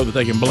I don't know that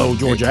they can blow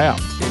Georgia out.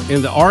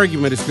 And the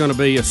argument is going to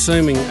be,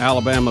 assuming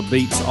Alabama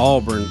beats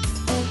Auburn,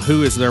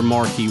 who is their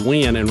marquee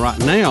win? And right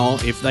now,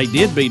 if they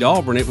did beat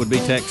Auburn, it would be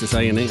Texas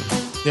A&M. Yeah,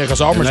 because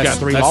Auburn's got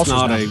 3 losses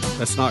now.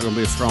 That's not going to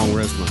be a strong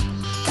resume.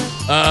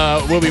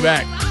 We'll be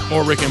back.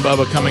 More Rick and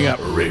Bubba coming up.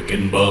 Rick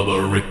and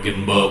Bubba, Rick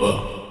and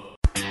Bubba.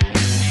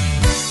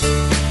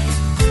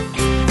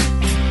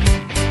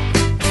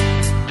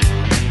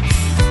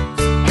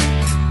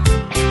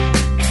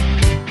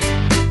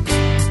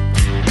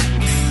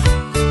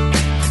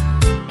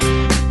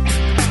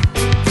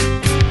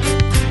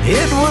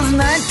 It was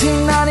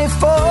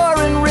 1994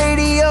 and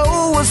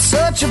radio was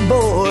such a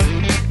bore.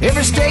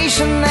 Every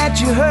station that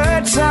you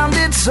heard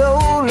sounded so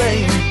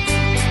lame.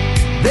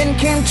 Then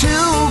came 2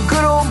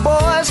 good old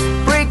boys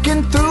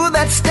breaking through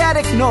that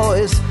static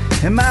noise,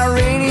 and my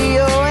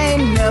radio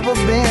ain't never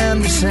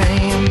been the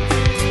same.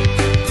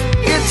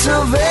 It's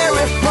a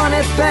very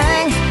funny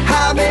thing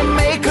how they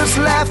make us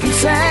laugh and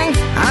sing.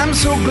 I'm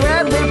so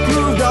glad they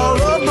proved all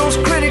of those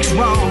critics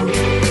wrong.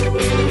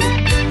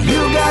 You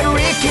got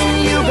Rick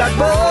and you got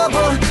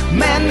Bubba,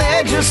 man,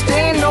 there just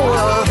ain't no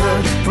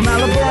other. From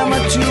Alabama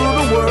to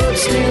the world,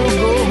 still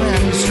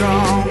going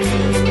strong.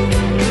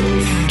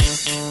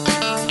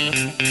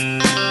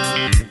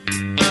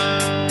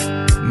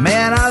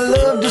 Man, I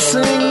love to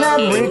sing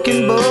that Rick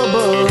and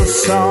Bubba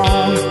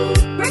song.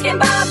 Rick and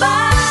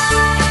Bubba.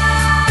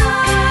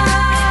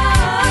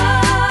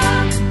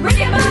 Rick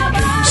and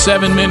Bubba.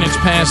 7 minutes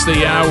past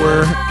the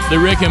hour. The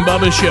Rick and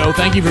Bubba Show.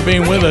 Thank you for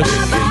being with us.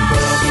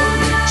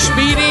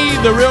 Speedy,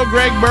 the real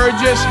Greg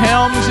Burgess,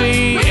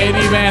 Helmsy,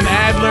 Eddie Van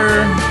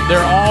Adler,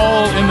 they're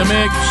all in the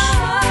mix.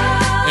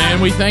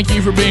 And we thank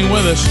you for being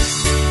with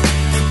us.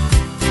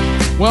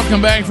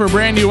 Welcome back for a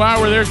brand new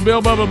hour. There's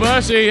Bill Bubba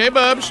Bussey. Hey,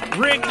 Bubs.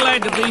 Rick,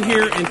 glad to be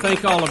here, and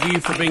thank all of you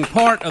for being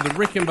part of the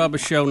Rick and Bubba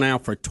Show now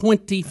for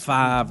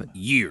 25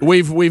 years.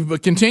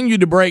 We've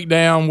continued to break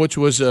down, which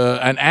was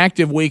an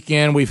active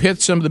weekend. We've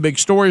hit some of the big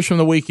stories from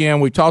the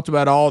weekend. We talked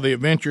about all the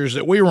adventures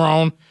that we were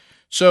on.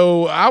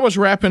 So I was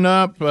wrapping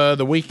up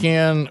the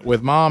weekend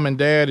with mom and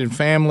dad and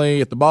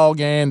family at the ball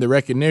game, the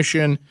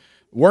recognition,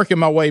 working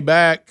my way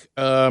back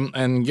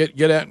and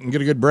get out and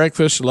get a good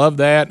breakfast. Love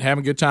that,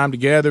 having a good time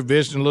together,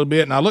 visiting a little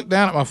bit. And I look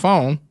down at my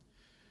phone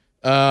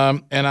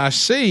and I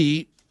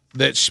see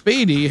that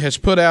Speedy has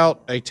put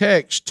out a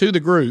text to the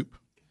group.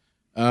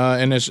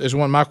 And as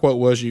one of my quote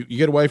was, you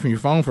get away from your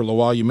phone for a little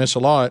while, you miss a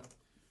lot,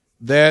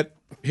 that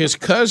his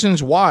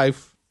cousin's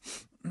wife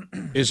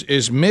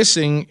is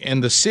missing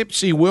in the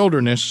Sipsey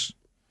Wilderness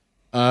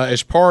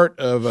as part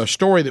of a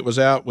story that was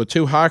out with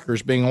 2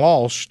 hikers being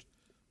lost.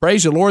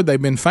 Praise the Lord,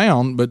 they've been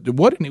found. But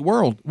what in the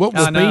world? What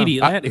was Speedy?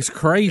 That is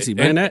crazy,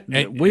 man.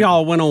 We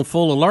all went on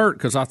full alert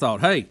because I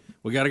thought, hey,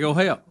 we got to go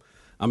help.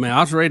 I mean, I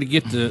was ready to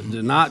get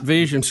the night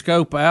vision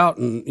scope out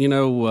and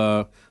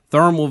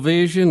thermal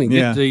vision and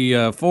get the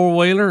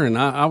 4-wheeler, and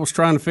I was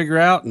trying to figure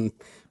out and.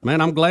 Man,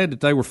 I'm glad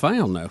that they were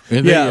found, though.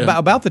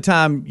 About the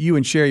time you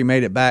and Sherry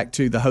made it back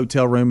to the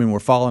hotel room and were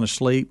falling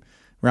asleep,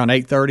 around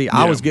 8:30,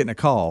 I was getting a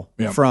call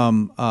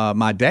from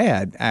my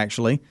dad,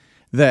 actually.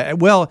 I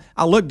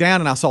looked down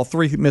and I saw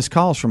 3 missed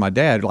calls from my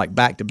dad, like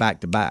back to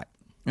back to back.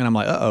 And I'm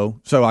like, uh-oh.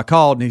 So I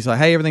called, and he's like,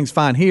 hey, everything's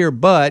fine here,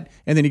 but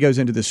 – and then he goes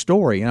into this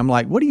story. And I'm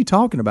like, what are you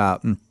talking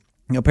about? And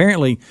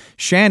apparently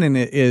Shannon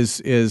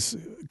is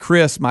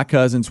Chris, my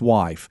cousin's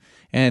wife,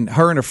 and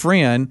her and a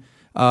friend –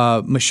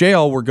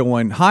 Michelle were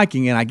going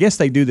hiking, and I guess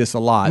they do this a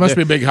lot. Must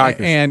be big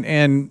hikers.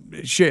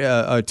 And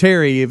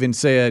Terry even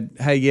said,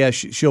 "Hey, yeah,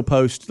 she'll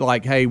post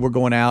like, hey, we're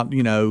going out,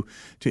 to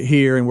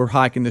here, and we're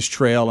hiking this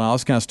trail and all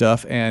this kind of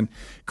stuff." And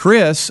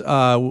Chris,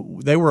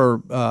 they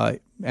were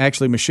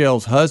actually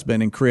Michelle's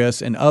husband and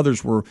Chris and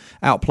others were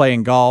out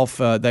playing golf.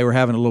 They were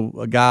having a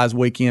little guys'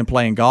 weekend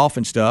playing golf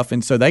and stuff,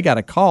 and so they got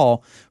a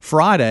call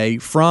Friday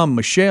from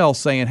Michelle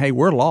saying, "Hey,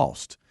 we're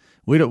lost.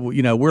 We don't,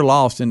 we're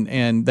lost,"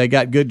 and they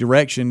got good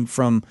direction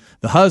from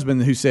the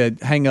husband who said,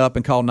 "Hang up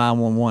and call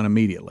 911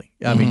 immediately."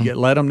 I mean,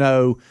 let them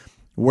know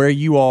where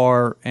you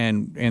are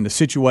and the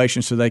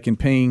situation so they can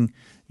ping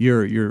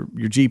your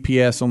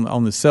GPS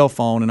on the cell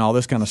phone and all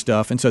this kind of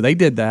stuff. And so they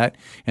did that,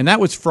 and that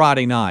was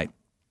Friday night.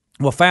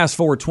 Well, fast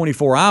forward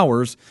 24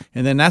 hours,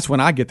 and then that's when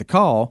I get the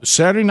call.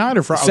 Saturday night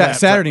or Friday?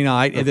 Saturday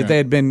night, that they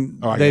had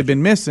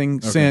been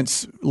missing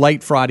since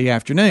late Friday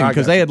afternoon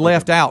because they had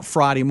left out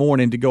Friday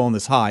morning to go on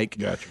this hike.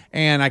 Gotcha.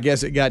 And I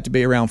guess it got to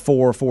be around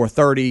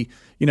 4:30.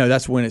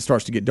 That's when it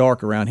starts to get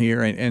dark around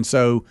here, and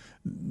so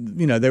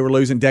they were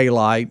losing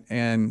daylight.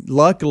 And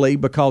luckily,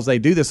 because they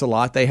do this a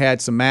lot, they had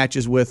some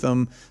matches with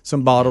them,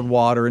 some bottled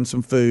water, and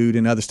some food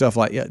and other stuff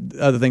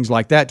other things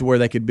like that, to where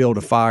they could build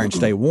a fire and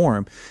stay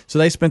warm. So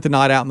they spent the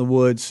night out in the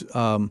woods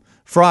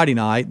Friday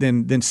night.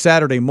 Then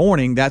Saturday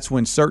morning, that's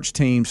when search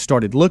teams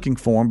started looking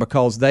for them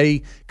because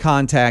they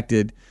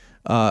contacted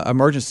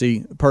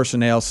emergency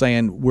personnel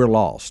saying we're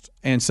lost,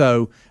 and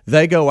so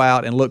they go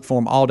out and look for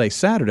them all day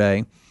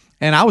Saturday.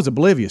 And I was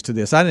oblivious to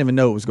this. I didn't even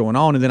know what was going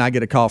on. And then I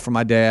get a call from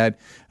my dad.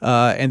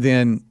 And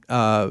then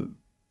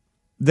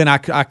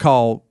I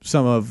call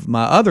some of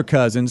my other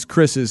cousins,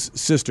 Chris's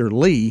sister,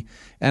 Lee.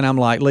 And I'm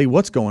like, Lee,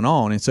 what's going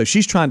on? And so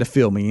she's trying to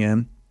fill me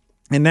in.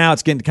 And now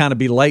it's getting to kind of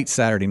be late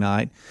Saturday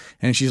night.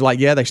 And she's like,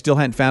 yeah, they still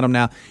hadn't found them.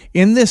 Now,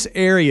 in this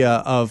area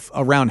of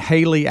around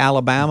Haleyville,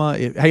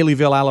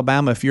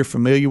 Alabama, if you're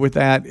familiar with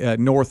that,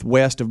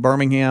 northwest of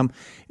Birmingham,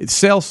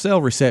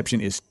 cell reception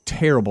is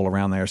terrible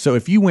around there. So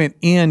if you went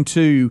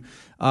into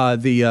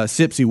the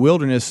Sipsey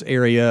Wilderness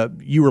area,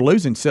 you were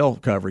losing cell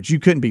coverage. You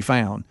couldn't be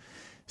found.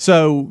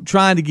 So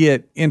trying to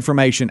get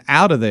information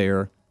out of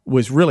there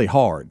was really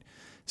hard.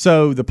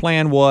 So the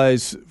plan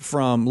was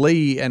from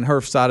Lee and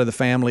her side of the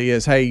family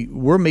is, hey,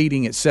 we're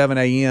meeting at 7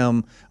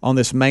 a.m. on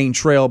this main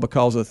trail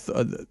because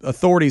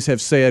authorities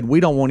have said we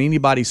don't want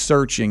anybody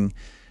searching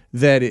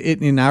that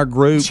in our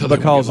group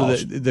because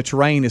of the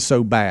terrain is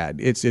so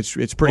bad. It's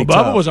pretty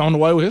tough. Bubba was on the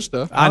way with his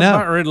stuff. I know. I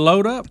was about ready to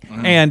load up.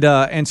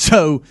 And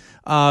so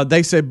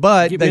they said,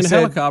 but get they me in a said,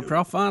 helicopter.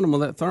 I'll find them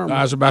with that thermal.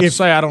 I was about to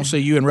say, I don't see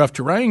you in rough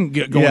terrain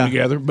going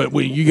together, but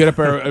you get up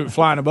there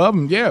flying above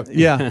them,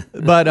 yeah.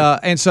 But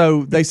and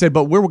so they said,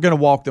 but we're going to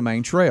walk the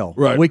main trail.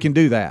 Right. We can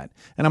do that.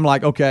 And I'm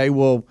like, okay,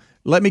 well,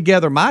 let me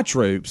gather my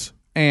troops,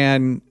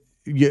 and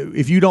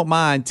if you don't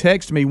mind,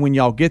 text me when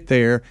y'all get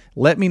there.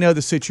 Let me know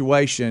the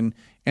situation,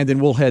 and then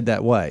we'll head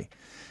that way.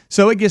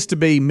 So it gets to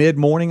be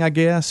mid-morning, I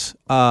guess,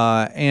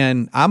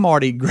 and I'm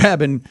already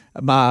grabbing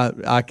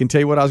I can tell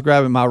you what I was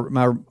grabbing,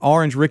 my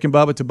orange Rick and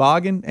Bubba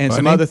toboggan and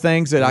some other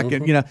things that I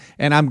can,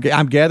 and I'm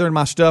gathering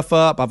my stuff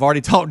up. I've already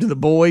talked to the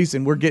boys,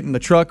 and we're getting the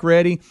truck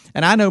ready.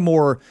 And I know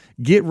more,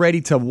 get ready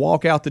to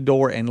walk out the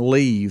door and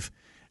leave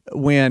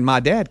when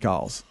my dad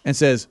calls and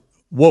says,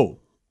 whoa.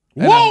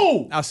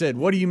 Whoa! I said,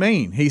 what do you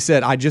mean? He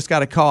said, I just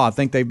got a call. I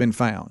think they've been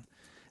found.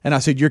 And I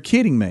said, you're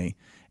kidding me.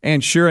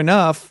 And sure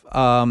enough,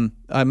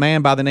 a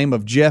man by the name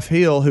of Jeff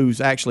Hill,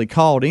 who's actually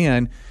called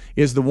in,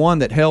 is the one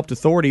that helped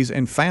authorities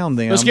and found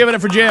them. Let's give it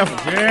up for Jeff.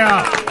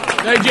 Yeah.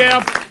 Hey,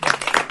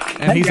 Jeff.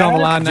 And he's on the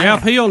line now.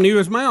 Jeff Hill knew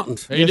his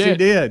mountains. Yes, he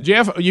did.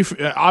 Jeff,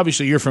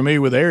 obviously you're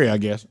familiar with the area, I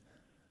guess.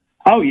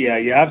 Oh,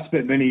 yeah. I've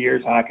spent many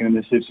years hiking in the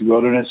Mississippi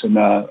Wilderness, and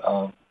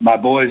my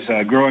boys,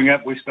 growing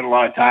up, we spent a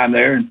lot of time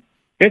there. And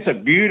it's a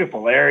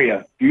beautiful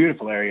area,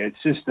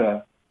 It's just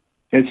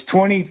it's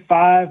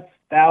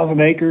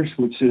 25,000 acres,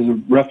 which is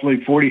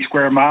roughly 40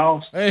 square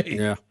miles. Hey.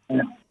 Yeah.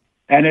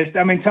 And it's,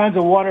 tons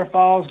of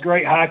waterfalls,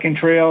 great hiking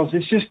trails.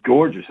 It's just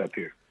gorgeous up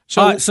here.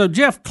 So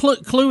Jeff,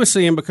 clue us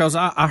in, because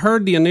I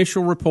heard the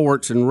initial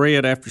reports and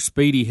read after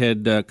Speedy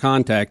had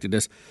contacted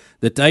us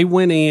that they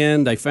went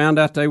in, they found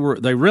out they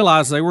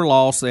realized they were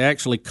lost. They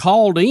actually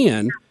called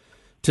in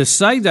to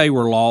say they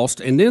were lost,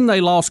 and then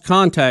they lost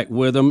contact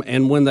with them.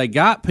 And when they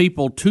got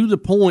people to the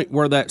point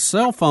where that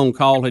cell phone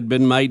call had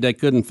been made, they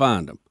couldn't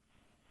find them.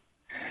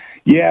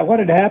 Yeah, what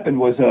had happened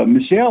was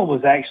Michelle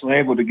was actually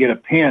able to get a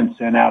pin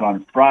sent out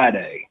on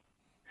Friday.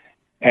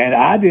 And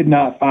I did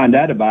not find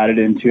out about it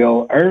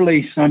until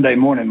early Sunday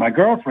morning. My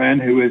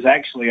girlfriend, who is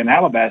actually an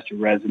Alabaster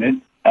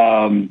resident,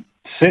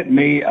 sent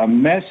me a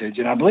message,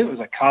 and I believe it was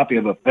a copy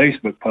of a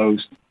Facebook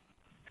post,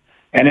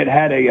 and it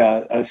had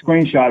a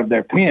screenshot of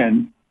their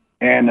pin.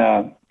 And,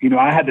 I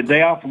had the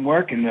day off from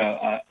work, and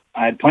I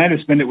had planned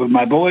to spend it with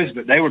my boys,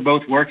 but they were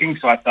both working.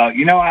 So I thought,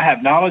 I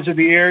have knowledge of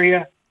the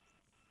area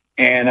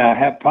and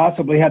have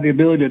possibly have the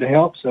ability to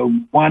help. So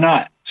why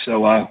not?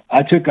 So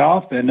I took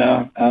off and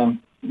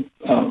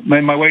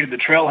made my way to the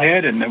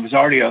trailhead, and there was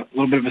already a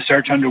little bit of a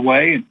search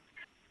underway.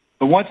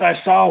 But once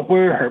I saw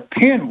where her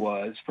pin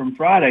was from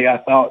Friday, I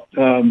thought,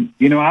 I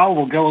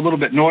will go a little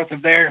bit north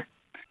of there,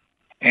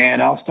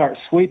 and I'll start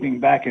sweeping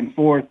back and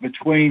forth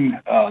between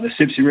the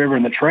Sipsey River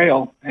and the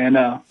trail. And,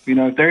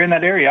 if they're in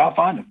that area, I'll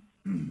find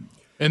them.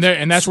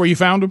 And that's where you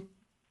found them?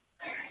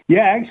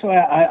 Yeah, actually,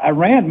 I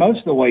ran most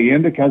of the way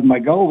in because my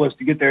goal was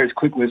to get there as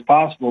quickly as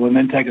possible and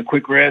then take a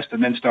quick rest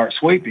and then start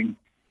sweeping.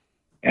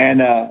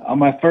 And on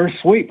my first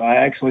sweep, I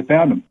actually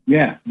found them.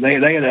 Yeah, they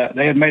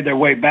had made their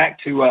way back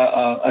to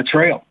a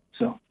trail.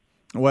 So,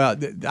 well,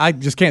 I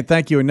just can't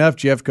thank you enough,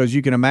 Jeff, because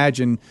you can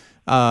imagine.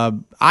 I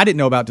didn't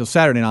know about it till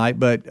Saturday night,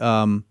 but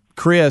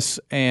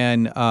Chris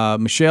and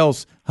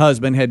Michelle's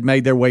husband had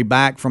made their way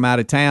back from out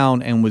of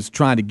town and was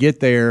trying to get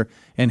there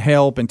and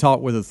help and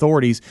talk with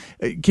authorities.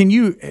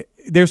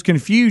 There's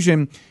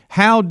confusion.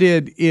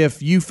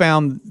 If you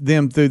found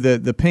them through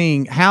the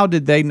ping, how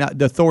did the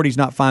authorities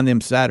not find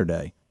them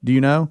Saturday? Do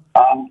you know?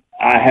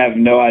 I have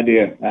no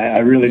idea. I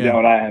really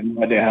don't. I have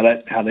no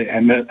idea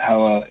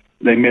how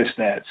they missed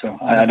that. So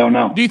I don't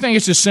know. Do you think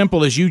it's as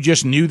simple as you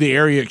just knew the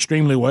area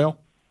extremely well?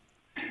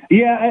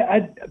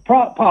 Yeah,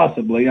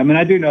 possibly.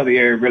 I do know the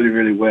area really,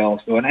 really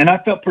well. So, and I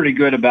felt pretty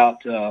good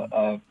about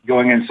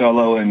going in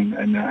solo and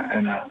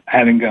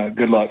having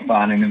good luck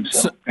finding them.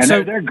 So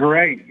they're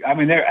great.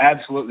 They're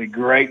absolutely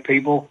great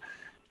people,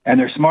 and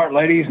they're smart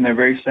ladies, and they're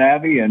very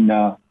savvy.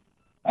 And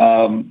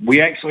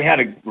we actually had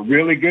a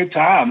really good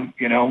time,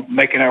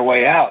 making our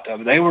way out.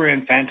 They were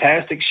in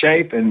fantastic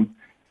shape, and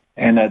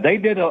they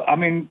did.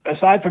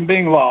 Aside from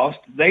being lost,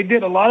 they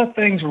did a lot of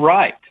things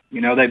right.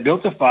 They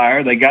built a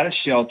fire, they got a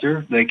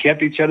shelter, they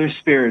kept each other's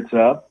spirits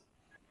up.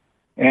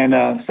 And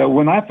so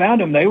when I found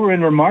them, they were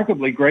in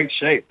remarkably great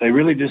shape. They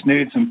really just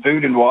needed some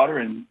food and water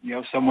and,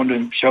 someone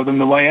to show them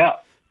the way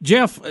out.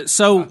 Jeff,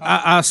 so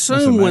I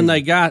assume when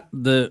they got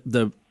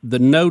the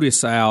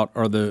notice out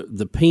or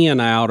the pin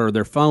out or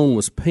their phone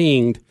was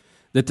pinged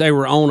that they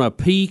were on a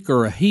peak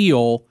or a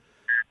hill,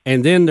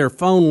 and then their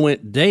phone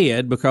went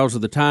dead because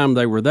of the time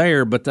they were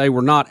there, but they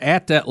were not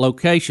at that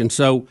location.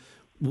 So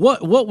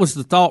what was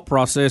the thought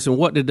process, and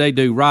what did they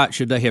do right?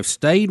 Should they have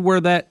stayed where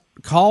that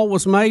call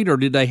was made, or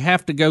did they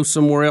have to go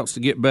somewhere else to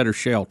get better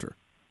shelter?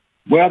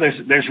 Well,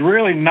 there's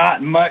really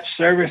not much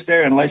service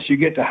there unless you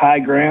get to high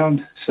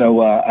ground.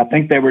 So I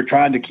think they were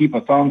trying to keep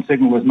a phone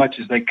signal as much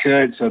as they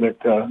could so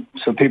that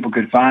so people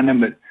could find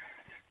them. But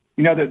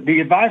the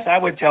advice I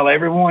would tell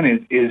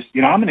everyone is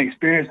I'm an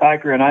experienced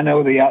hiker and I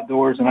know the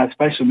outdoors and I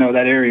especially know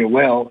that area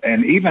well.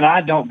 And even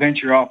I don't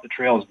venture off the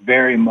trails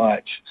very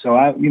much. So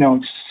I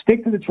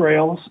stick to the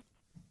trails.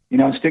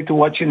 Stick to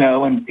what you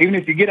know, and even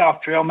if you get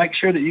off trail, make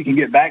sure that you can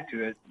get back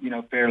to it,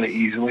 fairly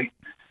easily.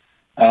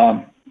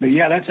 But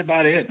yeah, that's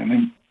about it.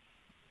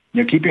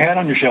 Keep your head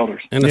on your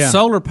shoulders. And a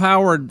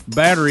solar-powered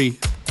battery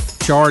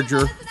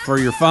charger for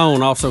your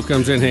phone also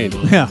comes in handy.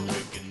 Yeah.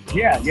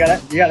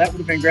 That would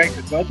have been great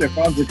because both their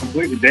phones were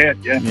completely dead.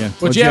 Yeah.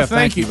 Well, Jeff,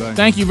 thank you.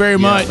 Thank you very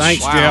much.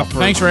 Thanks, Jeff.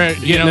 Thanks for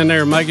getting in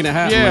there and making it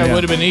happen. Yeah, it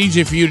would have been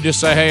easy for you to just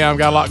say, hey, I've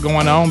got a lot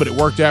going on, but it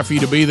worked out for you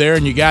to be there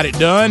and you got it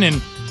done.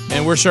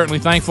 And we're certainly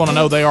thankful to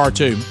know they are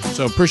too.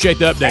 So appreciate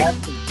the update.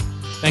 Absolutely.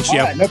 Thanks, Jeff.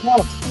 All right, no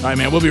problem. All right,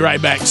 man. We'll be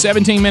right back.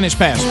 17 minutes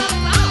past.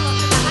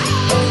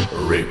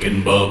 Rick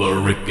and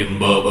Bubba, Rick and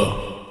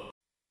Bubba.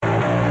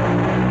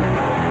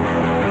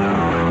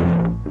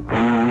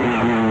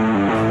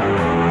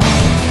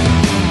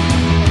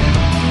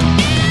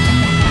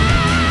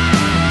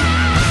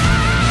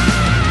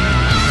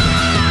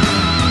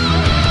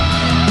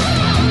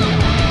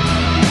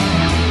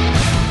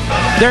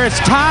 There's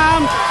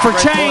time for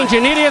change,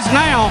 and it is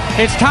now.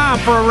 It's time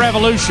for a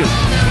revolution.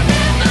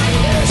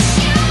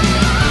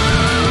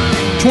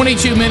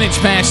 22 minutes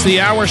past the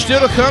hour. Still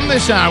to come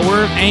this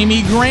hour,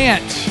 Amy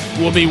Grant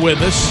will be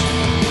with us.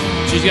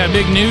 She's got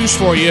big news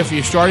for you if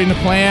you're starting to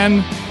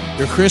plan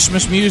your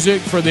Christmas music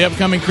for the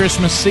upcoming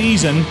Christmas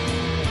season.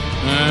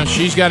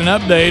 She's got an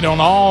update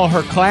on all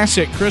her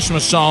classic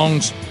Christmas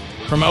songs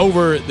from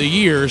over the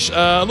years.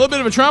 A little bit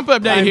of a Trump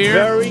update here.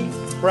 I'm very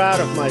proud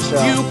of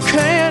myself. You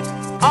can't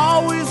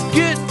always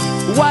get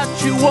what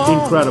you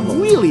want. Incredible.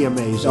 Really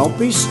amazing. Don't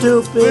be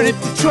stupid. But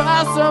if you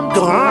try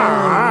something,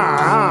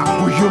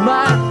 you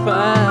might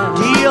find.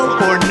 Deal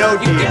or no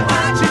deal? You get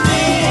what you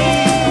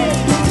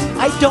need.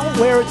 I don't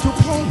wear a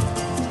toupee.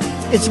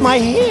 It's my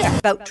hair.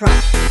 Vote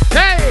Trump.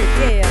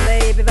 Hey! Yeah,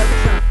 baby, vote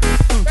Trump.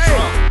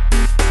 Trump.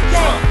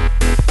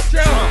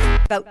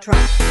 Vote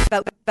Trump.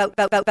 Vote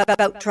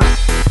Trump.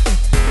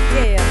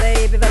 Yeah,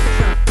 baby, vote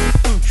Trump.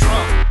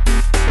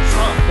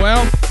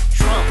 Well,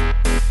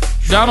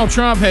 Donald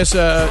Trump has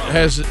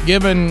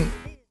given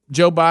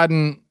Joe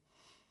Biden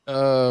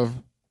a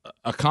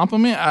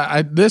compliment.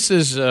 This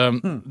is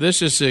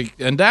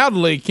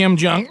undoubtedly Kim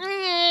Jong-un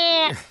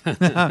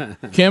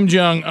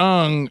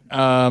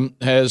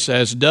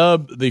has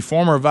dubbed the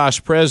former Vice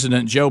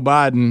President Joe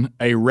Biden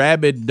a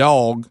rabid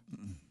dog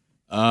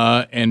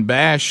and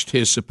bashed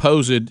his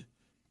supposed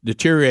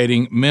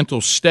deteriorating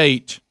mental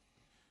state.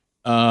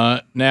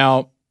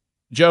 Now,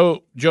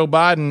 Joe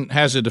Biden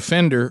has a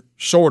defender,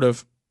 sort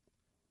of,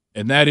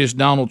 and that is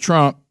Donald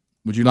Trump.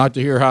 Would you like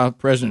to hear how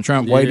President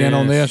Trump weighed in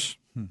on this?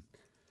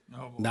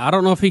 Now, I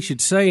don't know if he should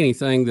say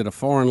anything that a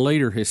foreign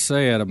leader has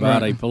said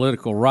about a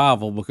political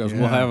rival because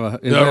we'll have an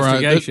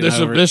investigation.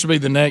 This will be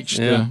the next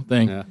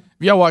thing. Yeah. Have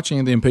y'all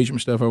watching the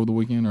impeachment stuff over the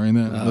weekend or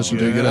anything? Listen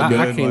to it.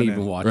 I can't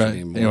even watch it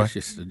anymore. Anyway. It's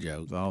just a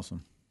joke. It's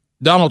awesome.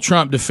 Donald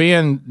Trump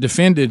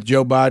defended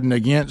Joe Biden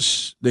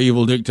against the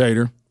evil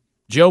dictator.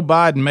 Joe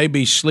Biden may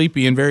be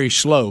sleepy and very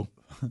slow,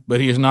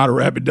 but he is not a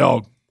rabid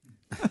dog.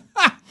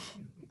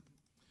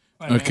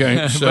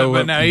 Okay, so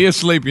but now he is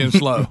sleepy and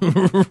slow,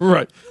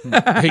 right?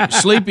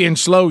 Sleepy and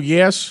slow,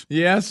 yes.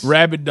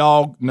 Rabid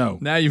dog, no.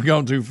 Now you've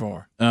gone too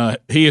far.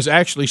 He is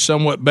actually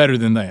somewhat better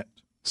than that.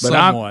 But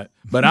Somewhat.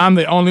 I'm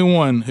the only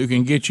one who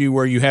can get you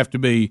where you have to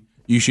be.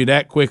 You should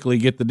act quickly,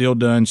 get the deal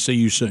done. See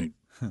you soon.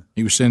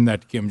 He was sending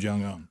that to Kim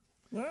Jong-un.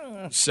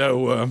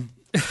 So,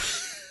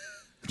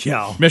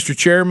 Mr.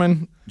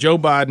 Chairman, Joe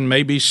Biden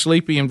may be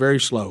sleepy and very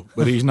slow,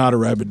 but he's not a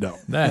rabid dog.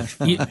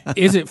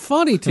 Is it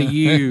funny to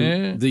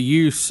you the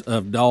use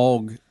of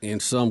dog in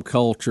some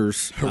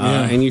cultures,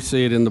 and you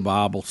see it in the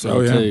Bible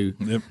too,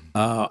 yep.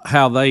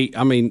 How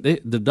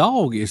the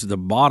dog is the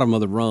bottom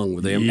of the rung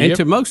with them. Yep. And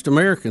to most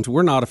Americans,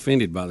 we're not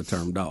offended by the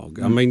term dog.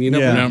 I mean, we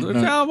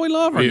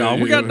love our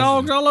dog. We got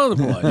dogs all over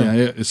the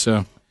place.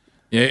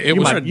 It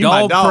was a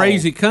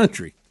dog-crazy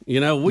country. We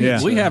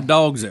have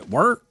dogs at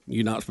work.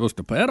 You're not supposed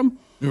to pet them.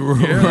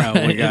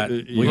 Right. We got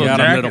them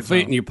that'll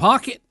fit in your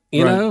pocket.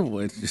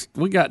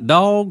 We got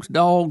dogs.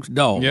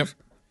 Yep.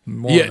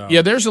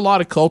 Yeah. There's a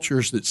lot of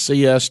cultures that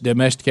see us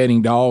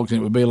domesticating dogs,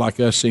 and it would be like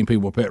us seeing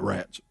people pet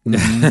rats.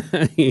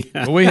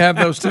 Well, we have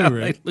those too,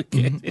 Rick.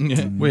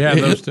 We have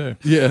those too.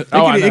 Yeah.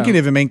 It can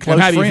even mean close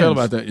friends. How do you feel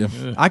about that?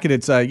 Yeah. I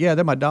could say,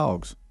 they're my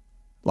dogs.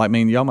 Like,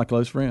 y'all my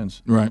close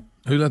friends. Right.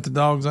 Who let the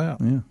dogs out?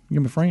 Yeah,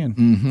 you're my friend.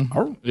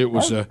 Mm-hmm. It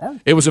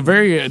was a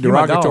very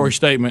derogatory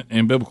statement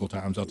in biblical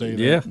times. I'll tell you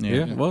that.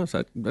 Yeah, it was.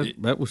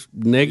 That was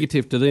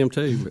negative to them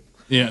too. But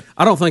yeah,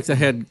 I don't think they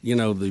had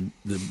the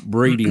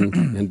breeding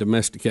and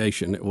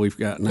domestication that we've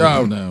got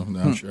now. Oh no,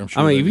 I'm sure.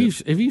 I mean,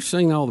 have you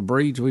seen all the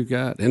breeds we've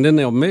got? And then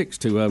they'll mix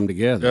two of them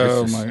together.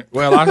 Oh my!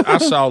 Well, I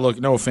saw.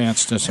 Look, no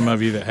offense to some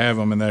of you that have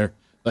them in there.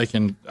 I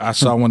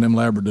saw one of them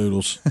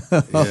Labradoodles.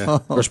 Yeah.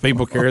 Of course,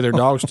 people carry their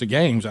dogs to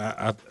games.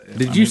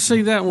 Did you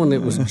see that one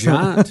that was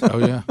giant? Oh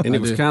yeah, and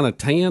it was kind of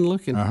tan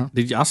looking. Uh-huh.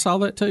 I saw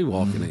that too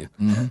walking in.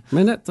 Mm-hmm.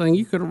 Man, that thing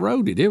you could have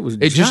rode it. It was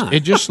giant.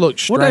 It just looked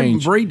strange. What did they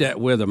breed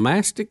that with? A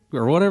mastiff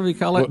or whatever you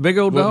call that? Big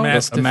old dog. A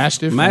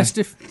mastiff.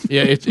 Mastiff.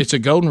 Yeah, it's a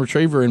golden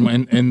retriever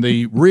and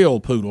the real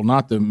poodle,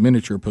 not the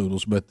miniature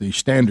poodles, but the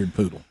standard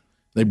poodle.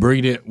 They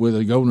breed it with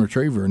a golden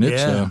retriever, and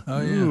it's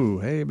ooh,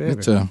 hey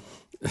baby.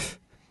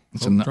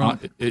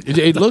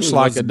 It looks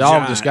like a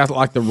dog that's got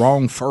like the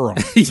wrong fur on.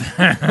 It's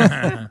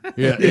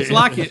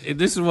like it.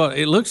 This is what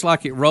it looks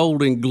like. It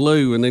rolled in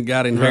glue and then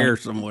got in hair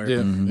somewhere. Yeah.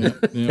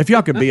 Mm-hmm. Yeah. If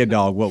y'all could be a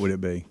dog, what would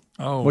it be?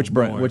 Oh, which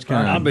kind?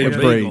 I'd be which a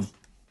breed? beagle.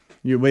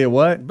 You'd be a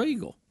what?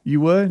 Beagle. You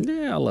would?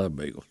 Yeah, I love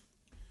beagles.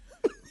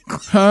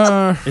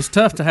 It's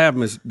tough to have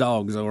them as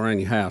dogs around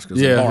your house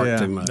because they bark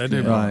too much. They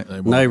do.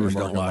 Right. Neighbors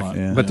don't like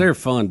it, but they're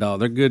fun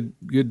dogs. They're good.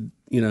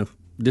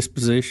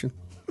 Disposition,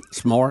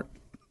 smart.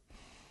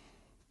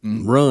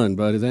 Run,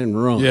 buddy. They can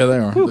run. Yeah, they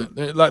are.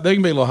 They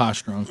can be a little high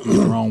strung. Get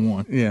the wrong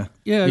one. Yeah.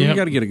 You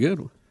got to get a good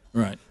one.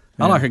 Right.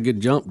 I like a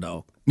good jump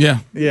dog. Yeah.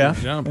 Yeah.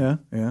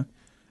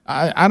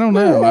 I don't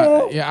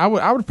know.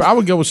 I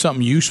would go with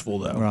something useful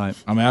though. Right.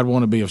 I mean, I'd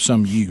want to be of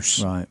some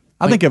use. Right.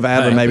 I think of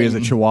Adler maybe as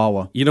a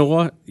Chihuahua. You know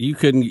what? You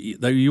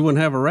wouldn't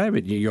have a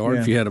rabbit in your yard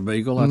if you had a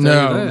beagle.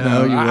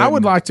 I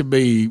would like to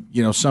be,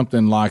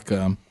 something like.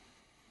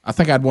 I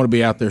think I'd want to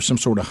be out there, some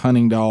sort of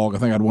hunting dog. I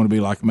think I'd want to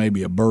be like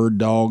maybe a bird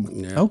dog.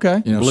 Yeah.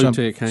 Okay. Blue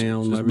tick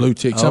hound. Blue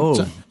tick.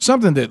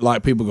 Something that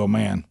like people go,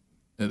 man,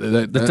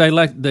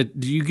 That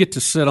you get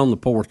to sit on the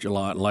porch a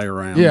lot and lay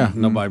around. Yeah.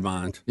 Nobody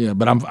minds. Yeah,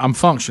 but I'm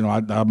functional.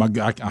 I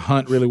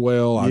hunt really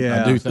well.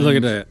 I do things. Look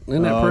at that.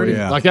 Isn't that pretty?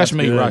 Yeah. Like that's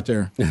me good. Right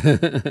there.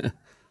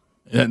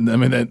 I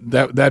mean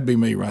that'd be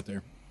me right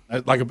there.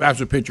 Like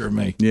that's a picture of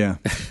me. Yeah.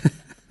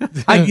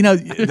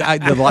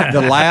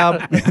 The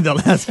lab.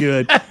 That's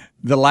good.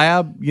 The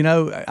lab,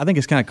 I think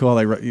it's kind of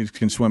cool. You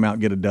can swim out,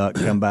 get a duck,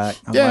 come back.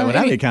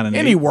 That'd be kind of neat.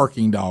 Any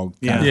working dog.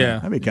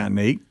 That'd be kind of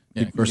neat.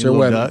 Yeah, of course they're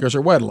wet. Because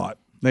they're wet a lot.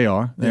 They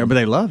are. But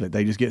they love it.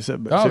 They just get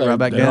sit right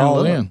back they're down.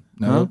 All in.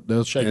 No,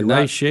 they'll shake and it.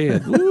 They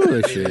shed. Ooh,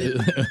 they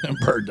shed.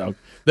 Bird dog.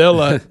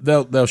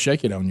 They'll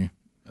shake it on you.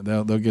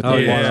 They'll get the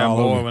water all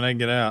over when they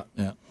get out.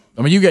 Yeah.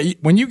 I mean,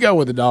 when you go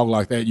with a dog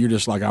like that, you're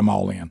just like, I'm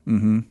all in.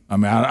 Mm-hmm. I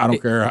mean, I don't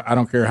care. I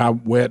don't care how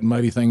wet and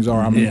muddy things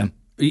are. I'm in.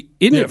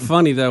 Isn't it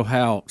funny though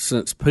how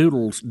since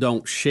poodles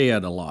don't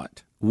shed a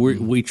lot,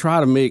 we try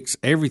to mix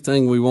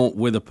everything we want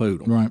with a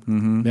poodle, right?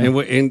 Mm-hmm.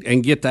 And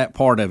and get that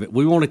part of it.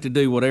 We want it to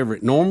do whatever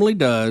it normally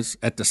does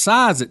at the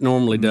size it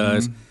normally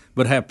does,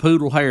 but have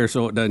poodle hair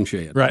so it doesn't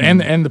shed. Right,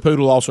 and the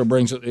poodle also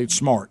brings it's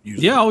smart.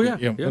 Usually.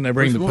 Yeah, when they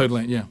bring the poodle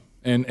in,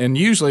 And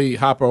usually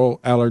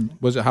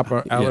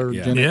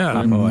hypoallergenic? Yeah,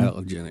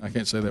 hypoallergenic. I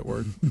can't say that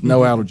word.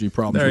 No allergy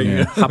problems. There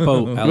you go.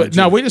 Hypoallergenic.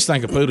 No, we just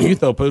think a poodle. You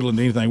throw a poodle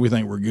into anything, we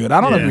think we're good.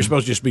 I don't know if you're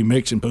supposed to just be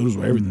mixing poodles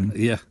with everything.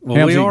 Yeah,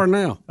 well, we are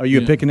now. Are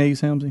you a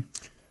Pekingese, Helmsy?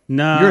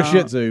 No. You're a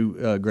Shih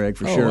Tzu, Greg,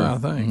 for sure. Wow,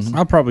 thanks.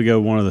 I'll probably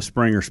go one of the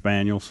Springer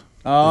Spaniels.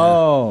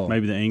 Oh.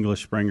 Maybe the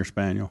English Springer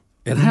Spaniel.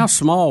 And how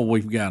small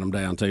we've got them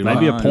down to.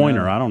 Maybe a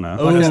pointer. I don't know.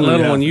 Like that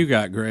little one you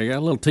got, Greg. A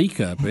little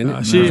teacup, isn't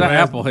it? She's an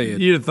apple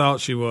head. You'd have thought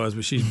she was,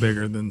 but she's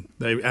bigger than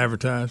they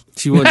advertised.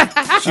 She wouldn't.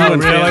 She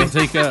wouldn't really? fit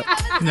in a teacup.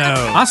 No.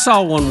 I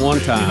saw one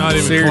time. Not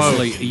even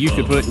Seriously, close. you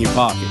could put in your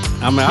pocket.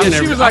 I mean, I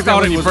never. She was like I that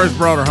when it you was, first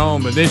brought her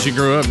home, but then she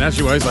grew up. Now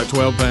she weighs like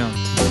 12 pounds.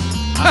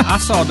 I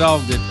saw a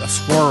dog that a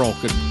squirrel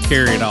could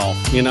carry it off.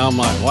 I'm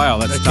like, wow,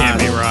 that's That tiny.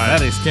 can't be right.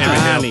 That is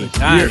Can't be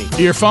tiny.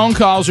 Your phone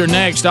calls are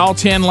next. All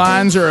 10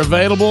 lines are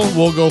available.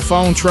 We'll go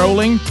phone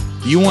trolling.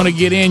 You want to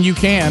get in, you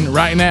can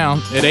right now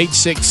at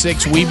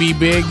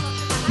 866-WE-BE-BIG.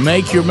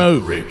 Make your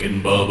move. Rick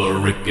and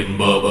Bubba, Rick and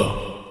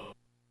Bubba.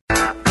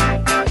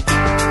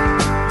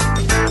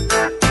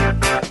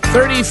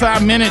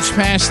 35 minutes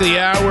past the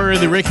hour,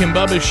 the Rick and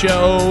Bubba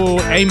Show.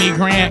 Amy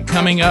Grant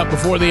coming up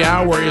before the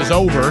hour is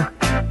over.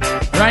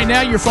 Right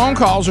now, your phone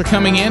calls are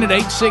coming in at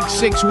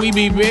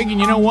 866-WE-BE-BIG, and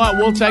you know what?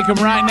 We'll take them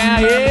right now.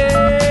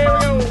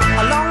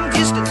 A long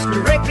distance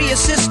directory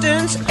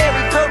assistance,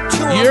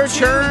 Your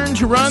turn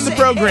to run the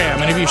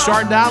program, and if you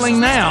start dialing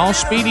now,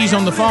 Speedy's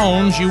on the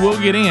phones. You will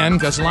get in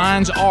because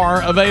lines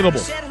are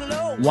available.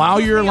 While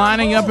you're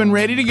lining up and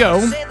ready to go,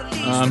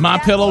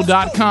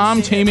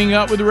 MyPillow.com teaming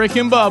up with Rick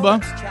and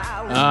Bubba.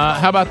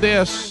 How about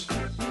this?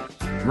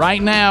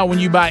 Right now, when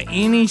you buy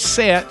any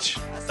set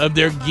of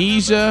their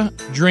Giza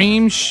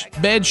Dream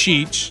bed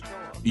sheets,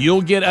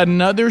 you'll get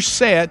another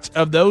set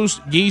of those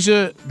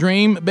Giza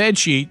Dream bed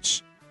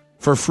sheets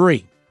for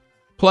free.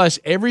 Plus,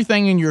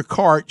 everything in your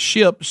cart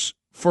ships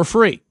for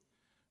free.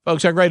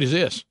 Folks, how great is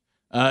this?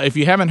 If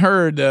you haven't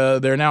heard,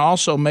 they're now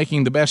also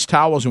making the best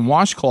towels and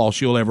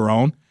washcloths you'll ever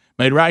own.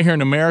 Made right here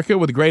in America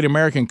with great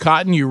American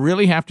cotton. You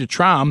really have to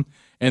try them.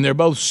 And they're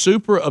both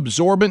super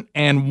absorbent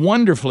and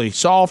wonderfully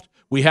soft.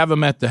 We have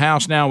them at the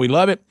house now. We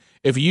love it.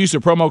 If you use the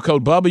promo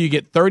code Bubba, you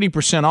get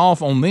 30%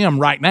 off on them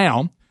right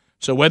now.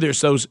 So whether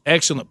it's those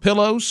excellent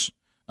pillows,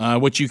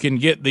 which you can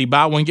get the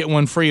buy one, get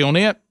one free on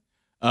it.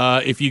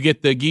 If you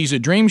get the Giza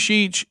Dream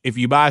Sheets, if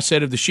you buy a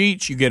set of the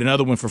sheets, you get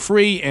another one for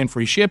free and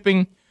free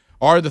shipping,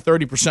 or the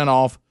 30%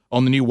 off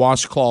on the new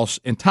washcloths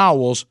and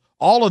towels.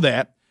 All of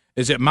that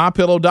is at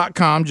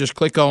MyPillow.com. Just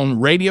click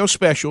on Radio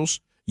Specials,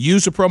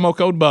 use the promo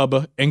code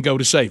Bubba, and go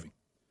to saving.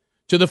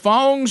 To the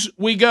phones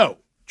we go.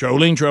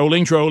 Trolling.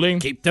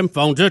 Keep them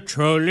phones a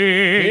trolling.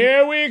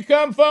 Here we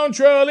come, phone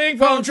trolling.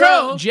 Phone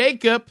troll.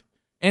 Jacob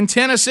in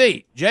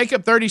Tennessee.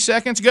 Jacob, 30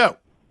 seconds, go.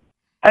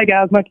 Hey,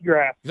 guys, Monkey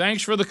Grass.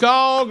 Thanks for the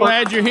call.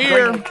 Glad you're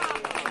here.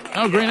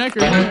 Oh, Green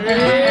Acres.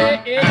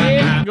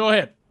 Go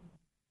ahead.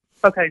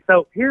 Okay,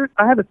 so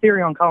I have a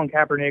theory on Colin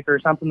Kaepernick, or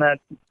something that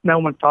no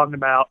one's talking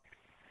about.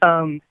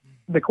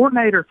 The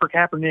coordinator for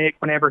Kaepernick,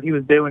 whenever he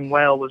was doing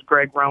well, was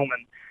Greg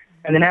Roman.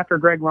 And then after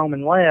Greg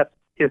Roman left,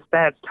 his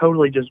stats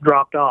totally just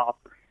dropped off.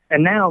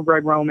 And now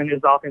Greg Roman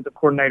is offensive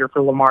coordinator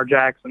for Lamar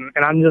Jackson.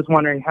 And I'm just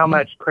wondering how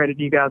much credit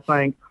do you guys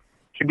think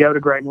should go to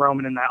Greg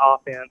Roman in that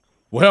offense?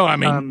 Well, I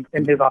mean,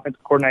 in his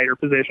offensive coordinator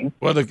position.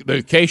 Well,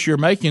 the case you're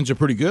making is a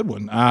pretty good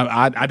one.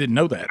 I didn't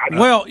know that.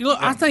 Well,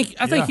 look, I think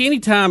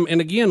anytime,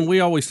 and again, we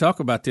always talk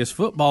about this.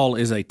 Football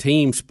is a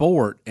team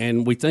sport,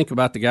 and we think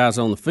about the guys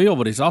on the field,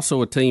 but it's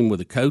also a team with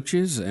the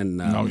coaches.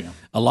 And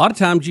a lot of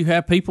times, you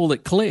have people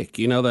that click.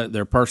 That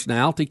their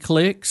personality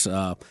clicks,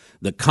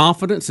 the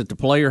confidence that the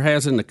player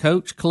has in the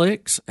coach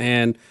clicks,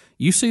 and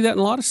you see that in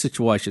a lot of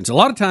situations. A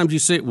lot of times, you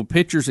see it with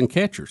pitchers and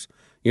catchers.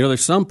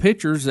 There's some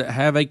pitchers that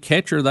have a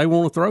catcher they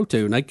want to throw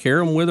to, and they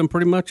carry them with them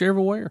pretty much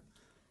everywhere.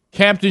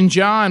 Captain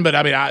John, but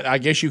I mean, I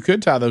guess you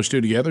could tie those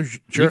two together.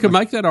 Sure. You could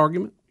make that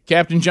argument.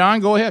 Captain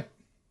John, go ahead.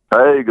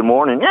 Hey, good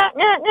morning. Hey,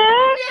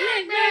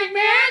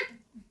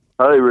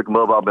 Rick and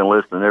Bubba, I've been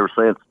listening ever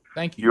since.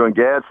 Thank you. You and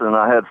Gadsden, and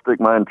I had to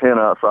stick my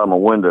antenna outside my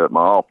window at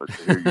my office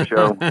to hear your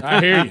show. I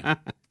hear you.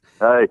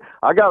 Hey,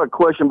 I got a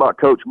question about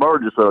Coach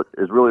Burgess.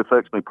 It really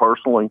affects me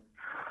personally.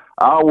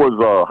 I was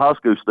a high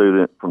school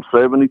student from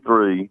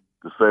 73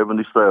 to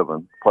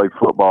 77, played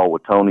football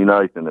with Tony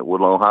Nathan at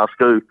Woodlawn High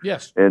School.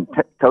 Yes. And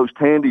Coach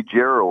Tandy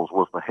Geralds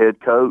was the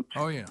head coach.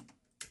 Oh, yeah.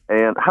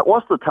 And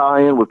what's the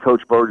tie-in with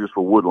Coach Burgess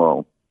for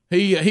Woodlawn?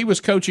 He was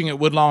coaching at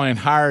Woodlawn and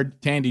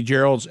hired Tandy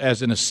Geralds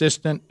as an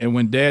assistant, and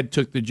when Dad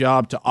took the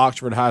job to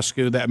Oxford High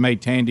School, that made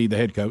Tandy the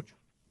head coach.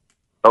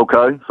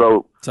 Okay,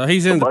 so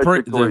he's in the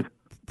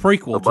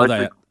prequel to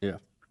that. Yeah.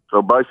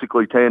 So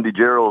basically, Tandy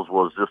Geralds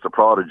was just a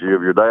prodigy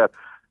of your dad.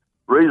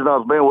 Reason I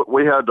was being,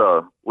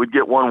 we'd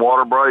get one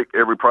water break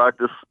every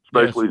practice,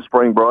 especially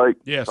spring break.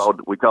 Yes.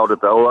 We called it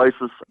the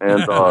Oasis.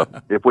 And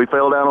if we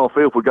fell down on the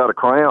field, if we got a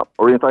cramp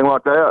or anything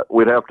like that,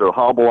 we'd have to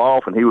hobble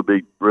off, and he would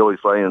be really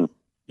saying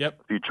a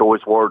few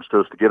choice words to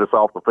us to get us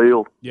off the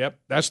field. Yep,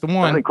 that's the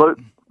one.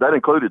 That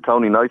included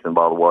Tony Nathan,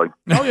 by the way.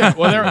 Oh, yeah.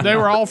 Well, they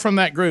were all from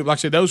that group. Like I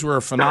said, those were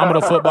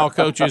phenomenal football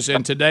coaches,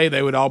 and today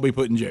they would all be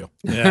put in jail.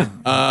 Yeah.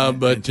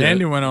 But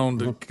Tandy went on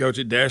to coach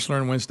at Dassler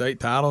and win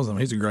state titles. I mean,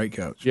 he's a great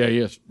coach. Yeah, he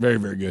is. Very,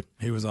 very good.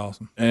 He was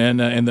awesome. And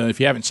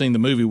if you haven't seen the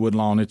movie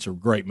Woodlawn, it's a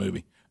great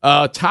movie.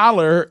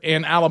 Tyler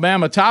in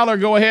Alabama. Tyler,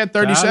 go ahead.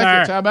 30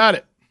 seconds. How about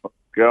it? What's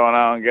going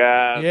on,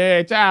 guys?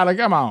 Yeah, Tyler,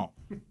 come on.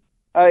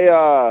 Hey,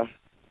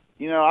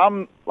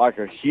 I'm like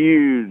a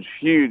huge,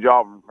 huge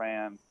Auburn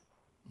fan.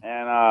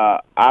 And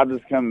I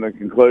just come to the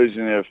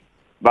conclusion if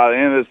by the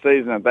end of the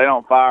season, if they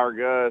don't fire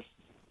Gus,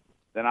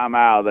 then I'm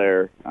out of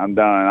there. I'm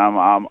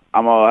done.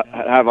 I'm gonna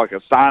have like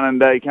a signing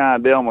day kind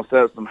of deal. I'm gonna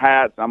set up some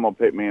hats. I'm gonna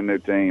pick me a new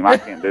team. I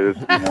can't do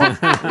this anymore.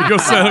 You go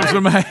set up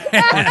some hats.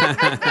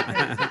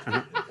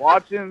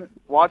 Watching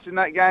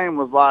that game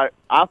was like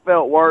I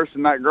felt worse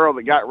than that girl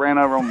that got ran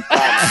over on the side.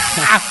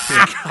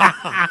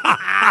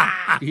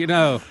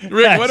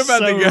 Rick, what about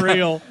the guy?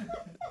 Real.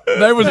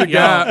 There was a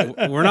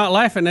guy. We're not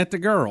laughing at the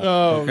girl.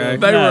 Oh, okay.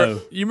 They were.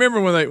 You remember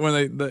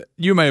when they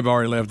you may have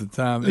already left at the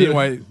time.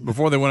 Anyway,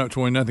 before they went up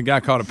 20-0, the guy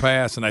caught a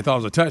pass and they thought it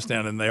was a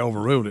touchdown and they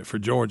overruled it for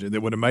Georgia. They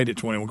would have made it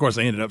 20. Of course,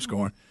 they ended up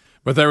scoring.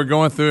 But they were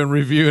going through and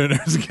reviewing, and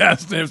there's a guy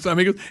standing beside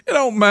me. He goes, "It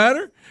don't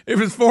matter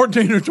if it's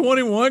 14 or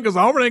 21 because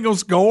Auburn ain't gonna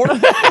score."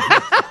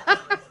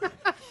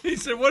 He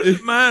said, "What does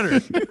it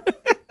matter?"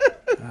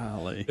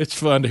 It's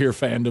fun to hear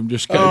fandom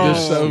just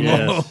so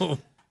low.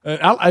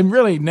 I'm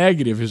really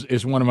negative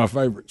is one of my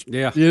favorites.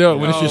 Yeah.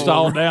 When it's just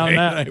all down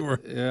that.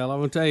 Yeah, I'm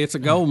going to tell you, it's a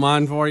gold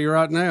mine for you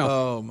right now.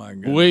 Oh, my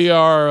goodness.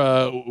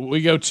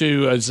 We go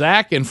to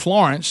Zach in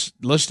Florence.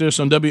 Let's do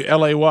some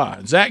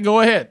WLAY. Zach, go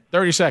ahead.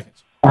 30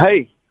 seconds.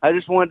 Hey, I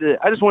just wanted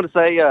to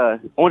say, I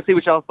want to see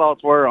what y'all's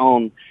thoughts were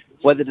on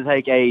whether to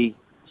take a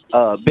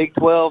Big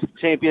 12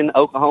 champion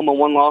Oklahoma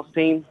one-loss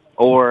team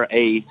or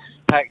a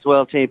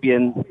Pac-12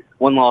 champion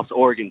one-loss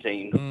Oregon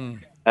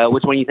team.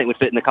 Which one you think would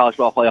fit in the college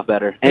football playoff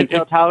better? And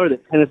tell Tyler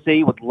that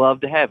Tennessee would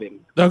love to have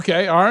him.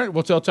 Okay, all right.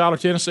 We'll tell Tyler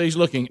Tennessee's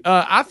looking.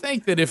 I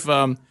think that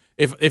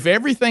if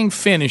everything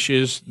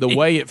finishes the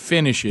way it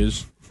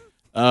finishes,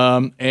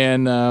 and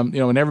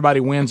everybody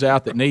wins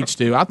out that needs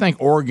to, I think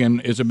Oregon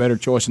is a better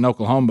choice than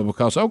Oklahoma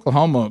because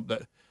Oklahoma,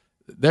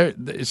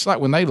 it's like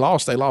when they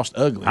lost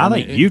ugly. I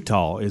think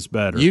Utah is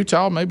better.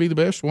 Utah may be the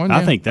best one.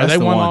 I think that's the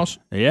one loss.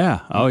 Yeah.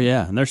 Oh,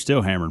 yeah. And they're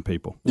still hammering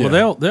people.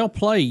 Well, they'll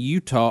play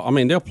Utah. I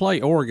mean, they'll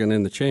play Oregon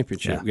in the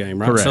championship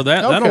game, right? Correct. So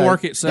that'll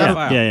work itself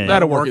out. Yeah.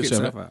 That'll work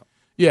itself out.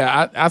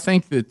 Yeah, I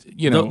think that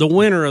the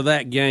winner of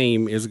that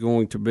game is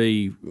going to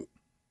be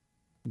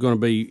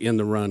in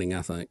the running.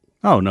 I think.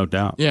 Oh, no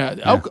doubt.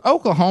 Yeah.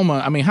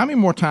 Oklahoma, I mean, how many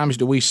more times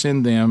do we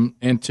send them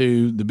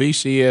into the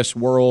BCS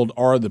world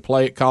or the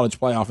college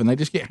playoff, and they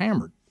just get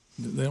hammered?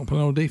 They don't play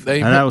no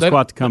defense. That was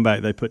quite the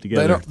comeback they put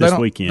together this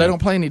weekend. They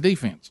don't play any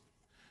defense.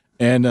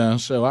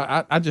 And so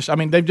I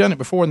mean, they've done it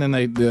before, and then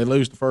they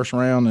lose the first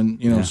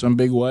round in some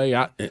big way.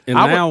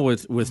 Now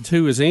with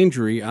Tua's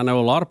injury, I know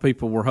a lot of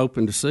people were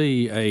hoping to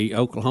see a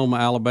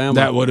Oklahoma-Alabama.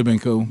 That would have been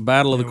cool.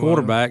 Battle of the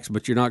quarterbacks,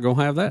 but you're not going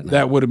to have that now.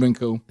 That would have been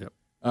cool. Yep.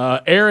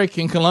 Eric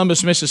in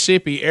Columbus,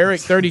 Mississippi.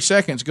 Eric, 30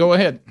 seconds. Go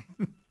ahead.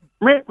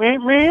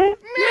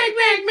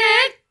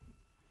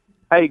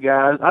 Hey,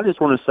 guys, I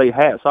just want to say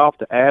hats off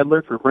to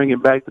Adler for bringing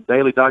back the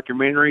daily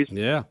documentaries.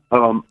 Yeah.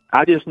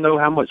 I just know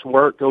how much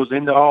work goes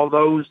into all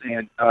those,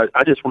 and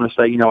I just want to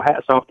say,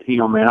 hats off to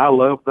him, man. I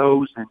love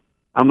those, and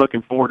I'm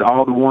looking forward to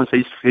all the ones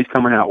he's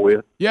coming out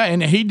with. Yeah,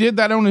 and he did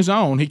that on his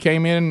own. He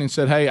came in and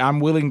said, hey,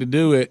 I'm willing to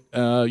do it.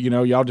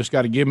 Y'all just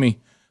got to give me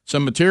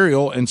some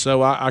material, and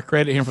so I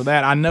credit him for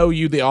that. I know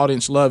you, the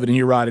audience, love it, and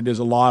you're right. It is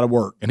a lot of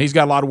work, and he's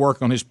got a lot of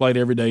work on his plate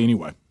every day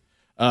anyway.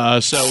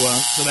 So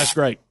that's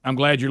great. I'm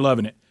glad you're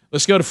loving it.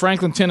 Let's go to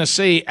Franklin,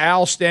 Tennessee.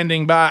 Al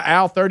standing by.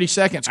 Al, 30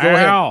 seconds. Go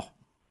ahead.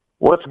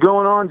 What's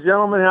going on,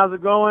 gentlemen? How's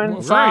it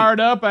going? Fired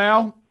up,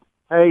 Al.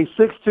 Hey,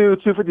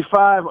 6'2",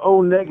 255,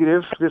 O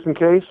negative, just in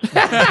case.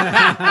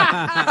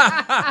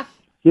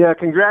 Yeah,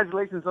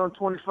 congratulations on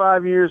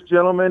 25 years,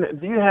 gentlemen.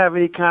 Do you have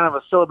any kind of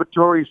a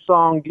celebratory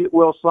song, get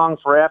well song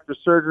for after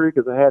surgery?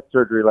 Because I had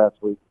surgery last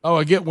week. Oh,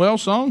 a get well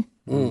song?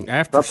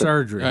 After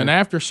surgery. An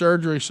after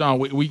surgery song.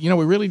 We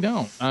really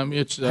don't.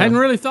 It's hadn't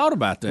really thought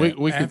about that.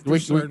 We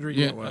surgery,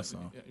 get well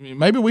song.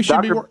 Maybe we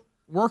should be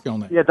working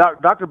on that. Yeah,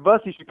 Dr.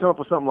 Bussey should come up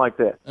with something like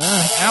that.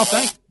 Al,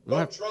 thank.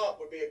 Vote Trump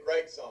would be a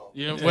great song.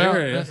 Yeah,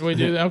 well, we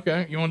do that.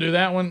 Okay, you want to do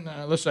that one?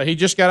 Let's say he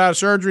just got out of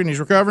surgery and he's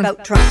recovering.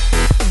 Vote Trump.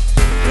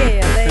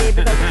 Yeah, baby,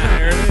 vote Trump.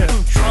 There it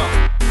is.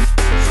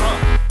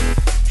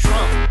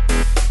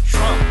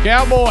 Trump.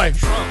 Cowboy.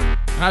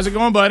 How's it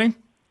going, buddy?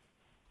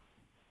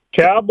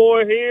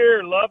 Cowboy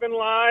here, loving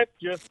life.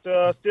 Just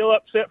still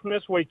upset from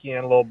this weekend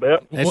a little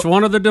bit. It's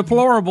one of the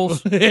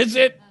deplorables. Is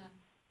it?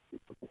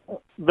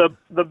 The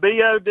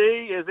BOD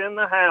is in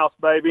the house,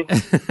 baby.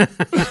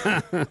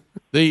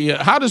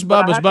 How does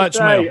Bubba's butt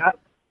smell?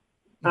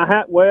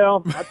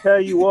 Well, I tell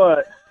you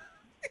what,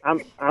 I'm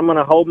going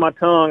to hold my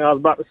tongue. I was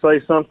about to say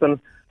something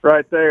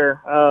right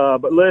there.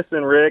 But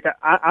listen, Rick,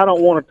 I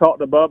don't want to talk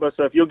to Bubba,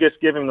 so if you'll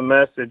just give him the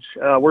message.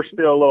 We're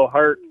still a little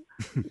hurt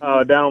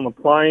down on the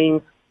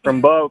plains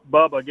from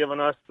Bubba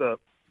giving us the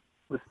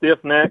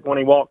stiff neck when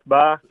he walked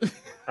by.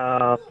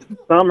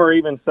 Some are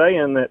even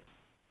saying that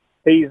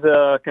he's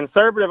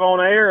conservative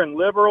on air and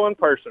liberal in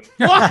person.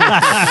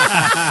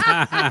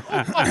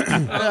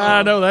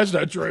 I know that's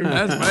not true.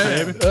 That's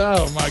bad.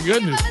 Oh, my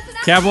goodness.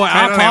 Cowboy,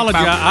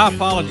 I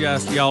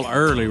apologize to y'all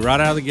early, right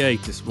out of the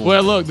gate this morning.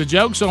 Well, look, the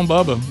joke's on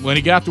Bubba. When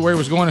he got to where he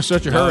was going in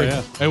such a hurry,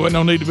 there wasn't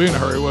no need to be in a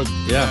hurry, was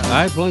it? Yeah,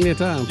 I had plenty of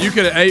time. You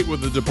could have ate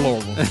with the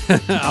deplorable.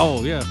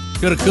 Oh, yeah.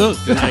 Could have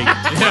cooked and ate.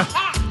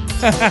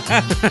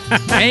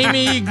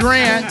 Amy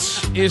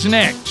Grant is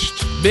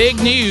next.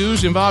 Big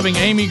news involving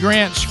Amy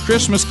Grant's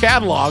Christmas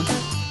catalog.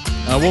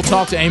 We'll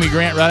talk to Amy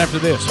Grant right after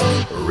this.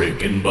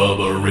 Rick and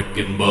Bubba, Rick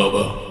and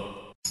Bubba.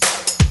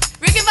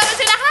 Rick and Bubba's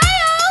in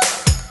Ohio.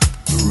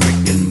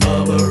 Rick and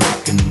Bubba,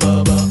 Rick and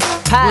Bubba.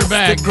 We're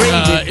back.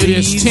 It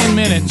is 10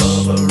 minutes.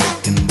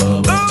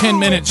 10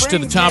 minutes to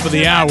the top of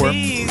the hour.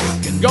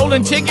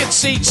 Golden ticket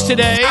seats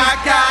today. I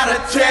gotta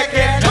check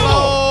it.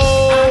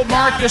 Hello,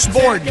 Marcus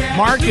Borden.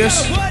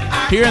 Marcus,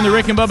 here in the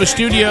Rick and Bubba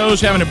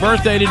studios, having a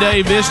birthday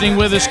today, visiting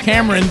with us.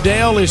 Cameron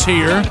Dale is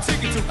here.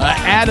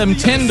 Adam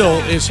Tyndall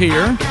is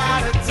here.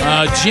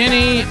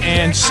 Jenny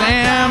and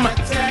Sam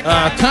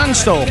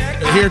Tunstall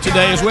are here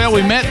today as well.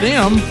 We met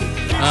them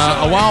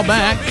a while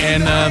back,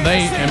 and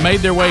they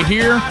made their way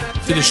here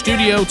to the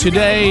studio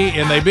today,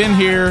 and they've been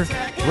here,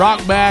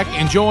 rock back,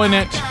 enjoying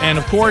it. And,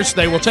 of course,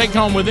 they will take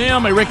home with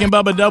them a Rick and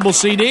Bubba double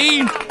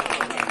CD,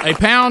 a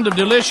pound of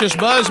delicious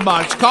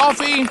BuzzBox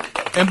coffee.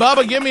 And,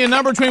 Bubba, give me a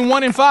number between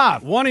 1 and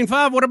 5. 1 and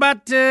 5. What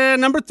about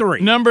number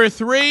 3? Number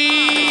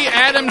 3,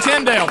 Adam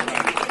Tyndale.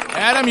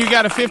 Adam, you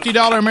got a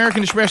 $50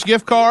 American Express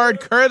gift card,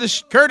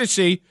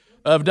 courtesy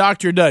of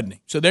Dr.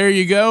 Dudney. So there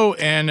you go,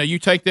 and you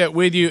take that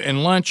with you.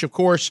 And lunch, of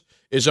course,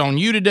 is on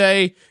you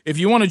today. If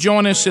you want to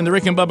join us in the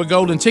Rick and Bubba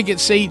Golden Ticket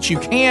seats, you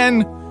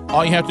can.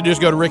 All you have to do is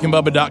go to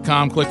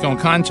rickandbubba.com, click on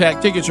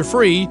Contact. Tickets are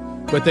free,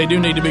 but they do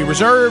need to be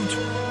reserved.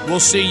 We'll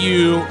see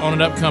you on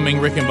an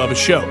upcoming Rick and Bubba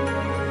show.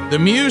 The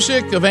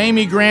music of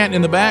Amy Grant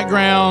in the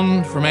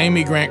background from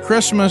Amy Grant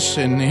Christmas,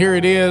 and here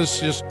it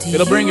is.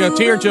 It'll bring a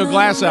tear to a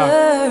glass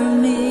eye.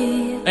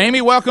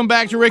 Amy, welcome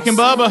back to Rick and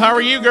Bubba. How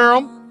are you,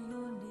 girl?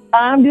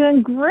 I'm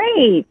doing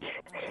great.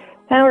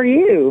 How are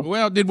you?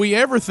 Well, did we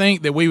ever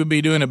think that we would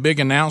be doing a big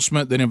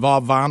announcement that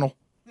involved vinyl?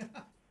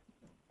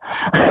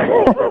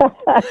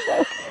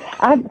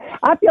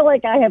 I feel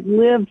like I have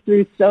lived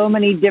through so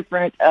many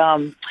different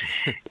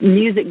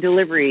music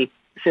delivery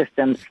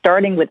systems,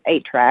 starting with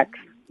 8 tracks.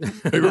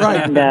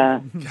 Right.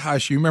 And,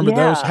 gosh, you remember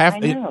those?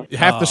 Half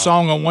the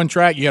song on one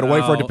track, you got to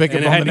wait for it to pick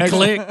up on the next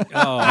click. One.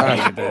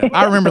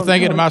 I remember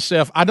thinking to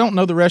myself, I don't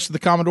know the rest of the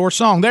Commodore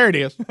song. There it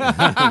is.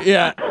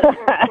 Yeah.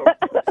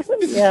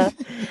 Yeah.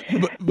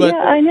 But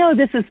I know.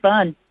 This is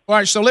fun. All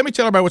right, so let me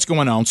tell everybody what's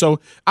going on. So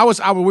we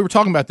were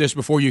talking about this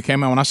before you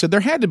came on, and I said there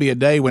had to be a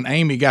day when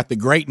Amy got the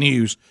great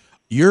news.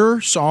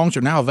 Your songs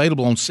are now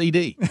available on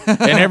CD,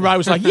 and everybody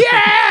was like,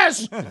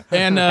 "Yes!"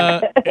 And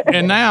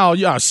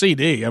now,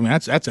 CD. I mean,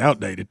 that's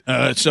outdated.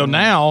 So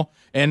now,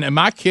 and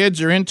my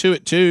kids are into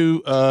it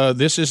too.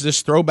 This is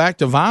this throwback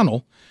to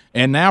vinyl,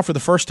 and now for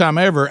the first time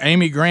ever,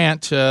 Amy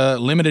Grant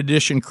limited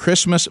edition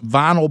Christmas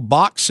vinyl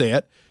box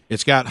set.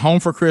 It's got Home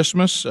for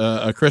Christmas,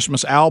 a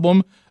Christmas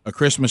album, a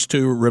Christmas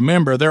to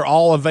Remember. They're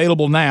all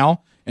available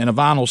now in a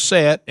vinyl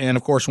set, and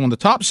of course, one of the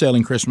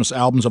top-selling Christmas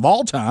albums of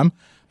all time.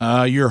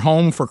 Your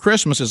Home for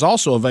Christmas is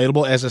also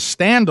available as a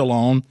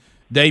standalone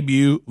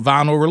debut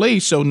vinyl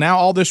release. So now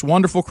all this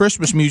wonderful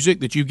Christmas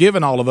music that you've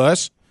given all of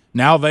us,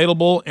 now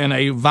available in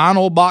a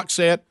vinyl box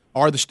set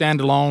or the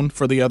standalone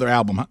for the other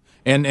album.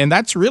 And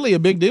that's really a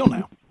big deal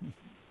now.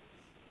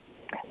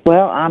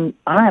 Well,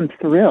 I'm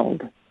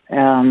thrilled.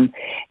 And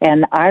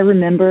I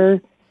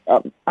remember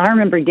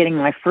getting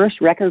my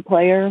first record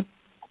player.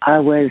 I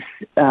was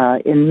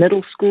in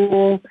middle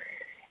school.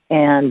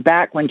 And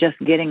back when just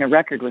getting a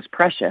record was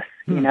precious,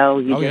 and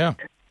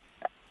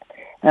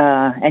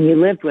you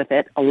lived with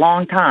it a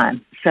long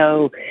time.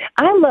 so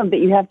I love that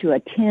you have to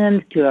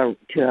attend to a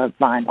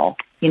vinyl,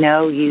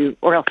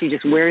 or else you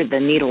just wear the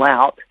needle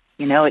out.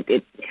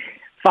 It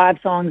 5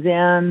 songs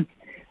in.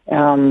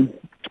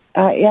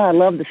 I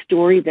love the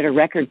story that a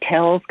record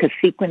tells because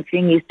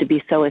sequencing used to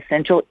be so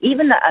essential.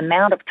 Even the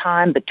amount of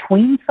time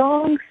between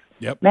songs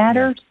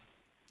matters.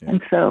 Yeah.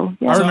 And so,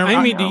 So,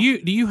 Amy, do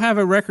you have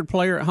a record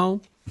player at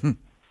home?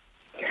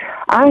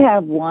 I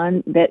have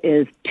one that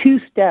is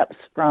 2 steps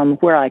from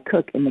where I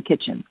cook in the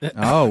kitchen.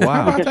 Oh,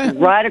 wow. Just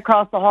right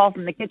across the hall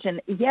from the kitchen.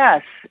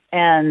 Yes.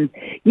 And,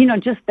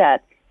 just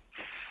that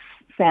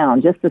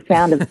sound, just the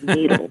sound of the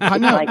needle. I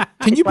know.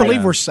 Can you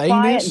believe we're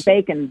saying this?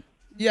 Bacon.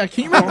 Yeah,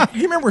 can you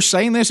remember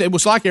saying this? It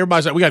was like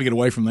everybody's like, we got to get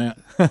away from that.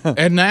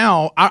 And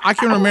now I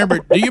can remember.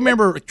 Do you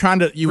remember trying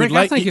to? Rick,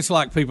 I think it's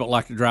like people that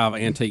like to drive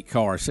antique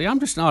cars. See, I'm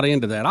just not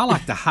into that. I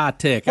like the high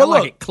tech. I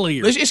like it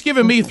clear. It's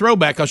giving me a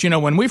throwback because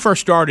when we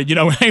first started,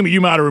 Amy,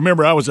 you might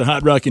remember I was a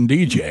hot rocking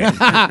DJ,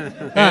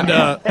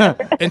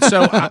 and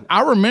so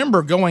I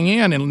remember going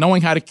in and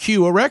knowing how to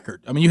cue a record.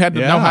 I mean, you had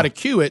to know how to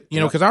cue it,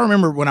 because I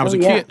remember when I was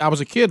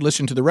a kid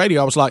listening to the radio.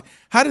 I was like,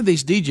 how did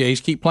these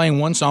DJs keep playing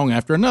one song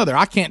after another?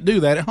 I can't do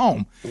that at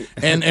home.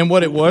 And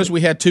what it was,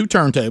 we had 2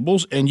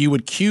 turntables, and you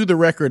would cue the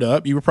record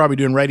up. You were probably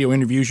doing radio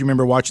interviews. You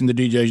remember watching the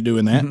DJs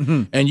doing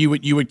that, and you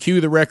would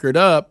cue the record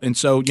up, and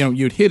so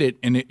you'd hit it,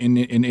 and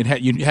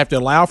you'd have to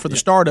allow for the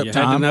startup time.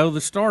 You had to know the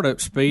startup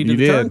speed of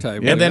the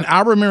turntable. And then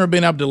I remember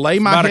being able to lay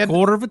my about head a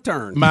quarter of a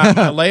turn,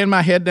 laying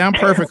my head down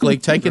perfectly,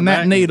 taking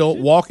that needle,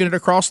 walking it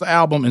across the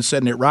album, and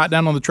setting it right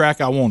down on the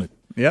track I wanted.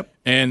 Yep.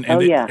 And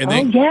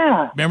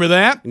remember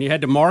that? And you had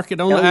to mark it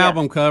on the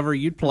album cover.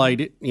 You'd played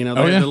it. They had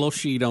a little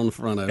sheet on the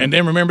front of it. And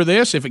then remember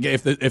this: if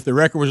the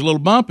record was a little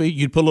bumpy,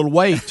 you'd put a little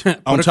weight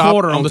on the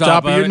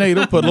top of your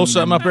needle, put a little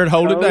something up there to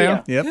hold it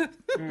down. Yep.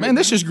 Man,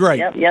 this is great.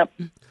 Yep.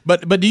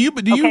 But do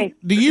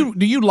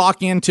you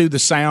lock into the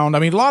sound? I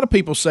mean, a lot of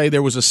people say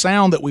there was a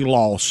sound that we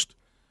lost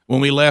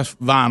when we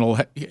left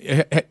vinyl.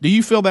 Do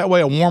you feel that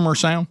way? A warmer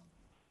sound?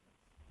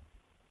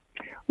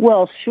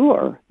 Well,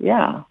 sure.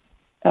 Yeah.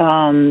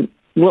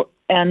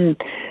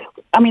 And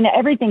I mean,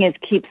 everything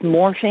keeps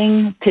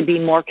morphing to be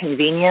more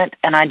convenient,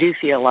 and I do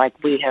feel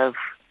like we have,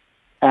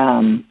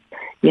 analog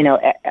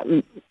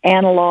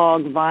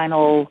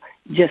vinyl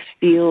just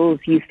you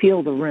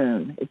feel the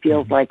room. It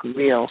feels like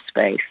real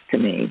space to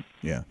me.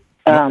 Yeah.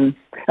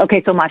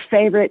 Okay, so my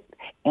favorite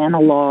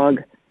analog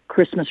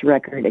Christmas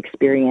record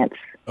experience.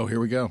 Oh, here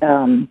we go.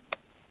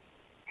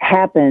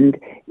 Happened.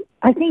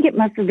 I think it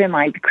must have been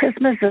like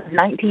Christmas of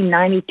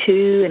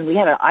 1992, and we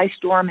had an ice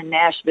storm in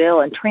Nashville,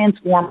 and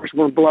transformers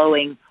were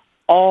blowing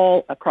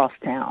all across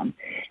town.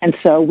 And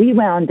so we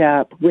wound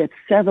up with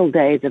several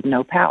days of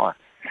no power.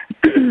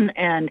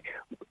 And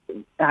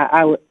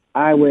it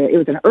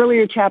was an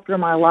earlier chapter of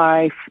my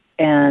life,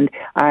 and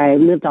I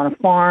lived on a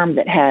farm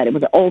it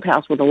was an old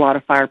house with a lot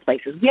of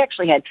fireplaces. We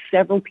actually had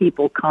several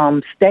people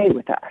come stay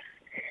with us.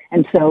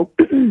 And so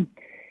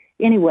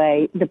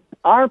anyway,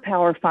 our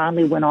power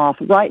finally went off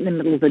right in the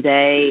middle of the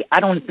day. I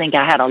don't think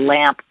I had a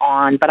lamp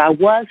on, but I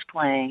was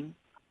playing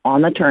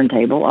on the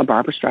turntable a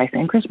Barbra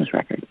Streisand Christmas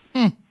record.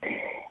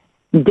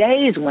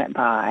 Days went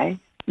by.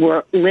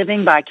 We're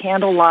living by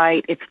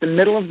candlelight. It's the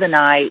middle of the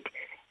night.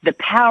 The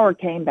power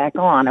came back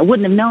on. I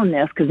wouldn't have known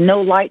this because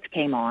no lights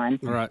came on.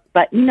 Right.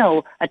 But,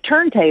 a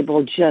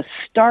turntable just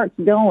starts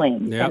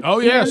going. Yeah. Oh,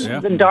 yes.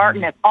 In the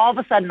darkness, all of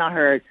a sudden I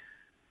heard,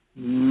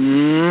 all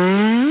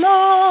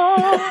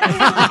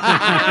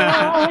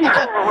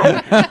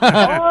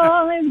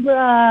is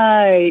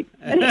bright.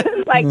 And it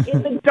was like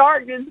in the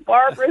darkness,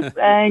 Barbara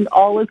sang,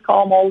 all is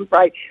calm, all is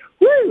bright.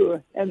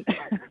 Woo! And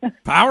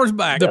power's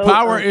back. The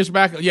power is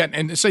back. Yeah,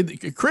 and say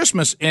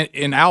Christmas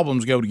and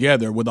albums go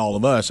together with all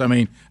of us. I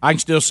mean, I can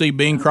still see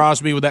Bing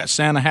Crosby with that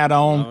Santa hat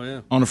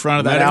on the front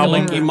of that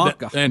album.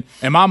 And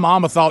my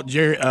mama thought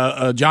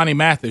Johnny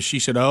Mathis. She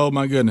said, "Oh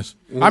my goodness."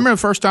 I remember the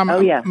first time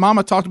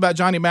Mama talked about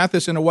Johnny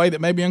Mathis in a way that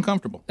made me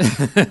uncomfortable.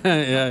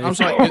 I was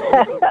like,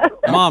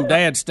 "Mom,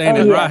 Dad,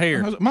 standing right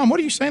here." I was like, "Mom,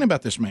 what are you saying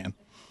about this man?"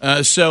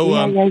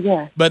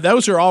 But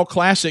those are all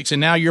classics,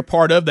 and now you're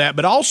part of that.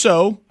 But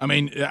also, I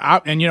mean,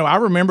 I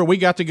remember we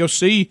got to go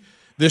see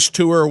this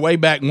tour way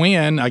back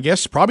when, I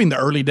guess probably in the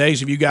early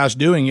days of you guys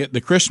doing it,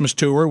 the Christmas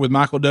tour with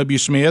Michael W.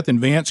 Smith, and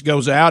Vince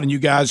goes out, and you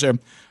guys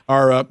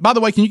are by the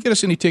way, can you get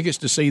us any tickets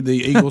to see the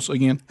Eagles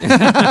again?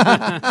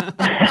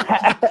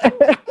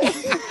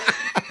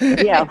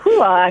 Yeah,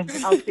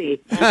 I'll see.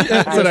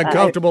 That's an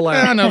uncomfortable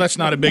laugh. I know that's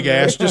not a big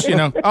ass. Just,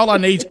 all I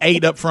need is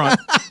 8 up front.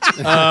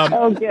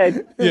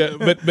 Good. Yeah,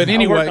 but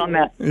anyway. I'll work on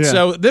that. Yeah.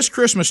 So this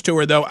Christmas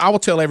tour, though, I will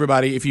tell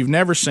everybody, if you've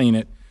never seen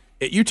it,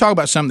 you talk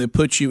about something that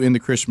puts you in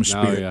the Christmas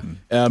spirit.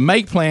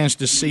 Make plans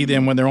to see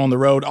them when they're on the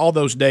road. All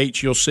those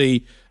dates you'll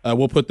see.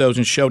 We'll put those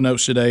in show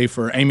notes today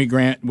for Amy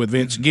Grant with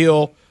Vince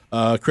Gill,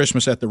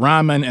 Christmas at the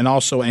Ryman, and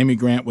also Amy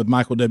Grant with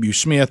Michael W.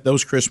 Smith.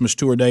 Those Christmas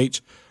tour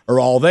dates are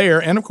all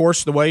there. And, of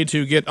course, the way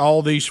to get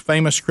all these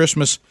famous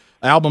Christmas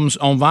albums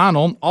on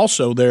vinyl,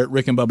 also there at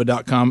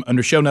rickandbubba.com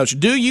under show notes.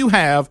 Do you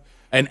have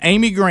an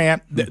Amy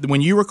Grant, when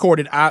you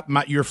recorded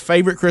your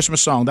favorite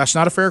Christmas song? That's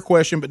not a fair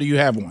question, but do you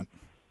have one?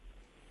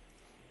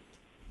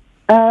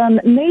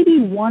 Maybe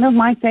one of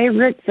my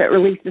favorites, or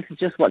at least this is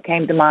just what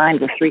came to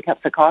mind, was 3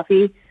 Cups of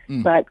Coffee.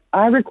 But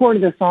I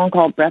recorded a song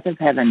called Breath of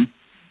Heaven.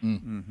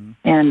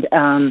 And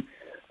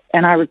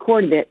I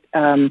recorded it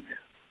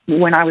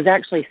when I was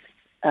actually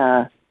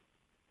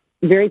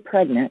very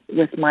pregnant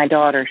with my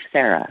daughter,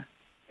 Sarah.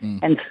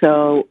 And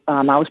so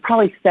I was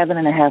probably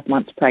 7.5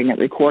 months pregnant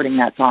recording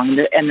that song.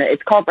 And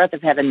it's called Breath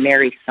of Heaven,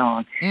 Mary's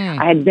Song.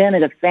 I had been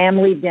at a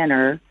family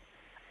dinner.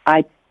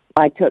 I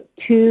took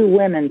 2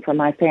 women from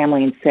my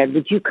family and said,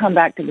 would you come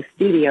back to the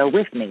studio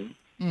with me?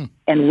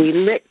 And we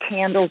lit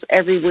candles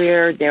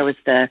everywhere. There was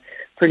the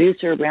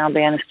producer, Brown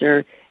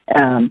Bannister,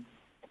 Shane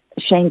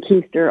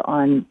Keister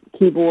on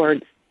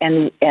keyboards.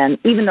 And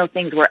even though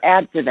things were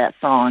added to that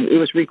song, it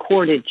was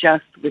recorded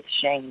just with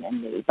Shane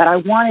and me. But I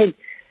wanted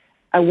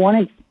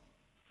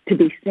to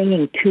be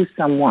singing to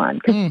someone,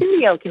 because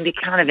studio can be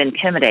kind of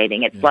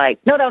intimidating. It's like,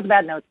 no, that was a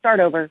bad note. Start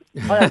over.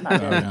 Oh, that's not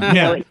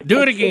good.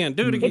 Do it again.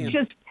 It's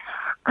just,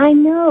 I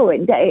know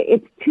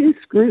it's too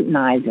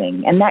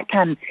scrutinizing, and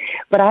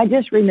but I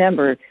just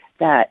remember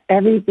that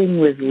everything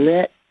was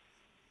lit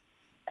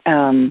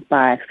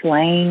by a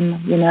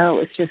flame. You know,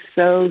 it's just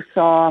so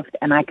soft,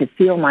 and I could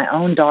feel my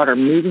own daughter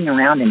moving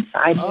around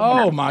inside me.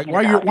 Oh my!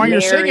 While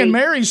you're singing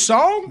Mary's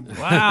song?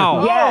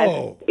 Wow!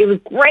 Yes, it was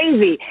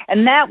crazy,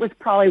 and that was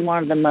probably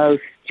one of the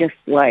most just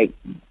like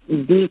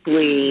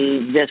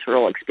deeply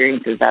visceral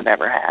experiences I've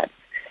ever had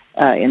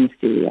in the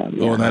studio.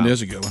 Oh, that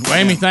is a good one. Well,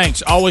 Amy,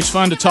 thanks. Always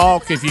fun to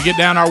talk. If you get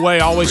down our way,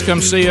 always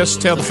come see us.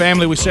 Tell the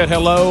family we said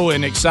hello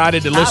and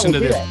excited to listen to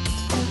this.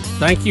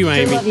 Thank you,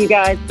 Amy. Love you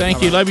guys.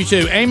 Thank you. Love you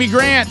too. Amy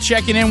Grant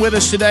checking in with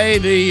us today.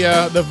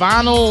 The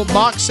vinyl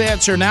box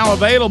sets are now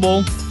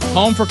available.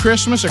 Home for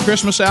Christmas, a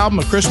Christmas album,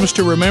 A Christmas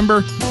to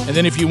Remember. And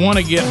then if you want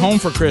to get Home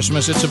for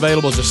Christmas, it's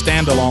available as a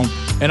standalone.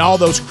 And all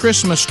those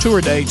Christmas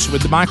tour dates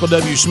with Michael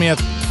W.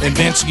 Smith and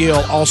Vince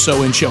Gill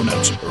also in show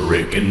notes.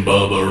 Rick and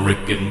Bubba,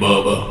 Rick and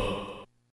Bubba.